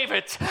like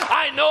David.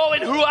 I know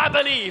in who I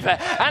believe.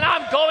 And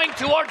I'm going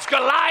towards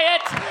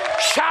Goliath,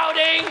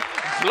 shouting,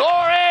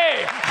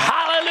 glory,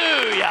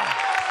 hallelujah.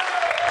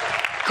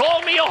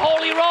 Call me a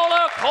holy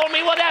roller, call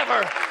me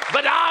whatever,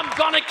 but I'm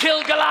going to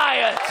kill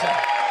Goliath.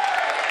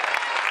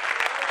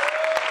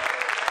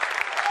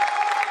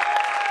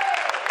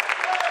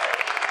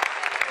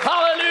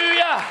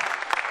 Hallelujah.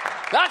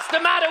 That's the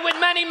matter with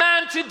many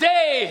men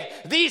today.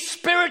 These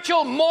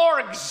spiritual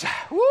morgues.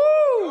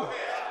 Woo!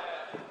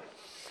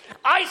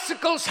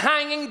 Icicles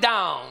hanging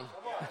down.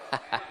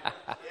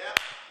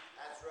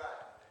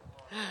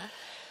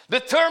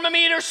 The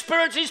thermometer,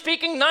 spiritually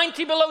speaking,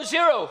 90 below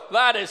zero.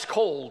 That is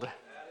cold.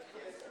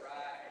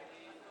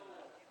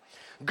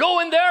 Go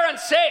in there and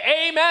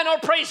say amen or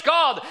praise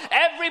God.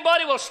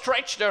 Everybody will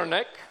stretch their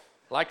neck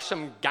like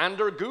some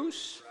gander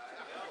goose.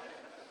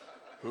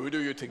 Who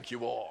do you think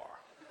you are?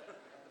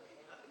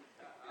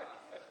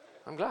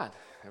 I'm glad.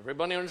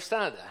 Everybody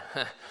understands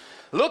that.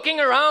 Looking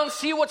around,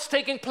 see what's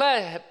taking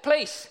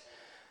place.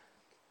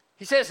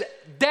 He says,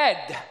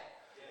 dead.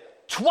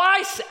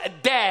 Twice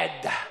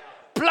dead.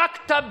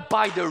 Plucked up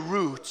by the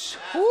roots.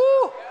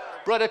 Woo!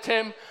 Brother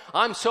Tim,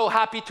 I'm so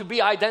happy to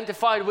be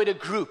identified with a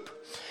group.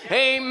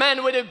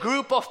 Amen, with a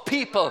group of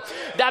people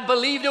that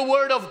believe the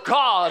word of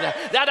God,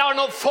 that are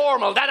not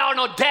formal, that are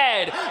not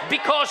dead,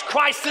 because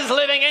Christ is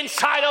living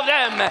inside of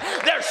them.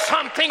 There's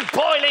something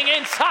boiling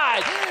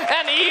inside,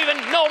 and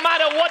even no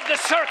matter what the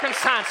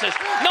circumstances,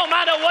 no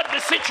matter what the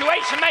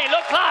situation may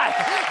look like,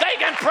 they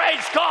can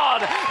praise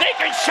God, they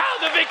can shout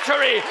the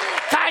victory.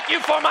 Thank you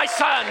for my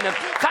son,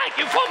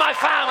 thank you for my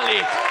family,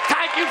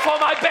 thank you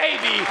for my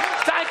baby,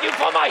 thank you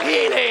for my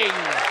healing.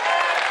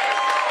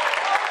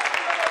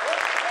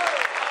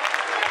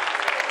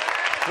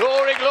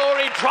 Glory,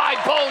 glory, dry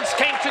bones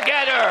came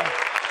together.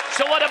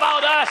 So what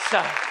about us?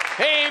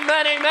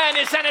 Amen, amen.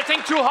 Is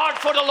anything too hard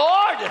for the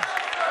Lord?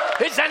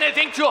 Is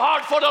anything too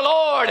hard for the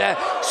Lord?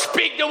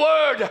 Speak the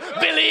word,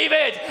 believe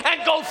it,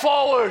 and go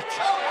forward.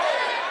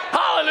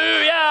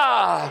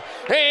 Hallelujah.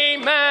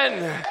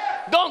 Amen.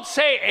 Don't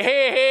say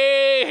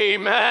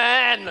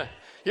amen.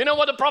 You know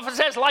what the prophet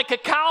says? Like a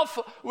calf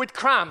with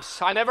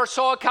cramps. I never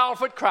saw a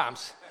calf with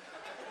cramps.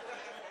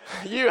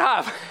 You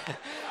have.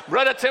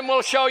 Brother Tim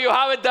will show you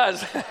how it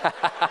does.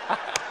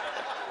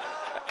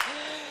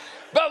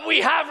 But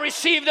we have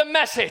received a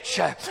message,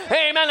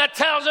 amen, that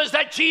tells us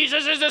that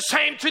Jesus is the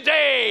same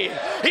today.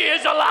 He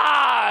is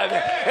alive.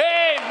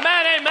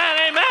 Amen, amen,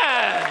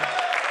 amen.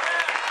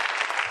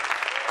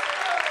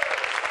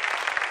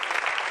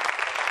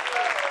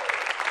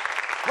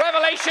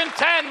 Revelation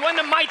 10, when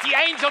the mighty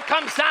angel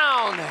comes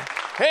down,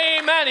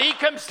 amen, he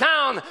comes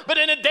down. But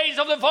in the days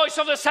of the voice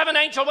of the seventh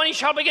angel, when he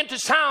shall begin to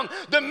sound,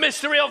 the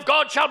mystery of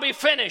God shall be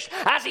finished,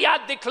 as he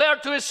had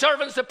declared to his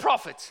servants the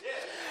prophets.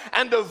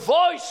 And the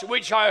voice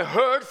which I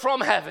heard from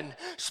heaven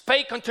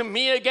spake unto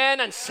me again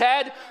and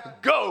said,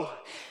 Go,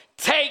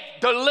 take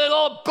the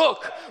little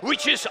book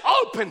which is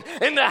open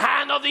in the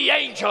hand of the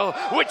angel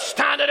which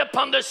standeth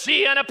upon the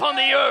sea and upon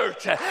the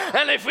earth.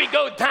 And if we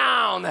go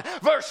down,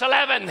 verse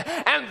 11,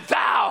 and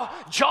thou,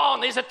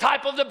 John is a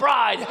type of the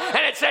bride,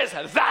 and it says,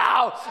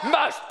 thou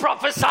must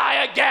prophesy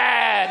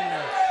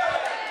again.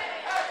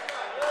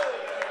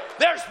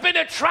 There's been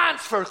a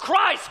transfer.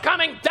 Christ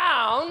coming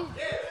down,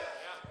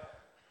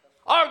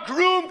 our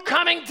groom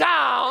coming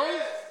down,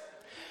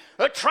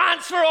 a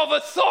transfer of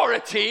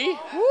authority.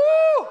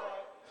 Woo!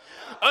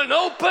 An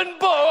open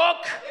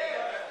book.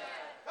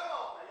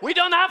 We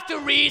don't have to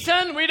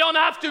reason. We don't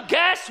have to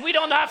guess. We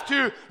don't have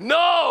to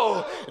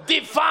know.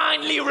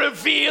 Divinely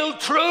revealed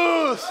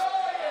truth.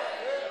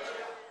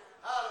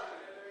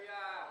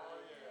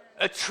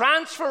 A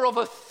transfer of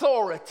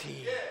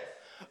authority.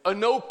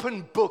 An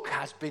open book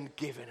has been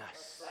given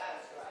us.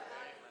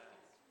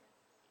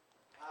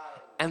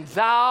 And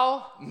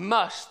thou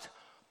must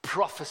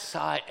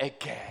prophesy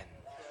again.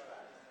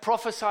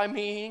 Prophesy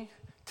meaning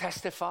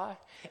testify,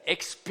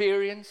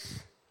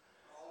 experience,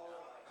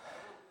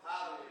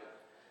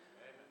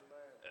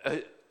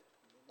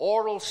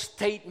 oral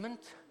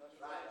statement.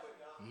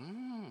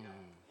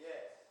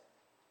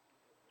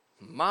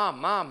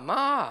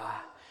 Ma.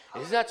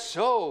 Is that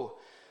so?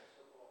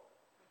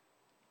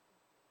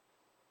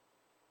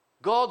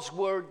 God's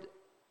word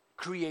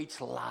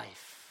creates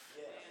life.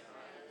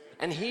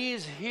 And he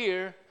is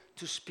here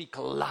to speak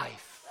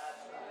life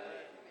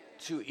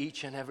to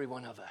each and every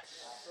one of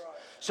us.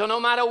 So no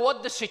matter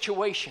what the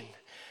situation,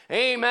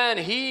 amen,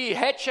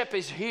 headship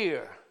is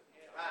here.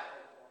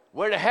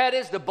 Where the head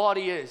is, the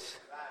body is.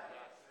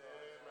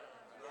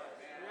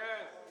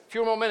 A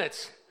few more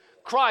minutes.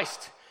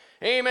 Christ,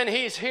 amen,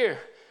 he's here.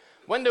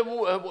 When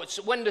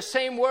the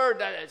same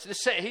word,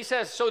 he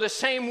says, so the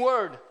same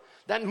word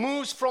that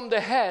moves from the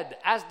head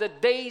as the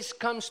days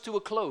comes to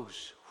a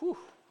close. Whew.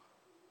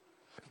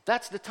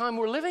 That's the time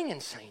we're living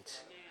in,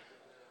 saints.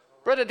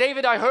 Brother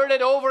David, I heard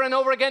it over and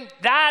over again.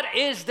 That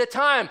is the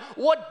time.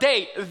 What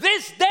day?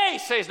 This day,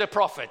 says the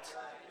prophet.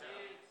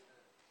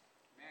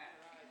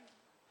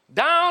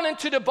 Down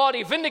into the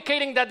body,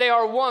 vindicating that they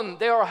are one.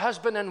 They are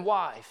husband and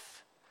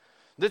wife.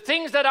 The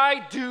things that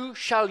I do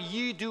shall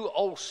ye do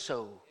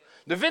also.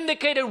 The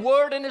vindicated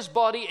word in his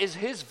body is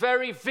his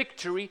very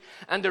victory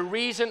and the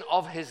reason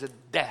of his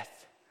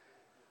death.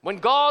 When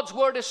God's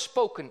word is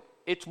spoken,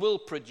 it will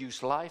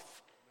produce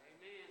life.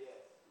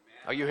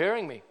 Are you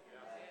hearing me?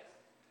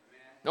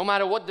 No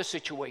matter what the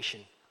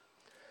situation.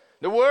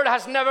 The word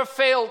has never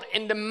failed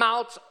in the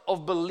mouths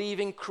of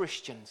believing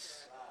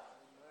Christians.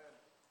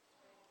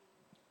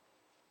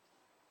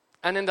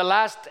 And in the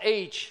last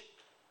age,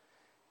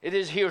 it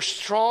is here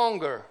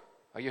stronger.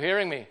 Are you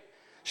hearing me?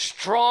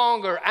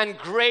 Stronger and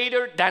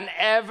greater than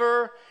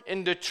ever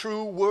in the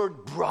true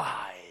word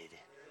bride.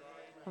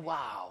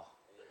 Wow.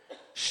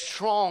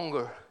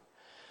 Stronger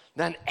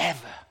than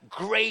ever.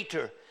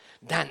 Greater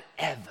than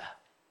ever.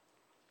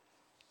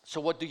 So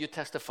what do you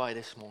testify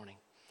this morning?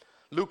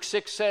 Luke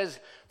 6 says,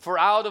 for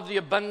out of the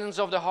abundance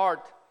of the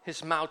heart,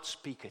 his mouth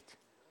speaketh.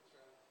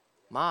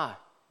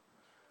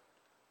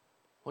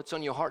 What's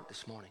on your heart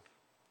this morning?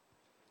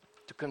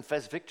 To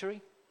confess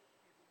victory?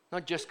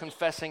 Not just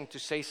confessing to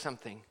say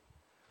something,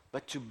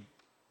 but to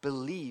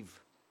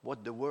believe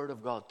what the Word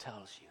of God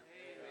tells you.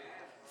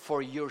 Amen.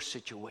 For your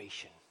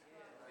situation.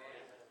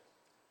 Amen.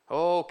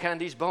 Oh, can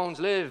these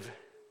bones live?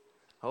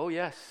 Oh,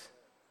 yes.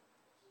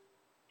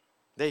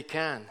 They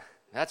can.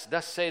 That's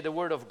thus say the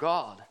word of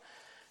God.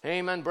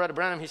 Amen. Brother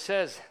Branham, he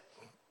says,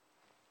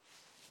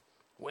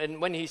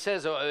 when he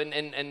says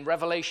in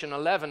Revelation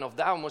 11 of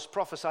thou must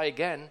prophesy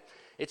again,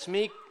 it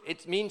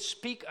means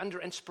speak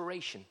under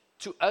inspiration,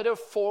 to utter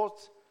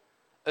forth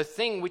a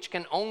thing which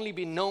can only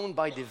be known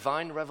by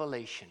divine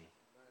revelation.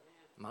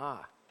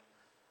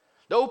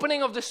 The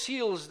opening of the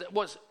seals,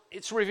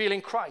 it's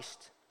revealing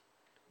Christ.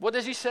 What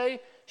does he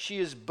say? She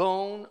is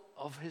bone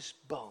of his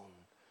bone,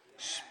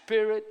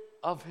 spirit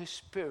of his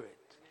spirit,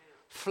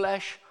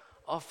 flesh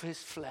of his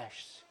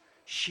flesh.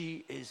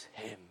 She is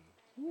him.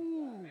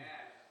 Ooh.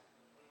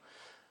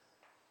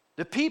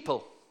 The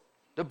people,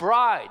 the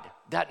bride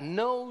that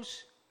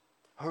knows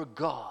her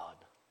God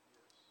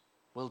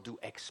will do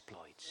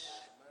exploits.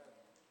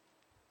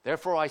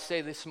 Therefore I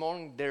say this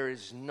morning, there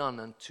is none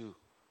unto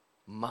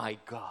my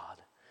God.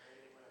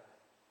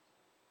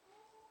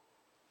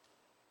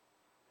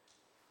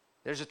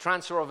 There's a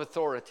transfer of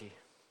authority.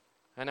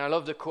 And I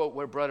love the quote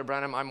where Brother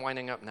Branham, I'm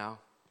winding up now.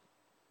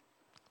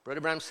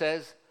 Brother Branham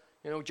says,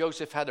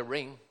 Joseph had a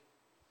ring.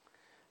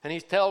 And he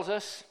tells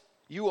us,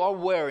 you are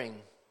wearing,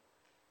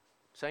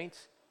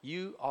 saints,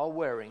 you are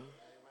wearing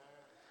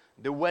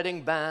the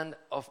wedding band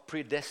of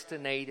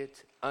predestinated,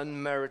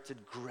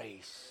 unmerited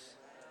grace.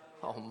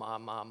 Oh, my.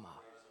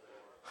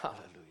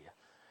 Hallelujah.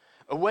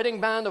 A wedding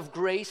band of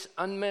grace,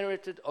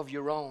 unmerited of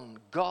your own.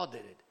 God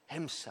did it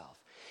himself.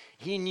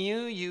 He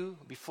knew you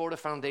before the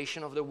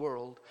foundation of the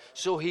world.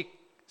 So he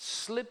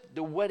slipped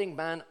the wedding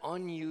band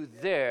on you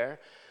there.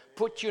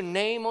 Put your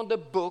name on the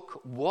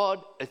book.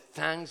 What a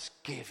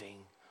thanksgiving.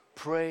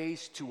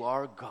 Praise to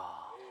our God.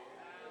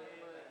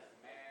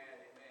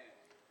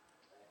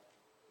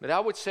 But I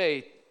would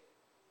say,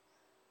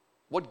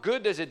 what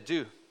good does it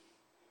do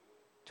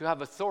to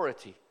have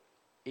authority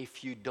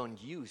if you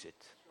don't use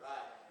it?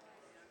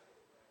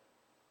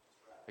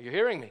 Are you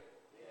hearing me?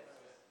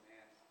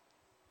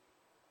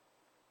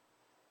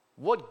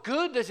 What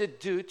good does it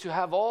do to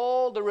have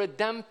all the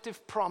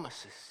redemptive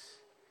promises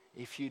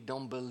if you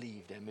don't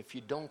believe them, if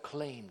you don't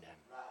claim them?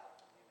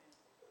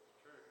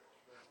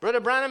 Brother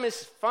Branham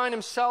finds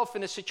himself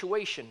in a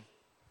situation.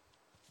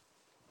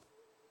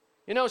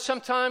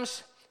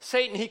 Sometimes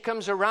Satan, he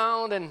comes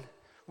around and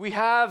we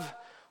have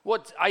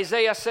what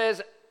Isaiah says,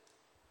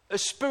 a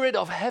spirit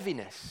of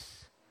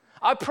heaviness.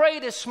 I pray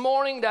this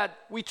morning that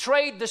we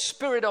trade the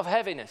spirit of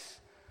heaviness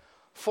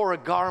for a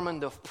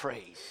garment of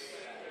praise.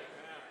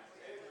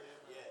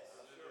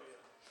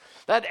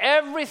 That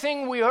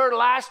everything we heard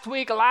last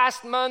week,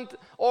 last month,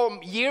 or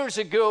years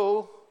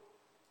ago,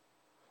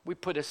 we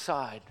put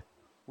aside.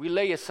 We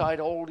lay aside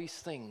all these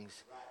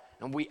things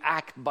and we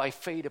act by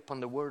faith upon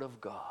the Word of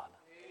God.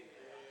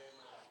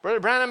 Brother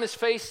Branham is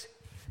faced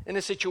in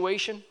a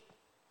situation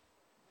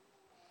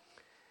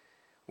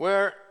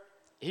where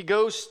he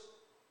goes,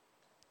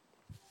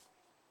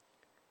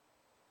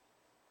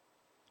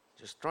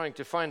 just trying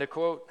to find a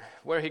quote,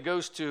 where he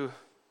goes to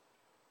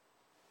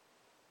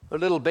a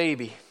little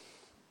baby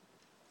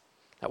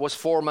that was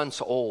 4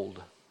 months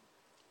old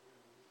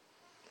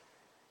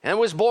and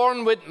was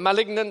born with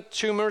malignant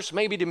tumors.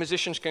 Maybe the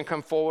musicians can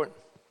come forward.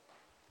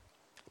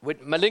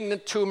 With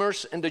malignant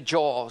tumors in the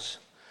jaws,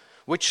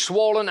 which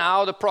swollen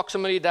out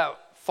approximately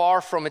that far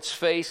from its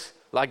face,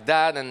 like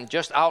that, and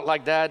just out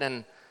like that.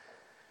 And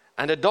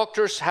the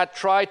doctors had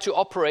tried to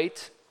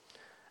operate,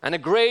 and a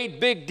great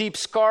big deep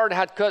scar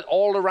had cut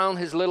all around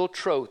his little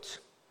throat,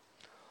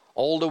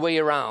 all the way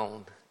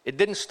around. It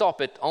didn't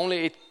stop it,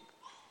 only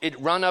it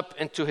ran up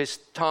into his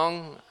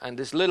tongue and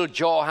this little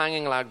jaw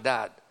hanging like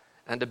that,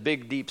 and the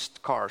big deep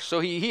scar. So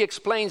he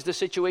explains the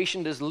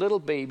situation, this little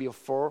baby of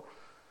 4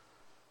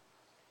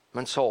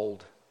 months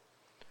old.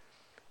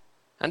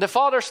 And the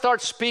father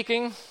starts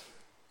speaking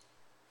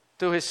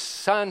to his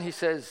son. He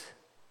says,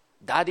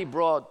 Daddy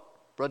brought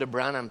Brother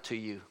Branham to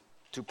you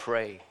to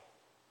pray.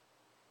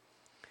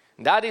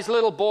 Daddy's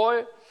little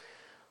boy,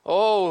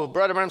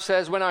 Brother Branham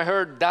says, when I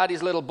heard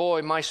Daddy's little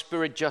boy, my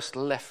spirit just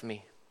left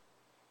me.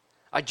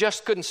 I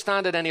just couldn't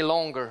stand it any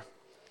longer.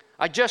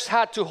 I just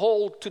had to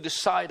hold to the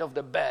side of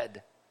the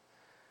bed.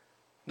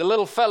 The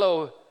little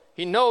fellow,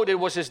 he knew it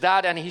was his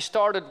dad, and he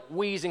started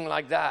wheezing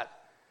like that.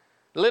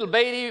 The little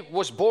baby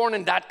was born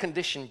in that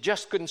condition,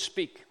 just couldn't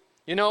speak.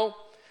 You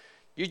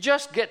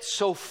just get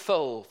so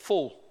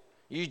full,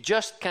 you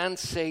just can't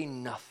say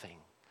nothing.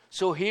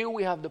 So here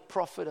we have the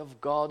prophet of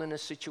God in a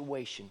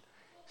situation.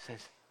 He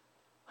says,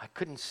 I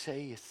couldn't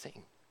say a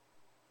thing.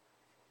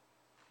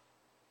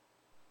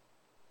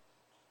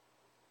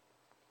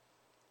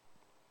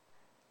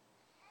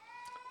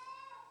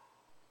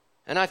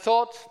 And I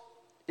thought,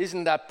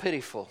 isn't that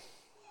pitiful?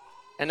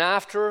 And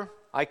after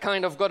I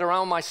kind of got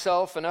around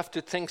myself enough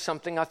to think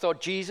something, I thought,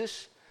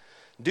 Jesus,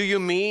 do you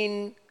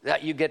mean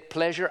that you get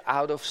pleasure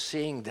out of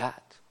seeing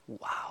that?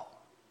 Wow.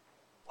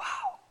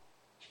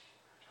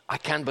 I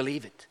can't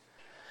believe it.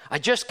 I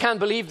just can't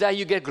believe that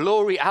you get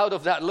glory out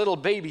of that little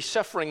baby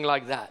suffering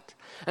like that.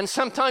 And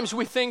sometimes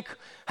we think,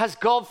 has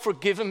God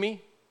forgiven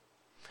me?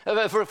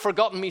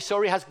 Forgotten me,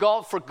 sorry. Has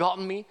God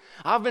forgotten me?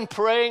 I've been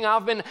praying.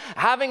 I've been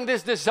having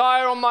this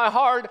desire on my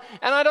heart.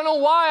 And I don't know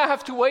why I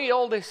have to wait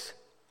all this.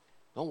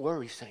 Don't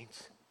worry,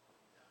 saints.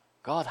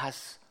 God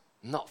has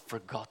not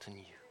forgotten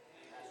you.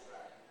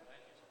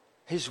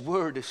 His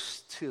word is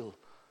still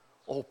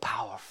all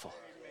powerful.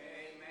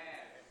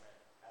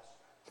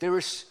 There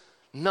is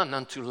none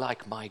unto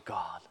like my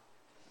God.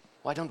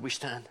 Why don't we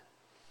stand?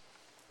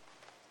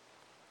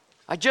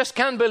 I just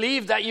can't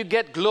believe that you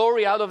get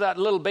glory out of that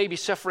little baby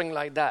suffering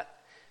like that.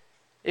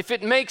 If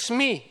it makes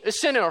me, a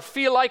sinner,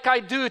 feel like I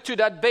do to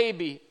that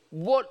baby,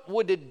 what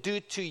would it do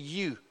to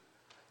you?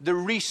 The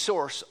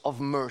resource of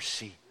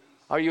mercy.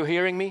 Are you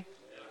hearing me?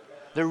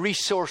 The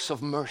resource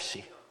of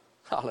mercy.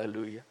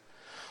 Hallelujah.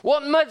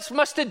 What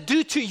must it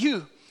do to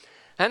you?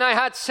 And I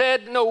had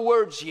said no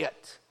words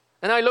yet.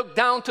 And I looked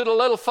down to the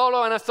little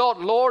fellow and I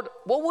thought, Lord,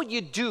 what would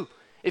you do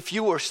if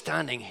you were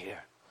standing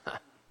here?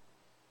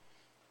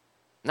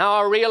 Now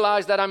I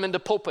realize that I'm in the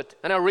pulpit,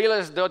 and I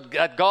realize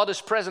that God is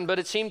present, but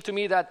it seemed to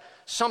me that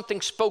something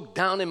spoke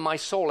down in my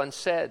soul and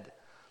said,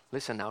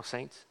 listen now,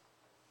 saints,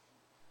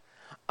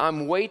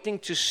 I'm waiting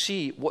to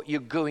see what you're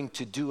going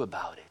to do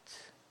about it.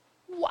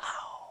 Wow.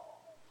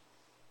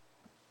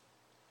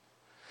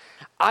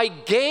 I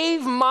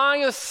gave my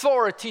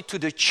authority to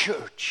the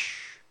church.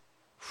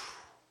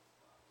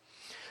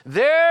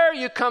 There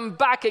you come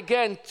back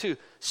again to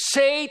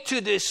say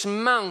to this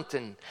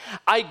mountain,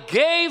 I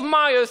gave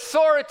my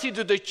authority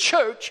to the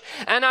church,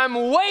 and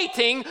I'm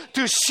waiting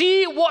to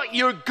see what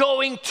you're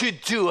going to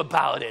do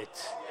about it.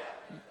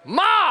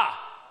 Ma!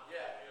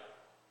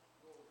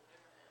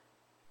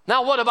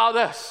 Now what about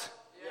us?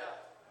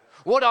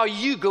 What are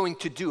you going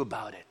to do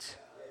about it?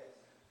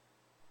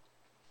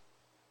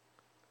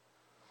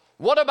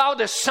 What about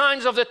the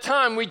signs of the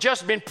time we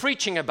just been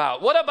preaching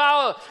about? What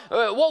about,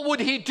 what would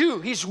he do?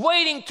 He's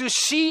waiting to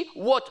see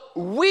what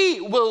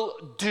we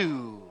will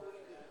do.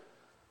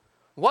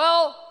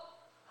 Well,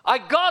 I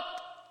got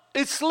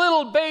its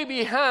little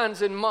baby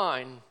hands in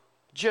mine,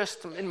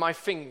 just in my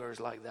fingers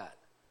like that.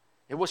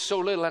 It was so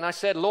little, and I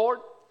said,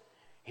 Lord,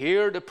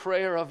 hear the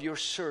prayer of your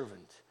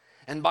servant.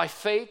 And by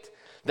faith,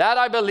 that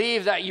I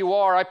believe that you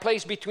are, I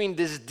place between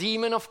this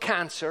demon of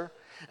cancer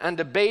and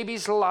the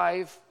baby's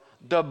life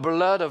the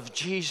blood of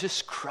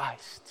Jesus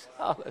Christ.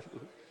 Hallelujah.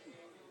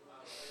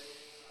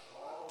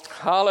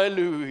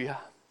 Hallelujah.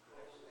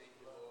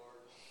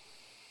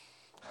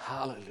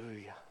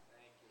 Hallelujah.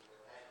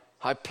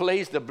 I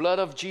place the blood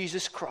of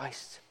Jesus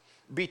Christ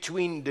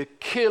between the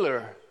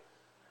killer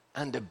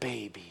and the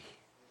baby.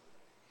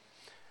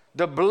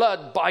 The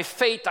blood, by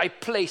faith I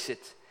place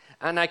it,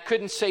 and I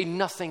couldn't say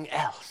nothing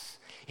else.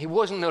 It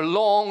wasn't a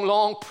long,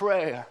 long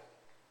prayer.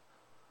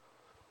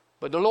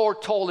 But the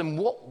Lord told him,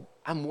 what?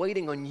 I'm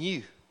waiting on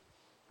you.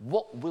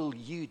 What will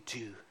you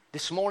do?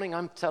 This morning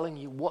I'm telling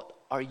you, what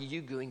are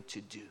you going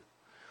to do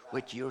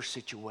with your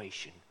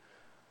situation,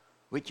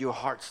 with your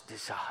heart's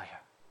desire?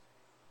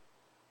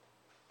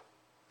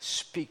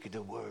 Speak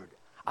the word.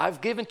 I've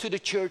given to the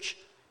church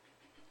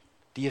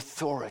the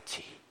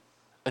authority,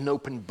 an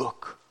open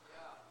book.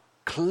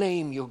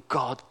 Claim your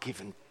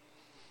God-given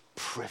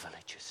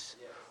privileges,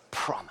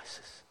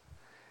 promises.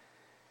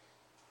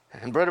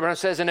 And Brother Branham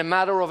says, in a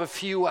matter of a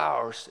few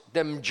hours,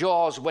 them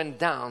jaws went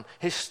down.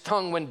 His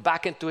tongue went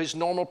back into his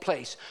normal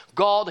place.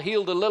 God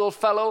healed the little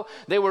fellow.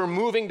 They were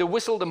moving the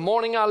whistle the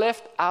morning I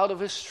left out of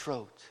his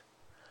throat.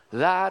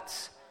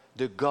 That's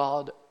the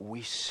God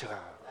we serve.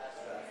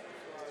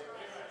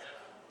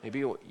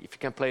 Maybe if you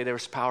can play,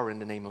 there's power in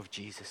the name of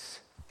Jesus.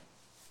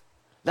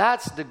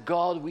 That's the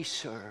God we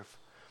serve.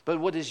 But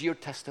what is your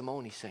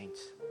testimony,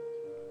 saints?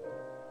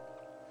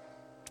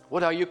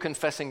 What are you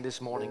confessing this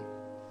morning?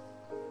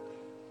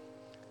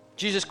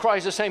 Jesus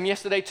Christ the same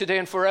yesterday, today,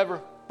 and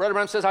forever. Brother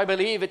Branham says, I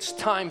believe it's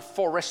time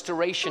for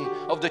restoration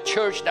of the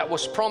church that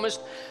was promised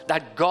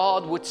that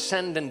God would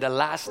send in the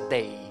last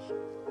day.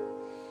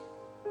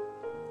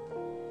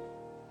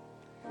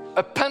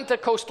 A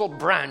Pentecostal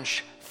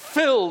branch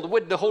filled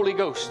with the Holy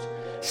Ghost.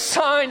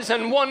 Signs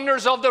and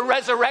wonders of the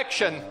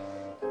resurrection.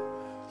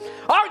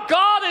 Our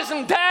God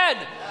isn't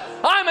dead.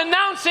 I'm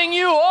announcing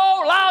you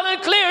all loud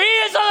and clear. He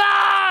is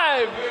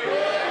alive.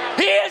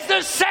 He is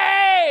the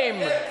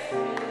same.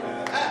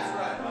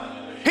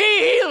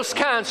 He heals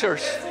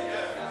cancers.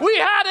 We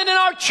had it in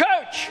our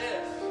church.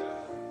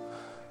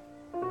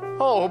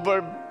 Oh,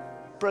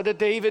 but Brother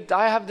David,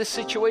 I have this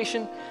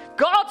situation.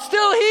 God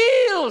still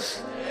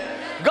heals.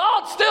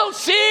 God still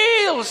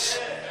seals.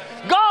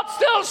 God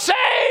still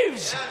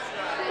saves.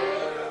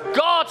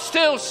 God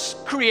still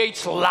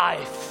creates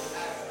life.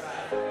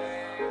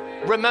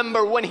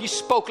 Remember when he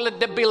spoke, let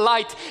there be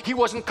light, he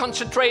wasn't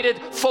concentrated,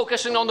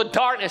 focusing on the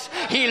darkness.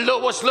 He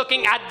was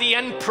looking at the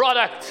end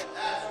product.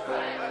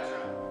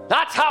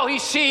 That's how he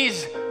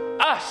sees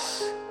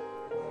us.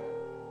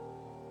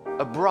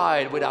 A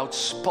bride without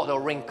spot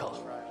or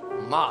wrinkle.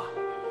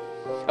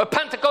 A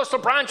Pentecostal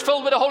branch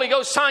filled with the Holy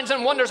Ghost, signs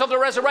and wonders of the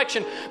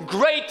resurrection.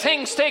 Great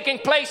things taking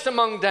place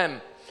among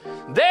them.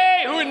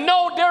 They who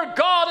know their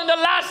God in the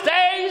last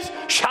days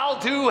shall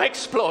do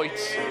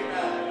exploits.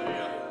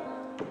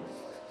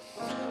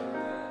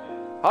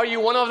 Are you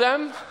one of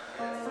them?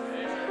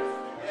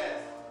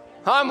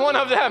 I'm one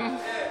of them.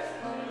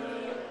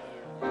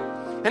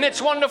 And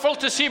it's wonderful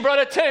to see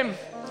Brother Tim,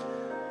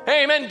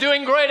 amen,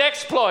 doing great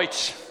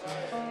exploits.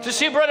 To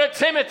see Brother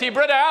Timothy,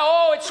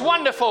 it's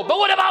wonderful. But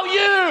what about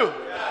you?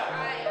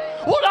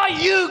 What are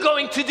you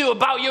going to do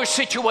about your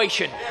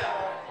situation?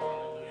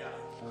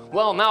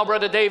 Well, now,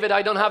 Brother David,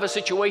 I don't have a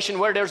situation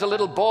where there's a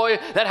little boy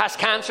that has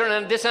cancer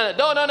and this and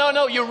that.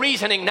 No. You're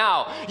reasoning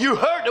now. You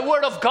heard the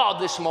word of God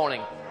this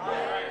morning.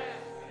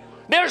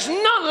 There's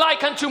none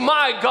like unto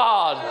my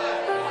God.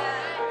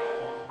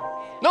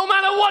 No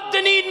matter what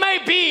the need may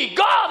be,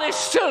 God is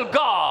still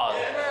God.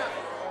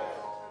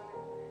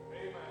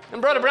 And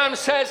Brother Branham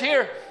says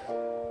here,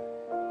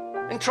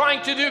 in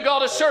trying to do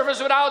God a service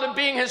without it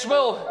being His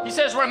will, he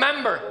says,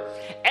 remember,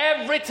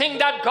 everything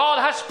that God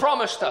has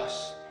promised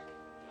us,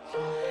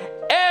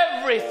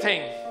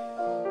 everything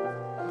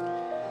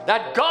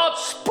that God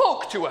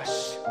spoke to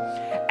us.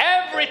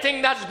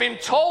 Everything that's been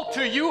told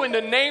to you in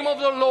the name of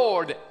the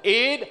Lord,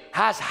 it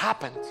has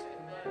happened.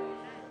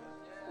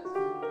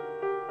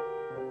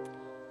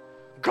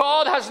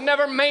 God has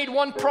never made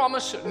one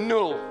promise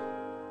null,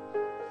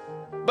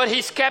 but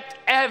He's kept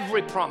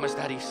every promise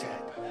that He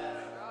said.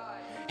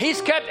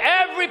 He's kept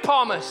every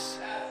promise.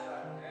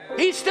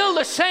 He's still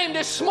the same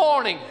this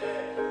morning.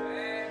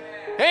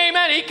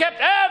 Amen. He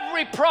kept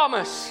every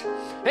promise.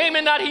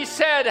 Amen. That He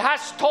said,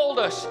 has told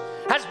us,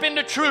 has been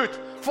the truth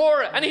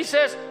for, and He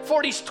says,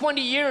 for these 20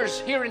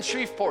 years here in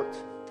Shreveport.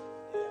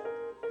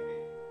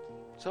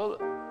 So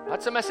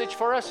that's a message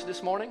for us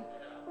this morning.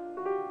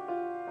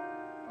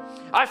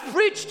 I've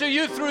preached to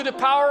you through the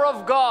power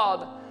of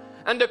God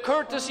and the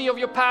courtesy of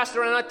your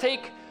pastor, and I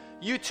take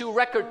you to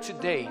record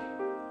today.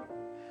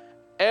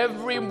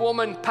 Every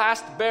woman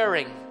past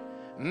bearing,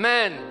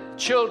 men,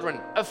 children,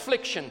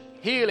 affliction,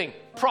 healing,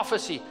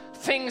 prophecy,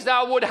 things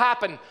that would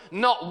happen,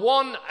 not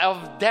one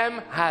of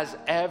them has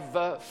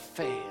ever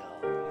failed.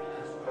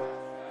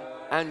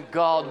 And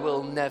God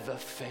will never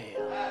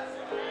fail.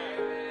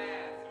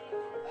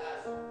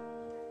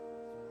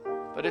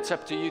 But it's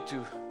up to you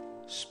to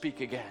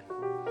speak again.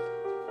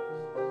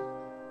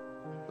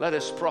 Let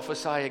us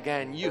prophesy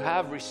again. You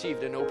have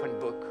received an open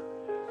book.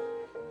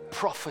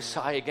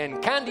 Prophesy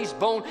again. Candy's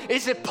bone,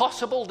 is it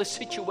possible, the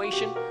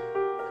situation?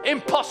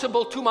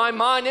 Impossible to my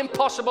mind,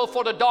 impossible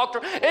for the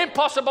doctor,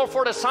 impossible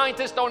for the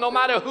scientist, or no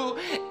matter who.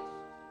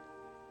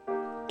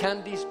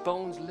 Can these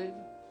bones live?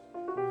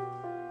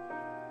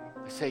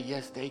 I say,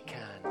 yes, they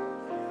can.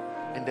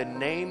 In the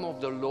name of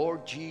the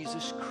Lord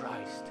Jesus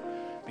Christ,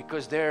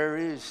 because there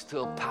is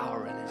still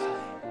power in His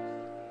name.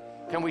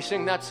 Can we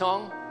sing that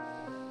song?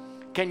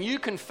 Can you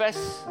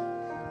confess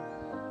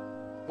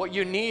what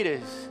you need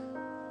is?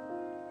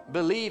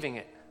 Believing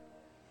it.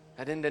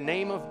 That in the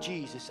name of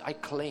Jesus, I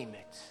claim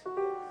it.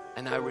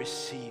 And I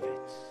receive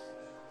it.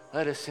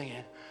 Let us sing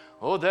it.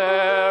 Oh,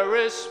 there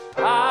is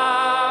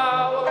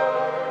power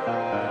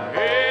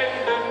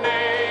in the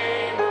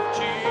name of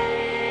Jesus.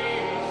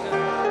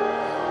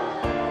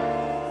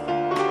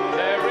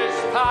 There is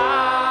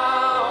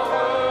power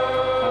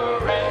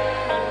in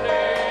the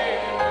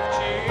name of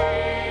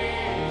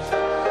Jesus.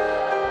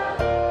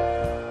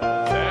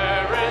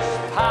 There is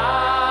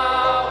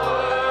power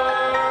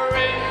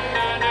in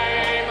the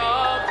name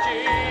of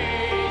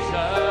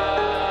Jesus.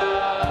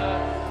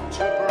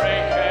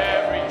 Break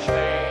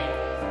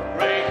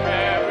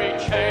every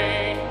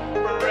chain,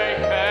 break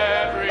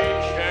every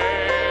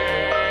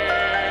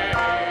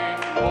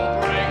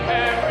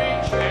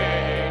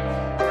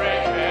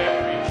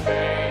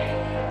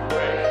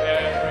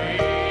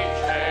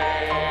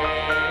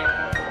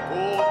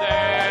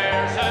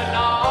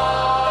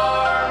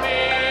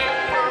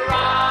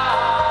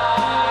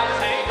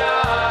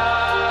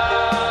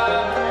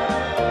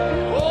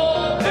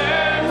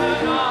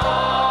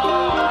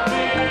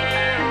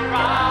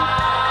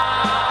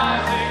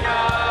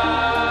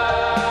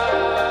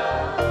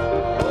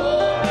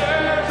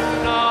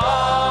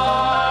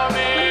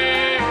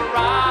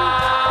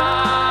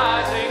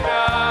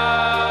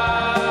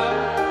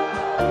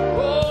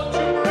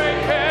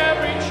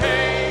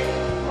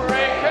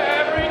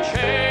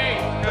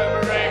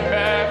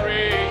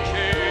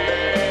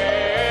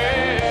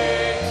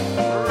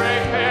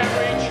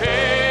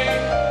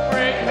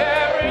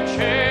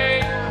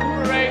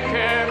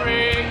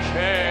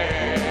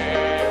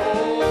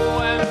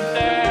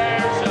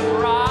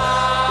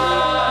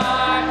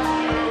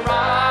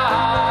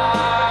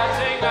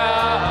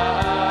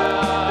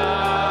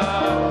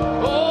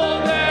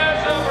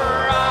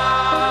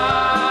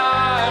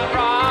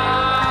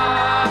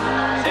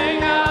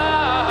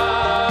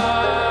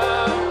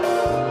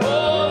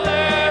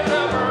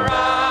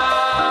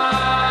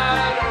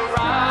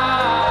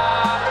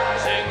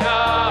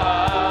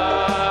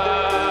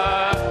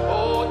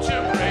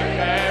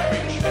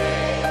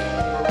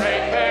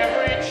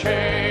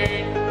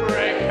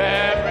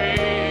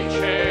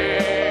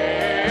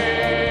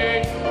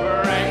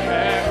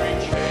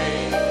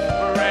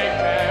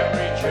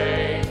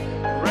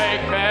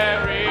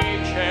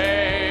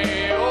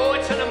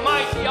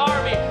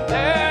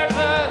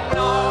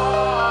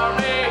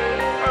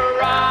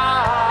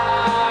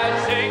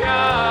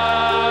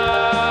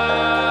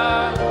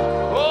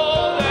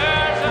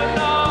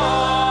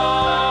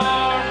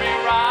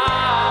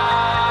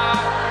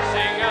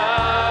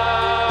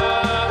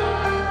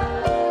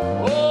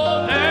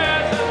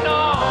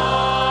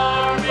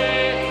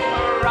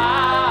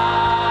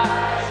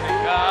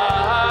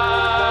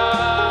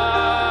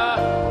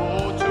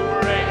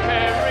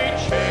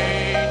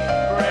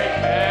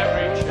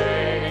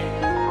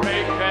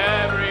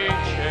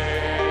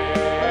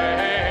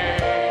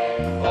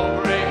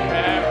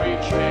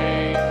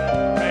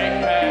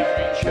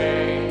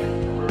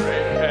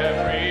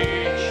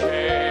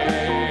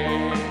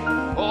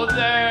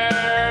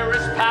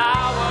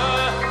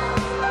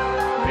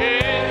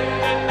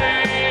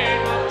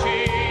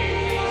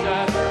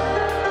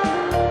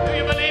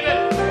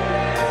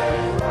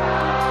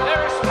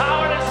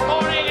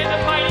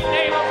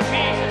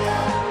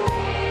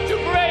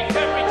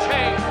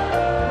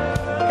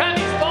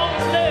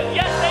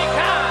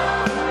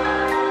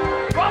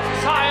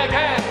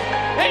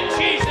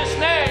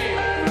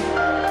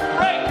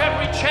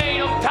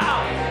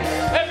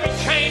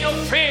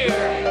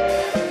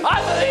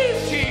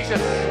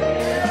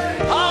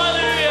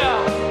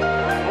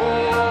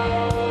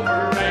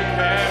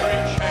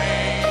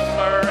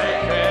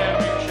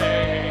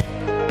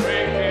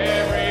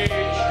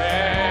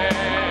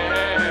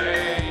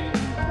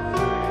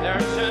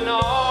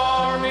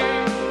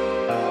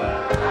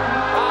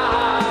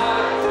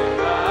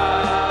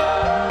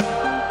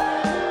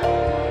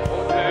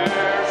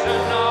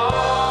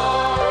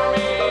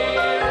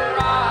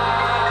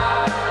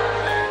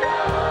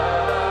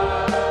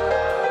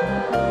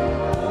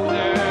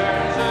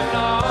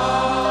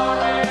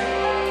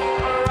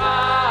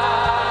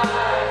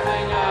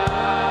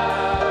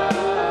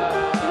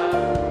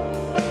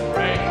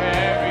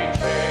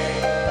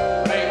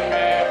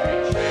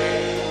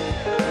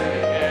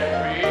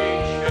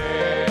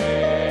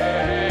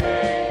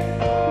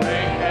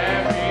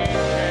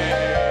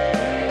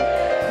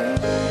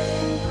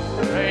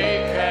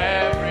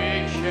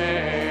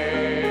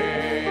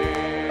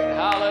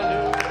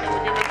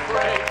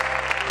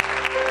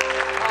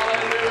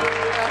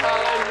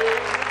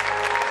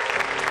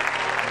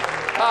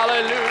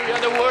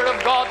Hallelujah. The Word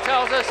of God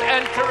tells us,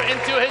 enter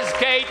into His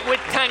gate with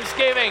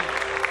thanksgiving.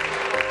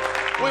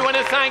 We want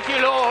to thank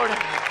you, Lord.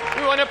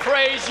 We want to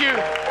praise you.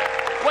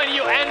 When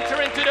you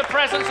enter into the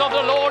presence of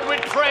the Lord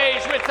with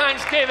praise, with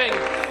thanksgiving,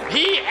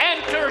 He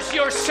enters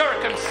your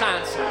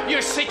circumstance,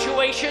 your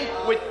situation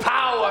with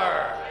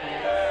power.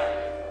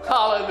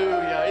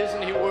 Hallelujah.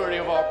 Isn't He worthy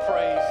of our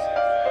praise?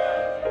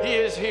 He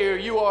is here.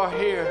 You are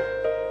here.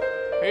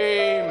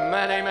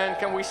 Amen, amen.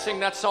 Can we sing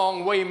that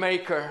song,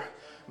 Waymaker,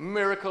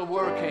 Miracle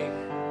Working?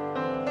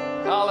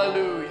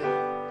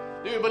 Hallelujah.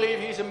 Do you believe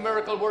He's a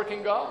miracle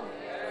working God?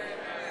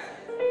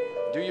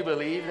 Do you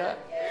believe that?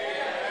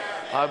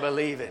 I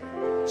believe it.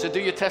 So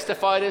do you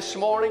testify this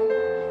morning?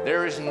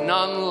 There is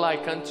none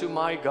like unto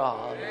my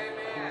God.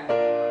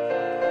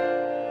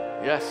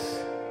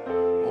 Yes.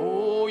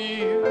 Oh,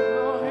 you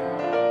are here.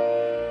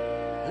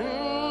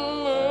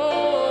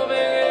 Moving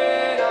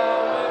in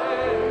our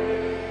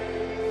midst.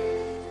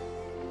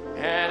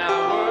 And I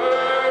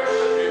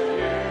worship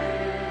you.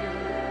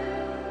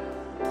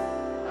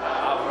 I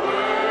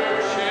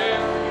worship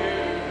you.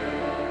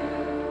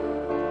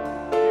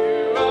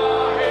 You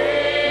are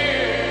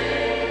here,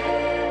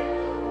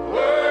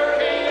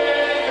 working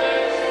in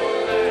this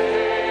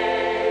place.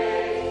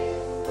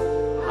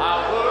 I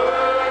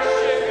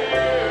worship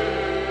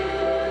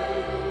you.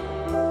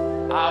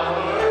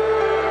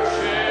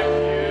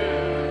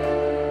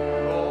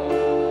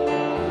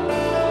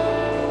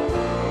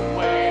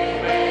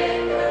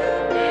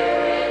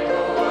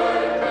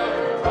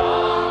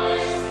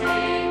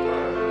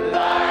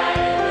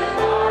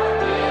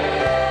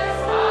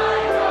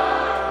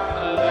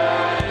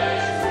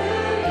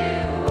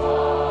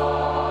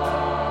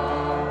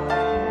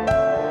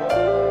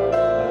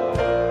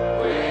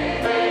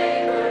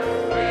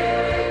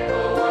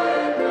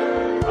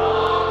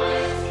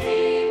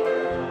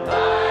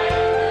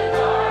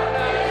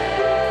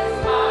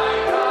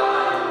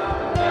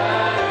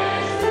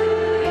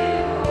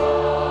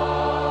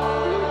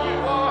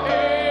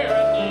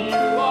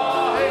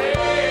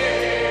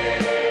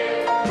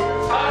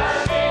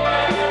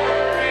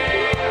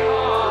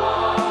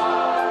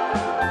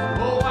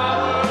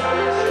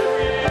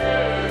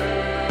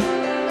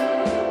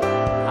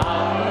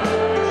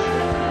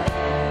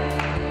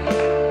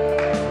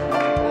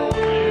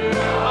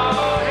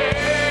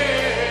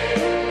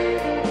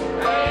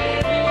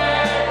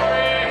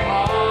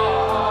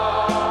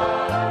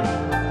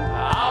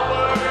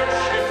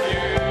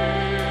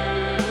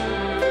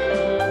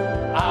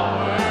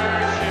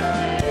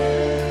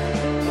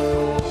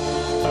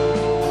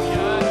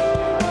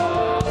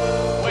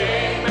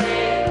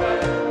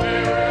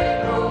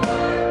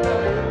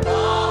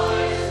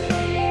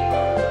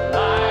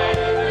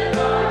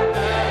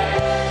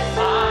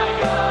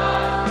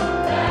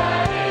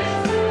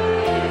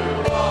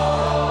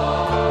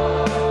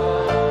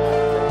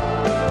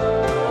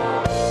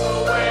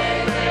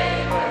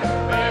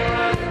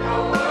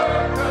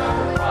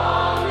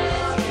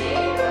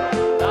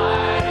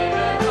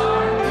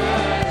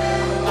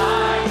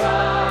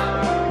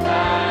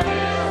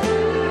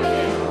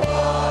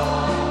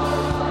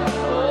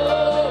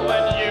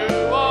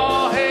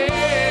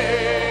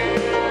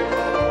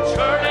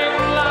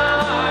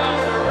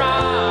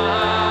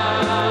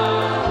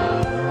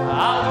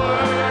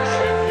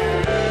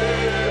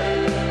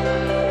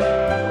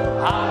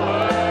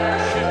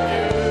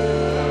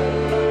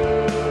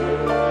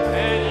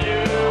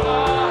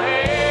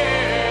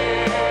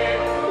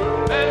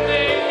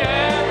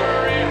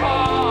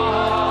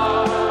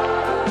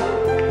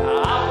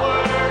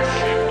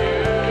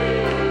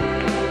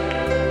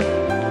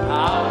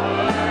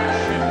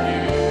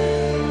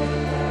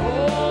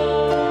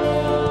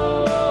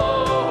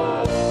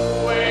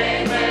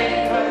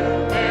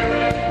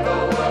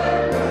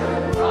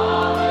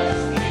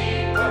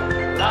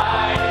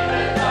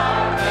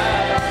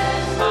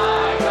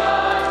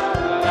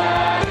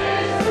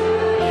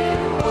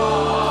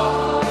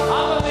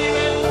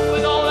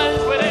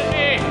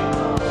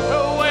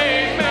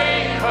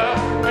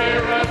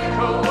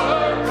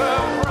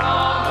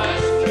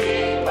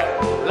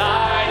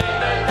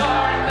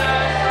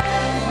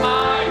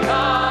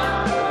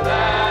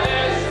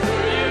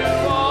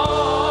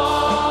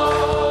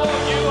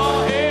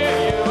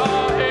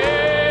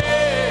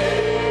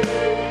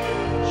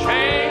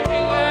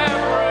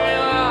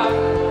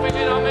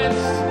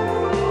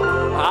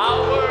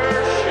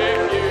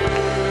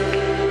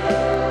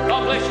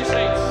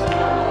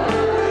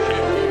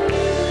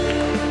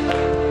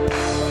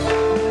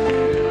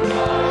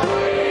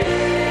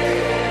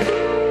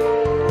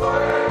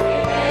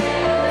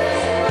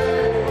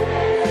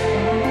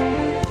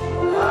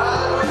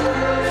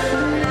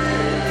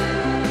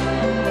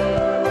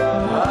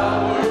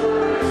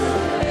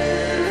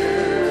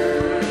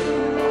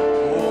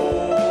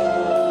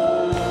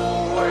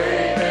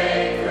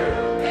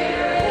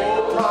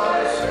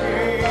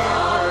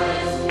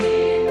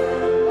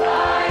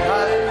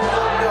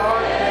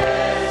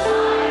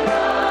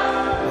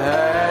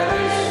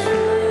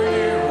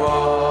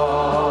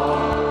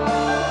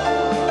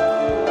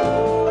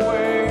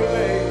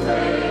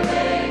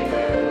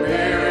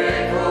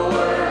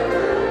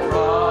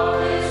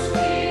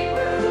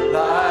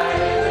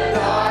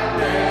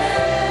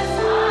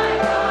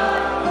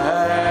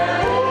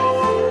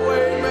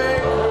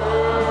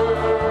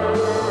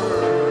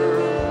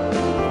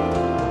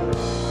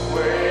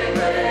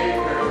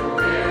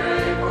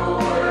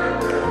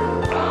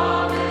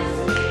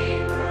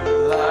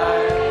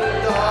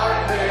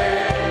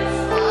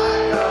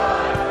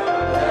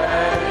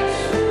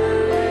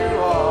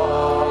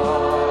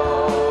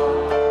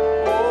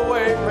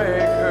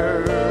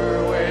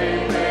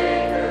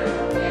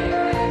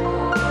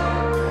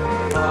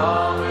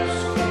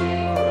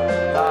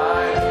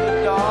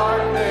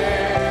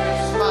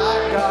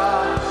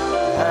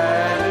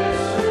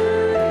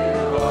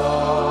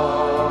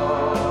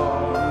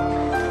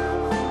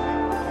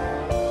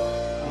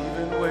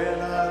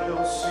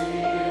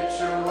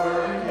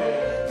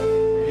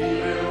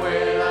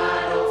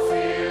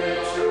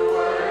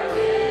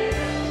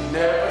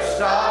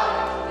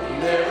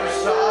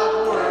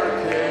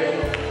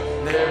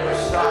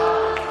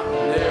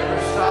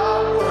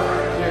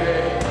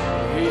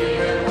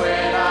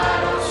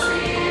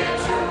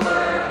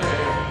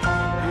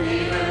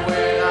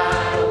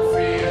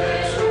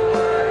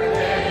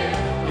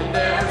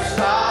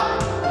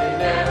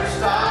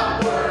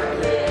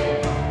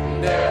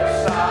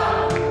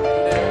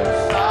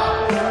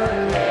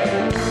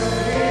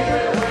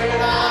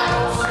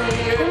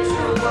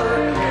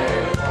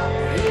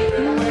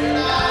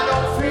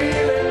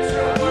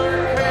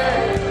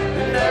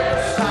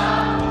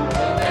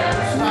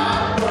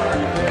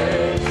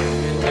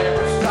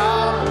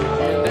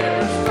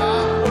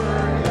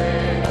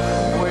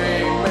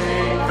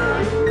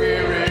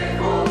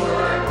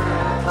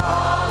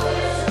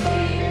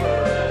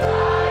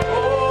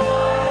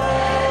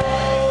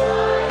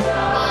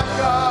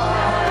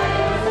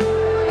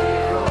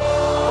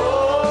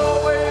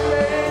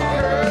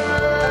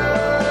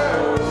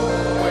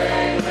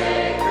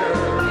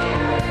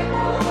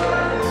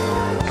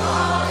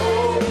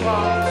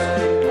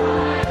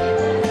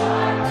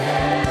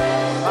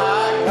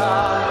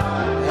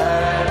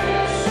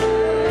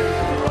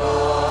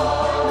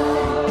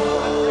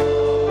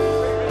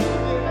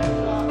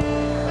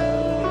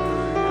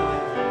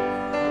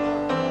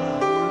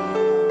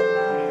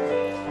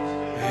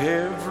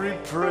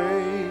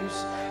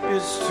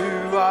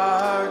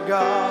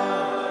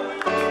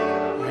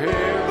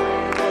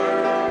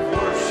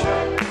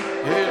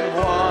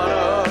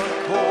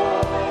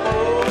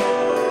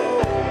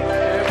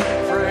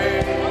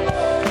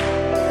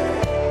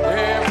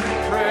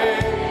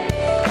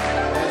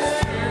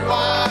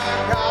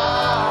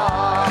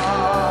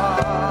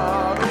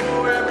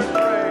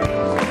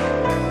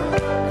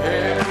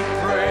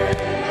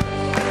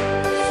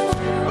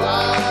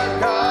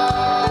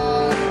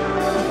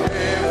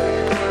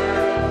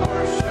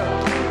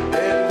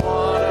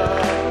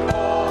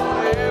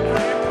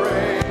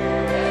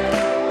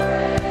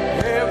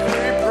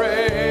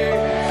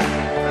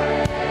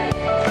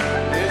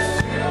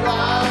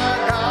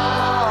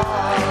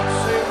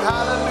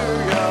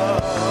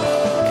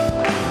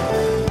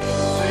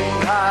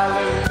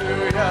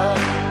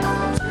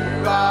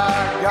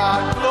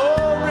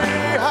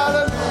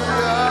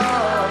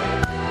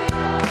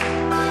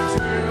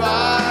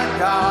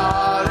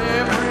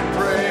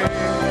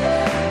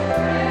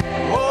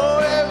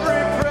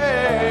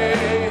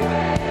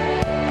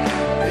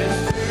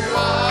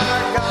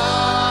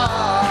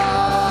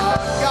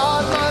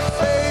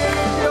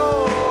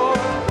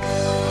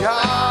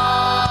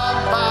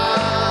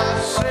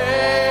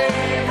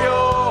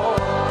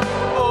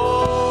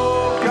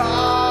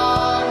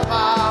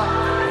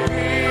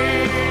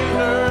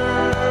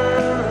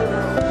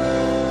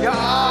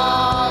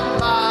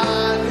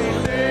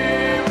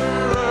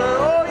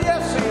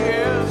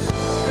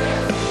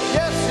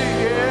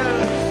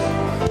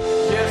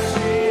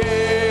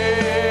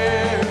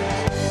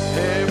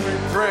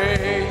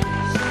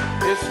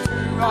 is to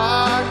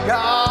our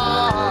God.